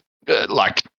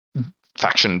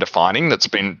faction defining that's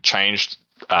been changed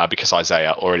because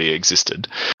Isaiah already existed.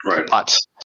 Right. But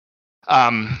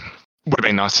would have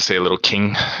been nice to see a little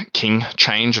king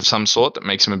change of some sort that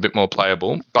makes him a bit more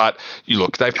playable. But you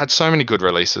look, they've had so many good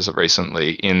releases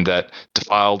recently in that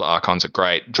Defiled Archons are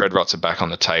great, Dreadrots are back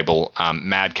on the table,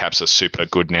 Madcaps are super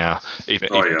good now, even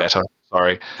better.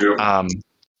 Sorry. Yeah.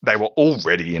 They were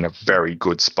already in a very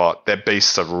good spot. Their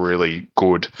beasts are really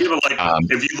good. Yeah, but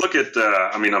if you look at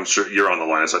I'm sure you're on the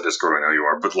line as a Discord, I know you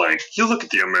are, but you look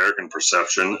at the American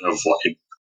perception of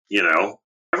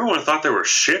everyone thought they were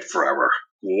shit forever.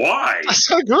 Why? That's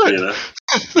so good. You know?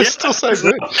 They're still so there's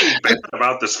good. nothing bad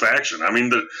about this faction. I mean,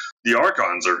 the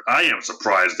Archons are. I am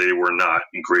surprised they were not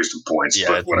increased in points,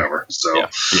 but whatever. So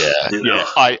Yeah.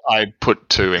 I put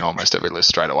 2 in almost every list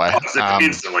straight away.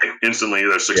 Instantly,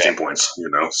 there's 16 points. You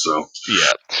know, so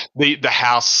the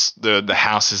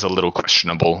house is a little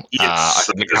questionable. I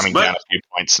think coming down a few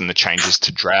points and the changes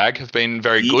to drag have been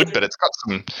very good, but it's got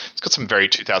some very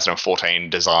 2014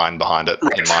 design behind it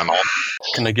in my mind.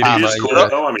 Can I give you my? Cool,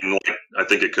 though. I mean, I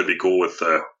think it could be cool with.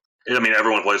 I mean,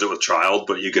 everyone plays it with Child,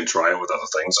 but you can try it with other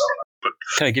things. I don't know. But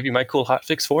can I give you my cool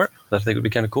hotfix for it? That I think would be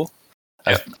kind of cool.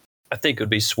 Yeah. I think it would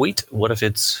be sweet. What if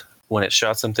it's when it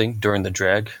shot something during the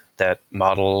drag, that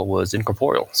model was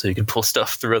incorporeal, so you could pull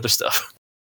stuff through other stuff.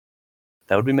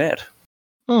 That would be mad.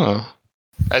 Oh.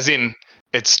 As in,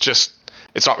 it's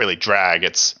not really drag,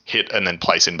 it's hit and then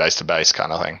place in base to base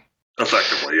kind of thing.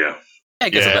 Effectively, yeah. I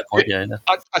guess at that point, yeah.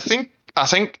 I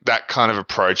think that kind of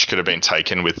approach could have been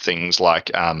taken with things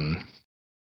like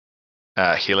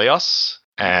Helios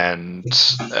and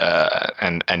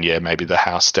maybe the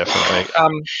house definitely.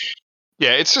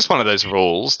 It's just one of those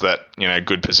rules that,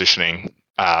 good positioning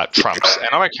trumps, and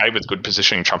I'm okay with good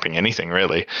positioning trumping anything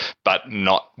really, but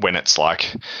not when it's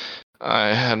like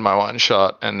I had my one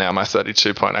shot and now my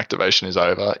 32-point activation is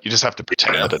over. You just have to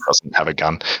pretend that it doesn't have a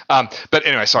gun. But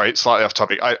anyway, sorry, slightly off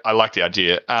topic. I like the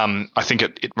idea. I think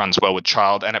it runs well with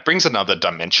Child, and it brings another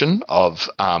dimension of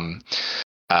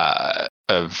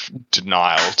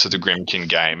denial to the Grimkin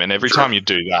game. And every time you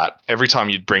do that, every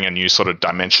time you bring a new sort of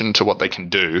dimension to what they can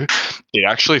do, it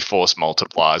actually force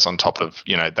multiplies on top of,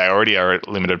 they already are a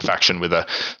limited faction with a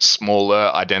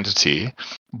smaller identity.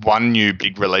 One new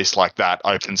big release like that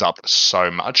opens up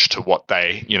so much to what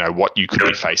they, what you could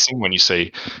be facing when you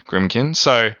see Grimkin.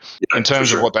 So in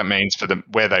terms of what that means for them,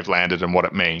 where they've landed and what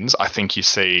it means, I think you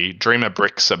see Dreamer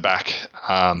Bricks are back,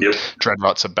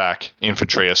 Dreadrots are back,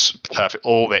 infantry is perfect.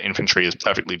 All their infantry is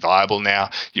perfectly viable now.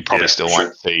 You probably still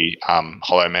won't see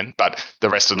Hollow Men, but the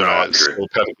rest of them are still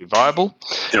perfectly viable.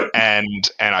 Yep. And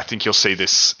I think you'll see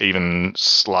this even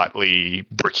slightly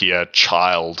brickier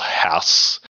Child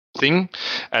house thing,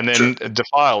 and then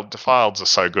defileds are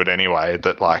so good anyway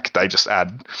that they just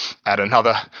add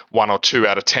another 1 or 2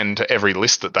 out of 10 to every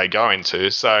list that they go into.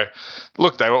 So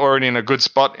look, they were already in a good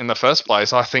spot in the first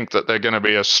place. I think that they're going to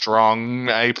be a strong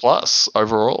A+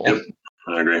 overall. Yep,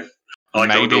 I agree. I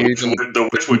like the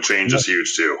Witchwood change is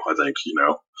huge too. I think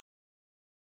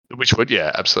the Witchwood,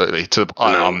 yeah, absolutely.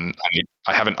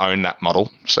 I haven't owned that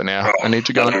model, so now I need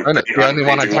to go and own it. The only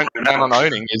one I don't plan on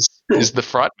owning is the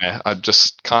Frightmare. I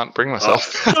just can't bring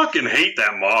myself. I fucking hate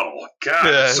that model. God,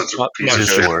 it's such a piece of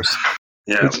shit. Worse.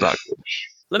 Yeah, it's not good.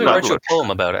 Let me write you a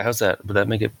poem about it. How's that? Would that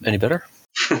make it any better?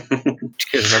 Do you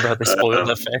guys remember how they spoiled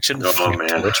that faction? Oh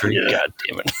man, God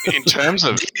damn it! In terms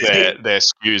of their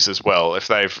SKUs as well,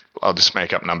 I'll just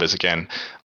make up numbers again.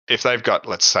 If they've got,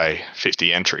 let's say,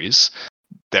 50 entries,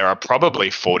 there are probably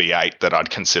 48 that I'd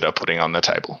consider putting on the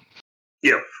table.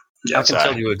 Yep. I can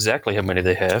tell you exactly how many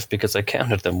they have because I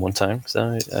counted them one time.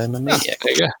 So I'm a maniac.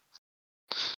 Yeah.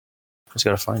 I just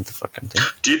gotta find the fucking thing.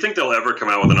 Do you think they'll ever come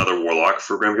out with another Warlock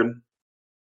for Grimkin?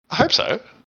 I hope so.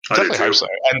 I definitely hope so.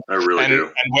 I really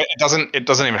do. And it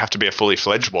doesn't even have to be a fully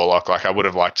fledged Warlock. Like, I would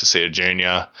have liked to see a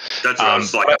junior. That's what I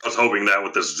was like. I was hoping that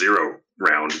with this 0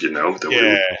 round, that we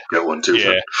would get one too.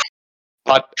 Yeah.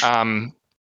 But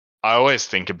I always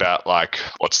think about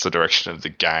what's the direction of the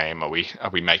game? Are we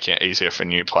making it easier for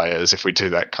new players if we do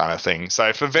that kind of thing?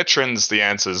 So for veterans, the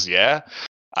answer is yeah.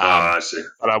 I see.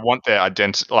 But I want their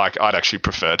identity. I'd actually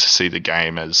prefer to see the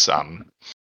game as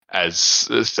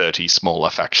 30 smaller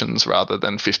factions rather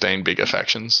than 15 bigger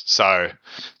factions. So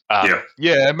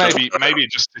maybe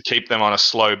just to keep them on a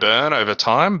slow burn over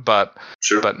time, but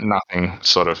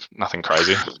nothing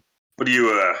crazy. What do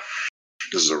you?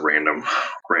 This is a random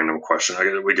question.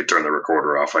 We could turn the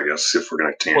recorder off, I guess, if we're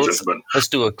going to tangent. But let's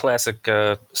do a classic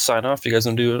sign-off. You guys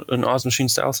want to do an Oz Machine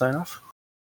style sign-off?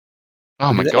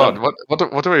 Oh my god!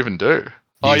 What do we even do?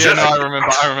 Oh yeah, no, I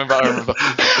remember.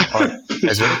 All right,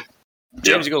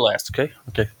 James, you go last.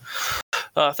 Okay.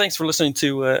 Thanks for listening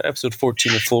to episode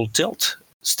 14 of Full Tilt.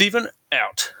 Stephen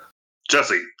out.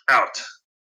 Jesse out.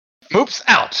 Moops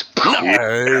out.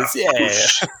 Nice. Yeah.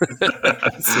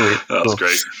 Sweet. That was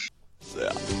great.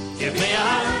 Yeah. Give me a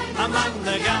hand among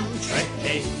the gum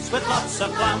trees with lots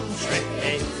of plum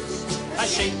trees. A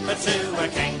sheep, a 2, a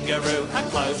kangaroo, a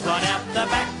clothesline out the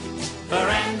back,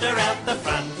 veranda out the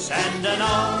front, and an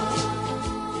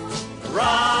old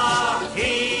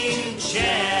rocking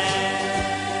chair.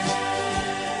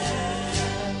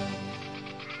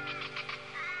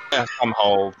 Some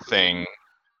whole thing.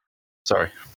 Sorry.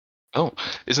 Oh,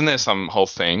 isn't there some whole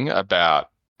thing about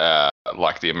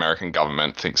like the American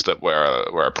government thinks that we're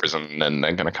a prison and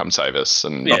they're going to come save us?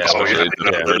 And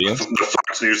the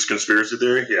Fox News conspiracy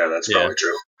theory. Yeah, that's probably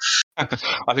true. I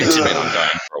think it's been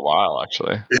ongoing for a while,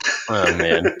 actually. Oh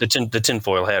man, the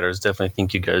tinfoil hatters definitely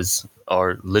think you guys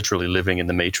are literally living in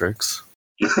the Matrix,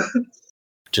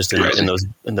 just in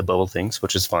the bubble things,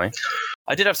 which is fine.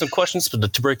 I did have some questions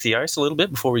to break the ice a little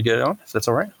bit before we get on, if that's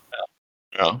all right.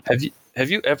 Yeah. Have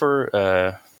you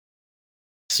ever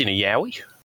seen a yowie?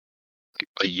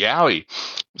 A yowie.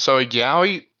 So a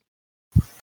yowie,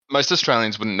 most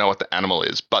Australians wouldn't know what the animal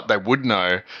is, but they would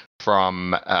know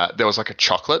from there was like a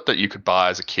chocolate that you could buy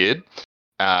as a kid,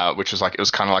 which was like, it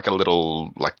was kind of like a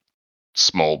little like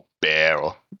small bear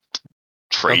or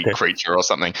tree creature or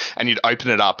something, and you'd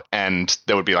open it up and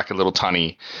there would be like a little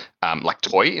tiny like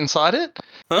toy inside it.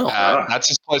 That's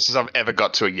as close as I've ever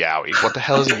got to a yowie. What the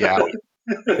hell is a yowie?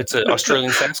 It's an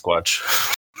Australian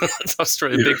Sasquatch. It's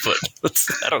Australian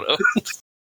Bigfoot. I don't know.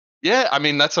 Yeah, I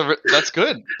mean that's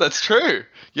good. That's true.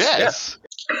 Yes.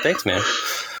 Yeah. Thanks, man.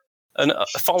 And a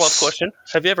follow-up question: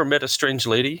 have you ever met a strange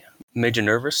lady, made you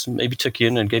nervous, maybe took you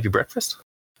in and gave you breakfast?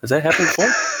 Has that happened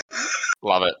before?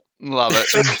 Love it.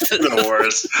 The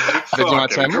worst. Did you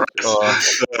want to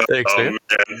Thanks, man.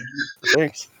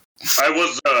 Thanks. I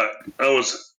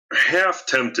was half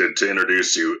tempted to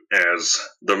introduce you as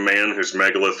the man whose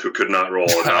megalith who could not roll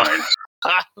a 9.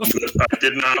 I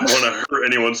did not want to hurt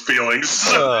anyone's feelings.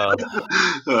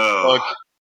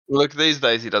 Look, these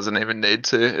days he doesn't even need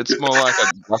to. It's more like a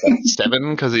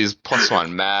 7 because he's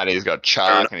 +1 mad. He's got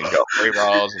Chuck and he's got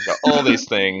rerolls. He's got all these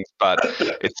things, but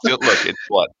it's still it's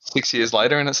what 6 years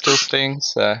later and it still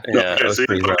stings. So yeah, if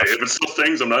it still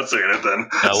stings, I'm not saying it then.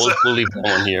 No, we'll leave that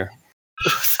one here.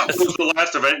 What was the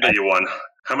last event that you won?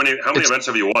 How many events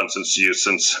have you won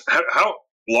since how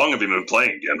long have you been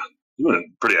playing again? You've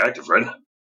been pretty active, right?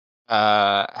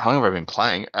 How long have I been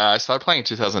playing? I started playing in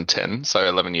 2010, so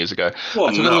 11 years ago. Well,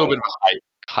 I took a little bit of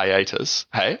hiatus.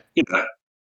 Hey? Yeah.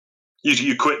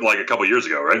 You quit like a couple years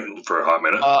ago, right? For a hot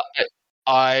minute.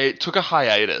 I took a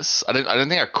hiatus. I don't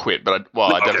think I quit, but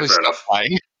I definitely stopped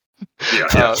playing. Yeah,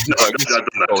 I've done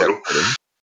that too.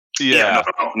 Yeah.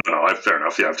 No, fair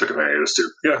enough. Yeah, I've took a hiatus too.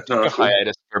 Yeah, I took a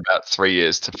hiatus for about 3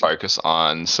 years to focus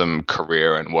on some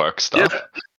career and work stuff. Yeah.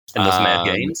 And those mad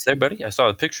gains there, buddy? I saw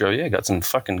a picture of you. Got some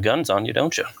fucking guns on you,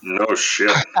 don't you? No shit.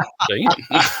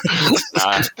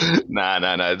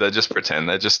 No. They just pretend.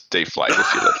 They just deflate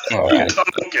if you look.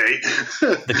 Okay.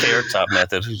 The carrot top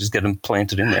method. You just get them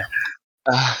planted in there.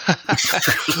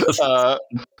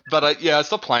 But I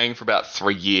stopped playing for about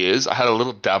 3 years. I had a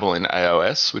little dabble in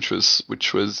AOS, which was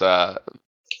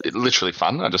literally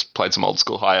fun. I just played some old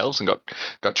school high elves and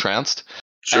got trounced.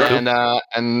 Sure.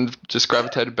 And just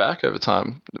gravitated back over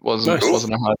time. It wasn't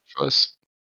a hard choice.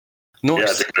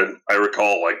 Nice. Yeah, I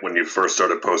recall like when you first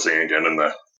started posting again in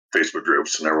the Facebook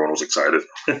groups, and everyone was excited.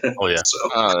 Oh yeah.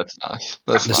 That's nice.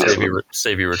 That's nice.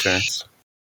 Savvy returns.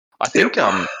 I think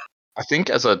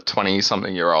as a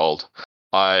 20-something-year-old,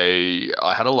 I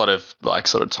had a lot of like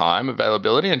sort of time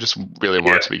availability and just really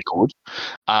wanted to be good.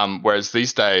 Whereas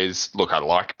these days, look, I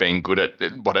like being good at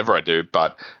whatever I do,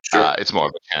 but it's more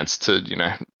of a chance to,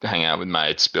 hang out with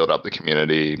mates, build up the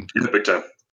community. Yeah, big time.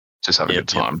 Just have a good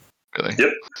time, really.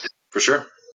 Yep, for sure.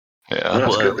 Yeah.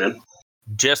 That's good, man.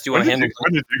 Jess, do you want to handle?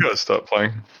 When did you guys start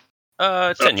playing?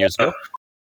 10 years ago.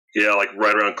 Yeah, like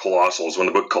right around Colossals, when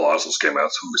the book Colossals came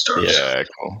out, so we started. Yeah,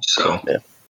 cool. So, yeah.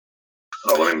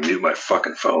 Oh, let me mute my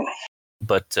fucking phone.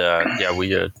 But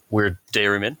we're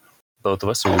dairymen, both of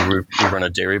us. So we run a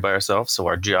dairy by ourselves, so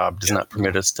our job does not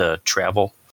permit us to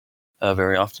travel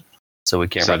very often. So we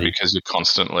can't. Because you're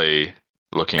constantly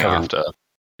looking after,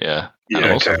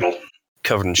 cattle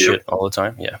covered in shit all the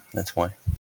time. Yeah, that's why.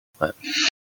 But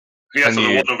so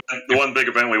the one big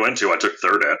event we went to, I took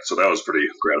third at, so that was pretty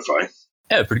gratifying.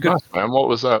 Yeah, pretty good. Nice, man. What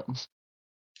was that?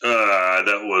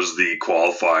 That was the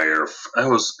qualifier. It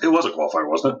was a qualifier,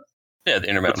 wasn't it? Yeah, the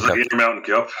Intermountain Cup. The Intermountain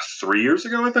Cup 3 years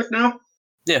ago, I think now.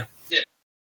 Yeah.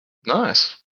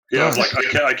 Nice. Yeah, nice.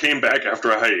 Like I came back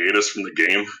after a hiatus from the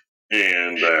game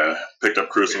and picked up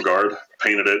Crucible Guard,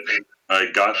 painted it. I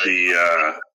got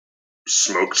the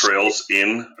smoke trails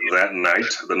in that night,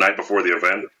 the night before the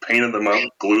event, painted them up,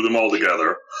 glued them all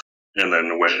together, and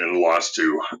then went and lost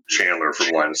to Chandler from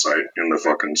line of sight in the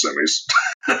fucking semis.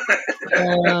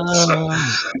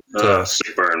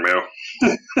 Sick burn, man.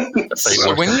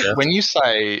 So when you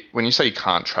say you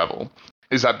can't travel,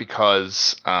 is that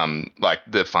because like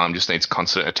the farm just needs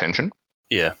constant attention?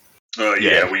 Yeah.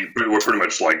 We're pretty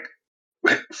much like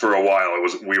for a while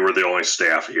we were the only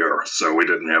staff here, so we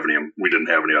didn't have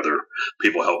any other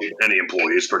people help any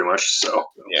employees pretty much. So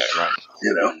yeah, right.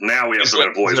 Now we have some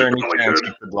employees who probably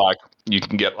could. You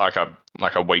can get like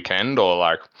a weekend or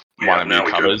like one of your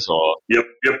covers or Yep,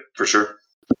 for sure.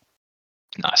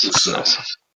 Nice.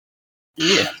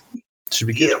 Yeah, should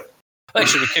we get? Hey,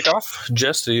 should we kick off?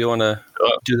 Jess, do you want to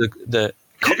do the?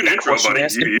 You can intro, buddy.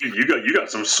 You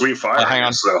got some sweet fire. Hang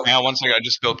on 1 second. I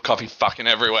just spilled coffee fucking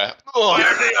everywhere. Oh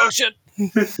shit.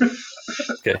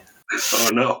 Okay. Oh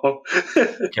no.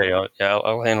 Okay,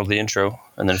 I'll handle the intro,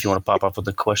 and then if you want to pop up with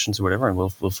the questions or whatever, and we'll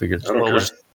figure this.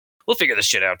 We'll figure this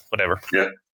shit out. Whatever. Yeah.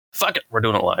 Fuck it. We're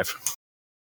doing it live.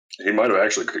 He might have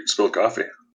actually spilled coffee.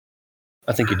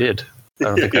 I think he did. I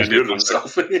don't think he did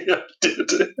himself. Yeah,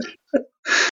 did.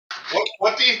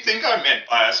 What do you think I meant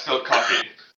by I spilled coffee?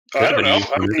 I don't know.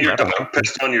 Your dog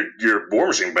pissed on your war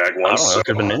machine bag once. I don't know. It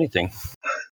could have been anything.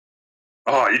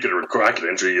 Oh, I could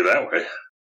injure you that way.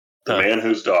 The man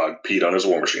whose dog peed on his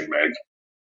war machine bag.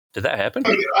 Did that happen?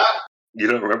 You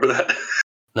don't remember that?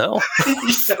 No.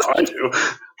 Yeah, I do.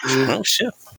 Oh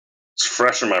shit! It's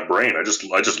fresh in my brain. I just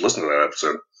listened to that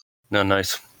episode. No,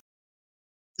 nice.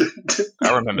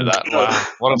 I remember that. Wow.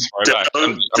 What a throwback.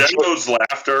 Demo's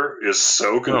laughter is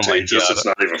so contagious. It's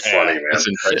not even funny, man. It's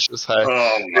infectious. Hey.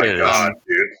 Oh my god,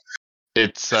 dude.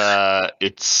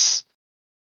 It's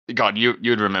God,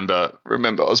 you'd remember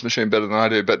Oz Machine better than I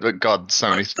do, but God, so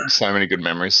many good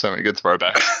memories, so many good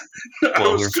throwbacks. I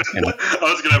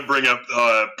was gonna bring up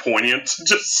poignant.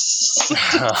 Just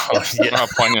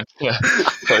poignant. Yeah.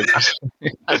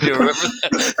 I do remember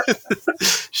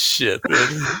that. Shit.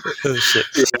 Yeah.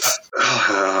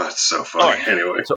 Oh, it's so funny. Right. Anyway, so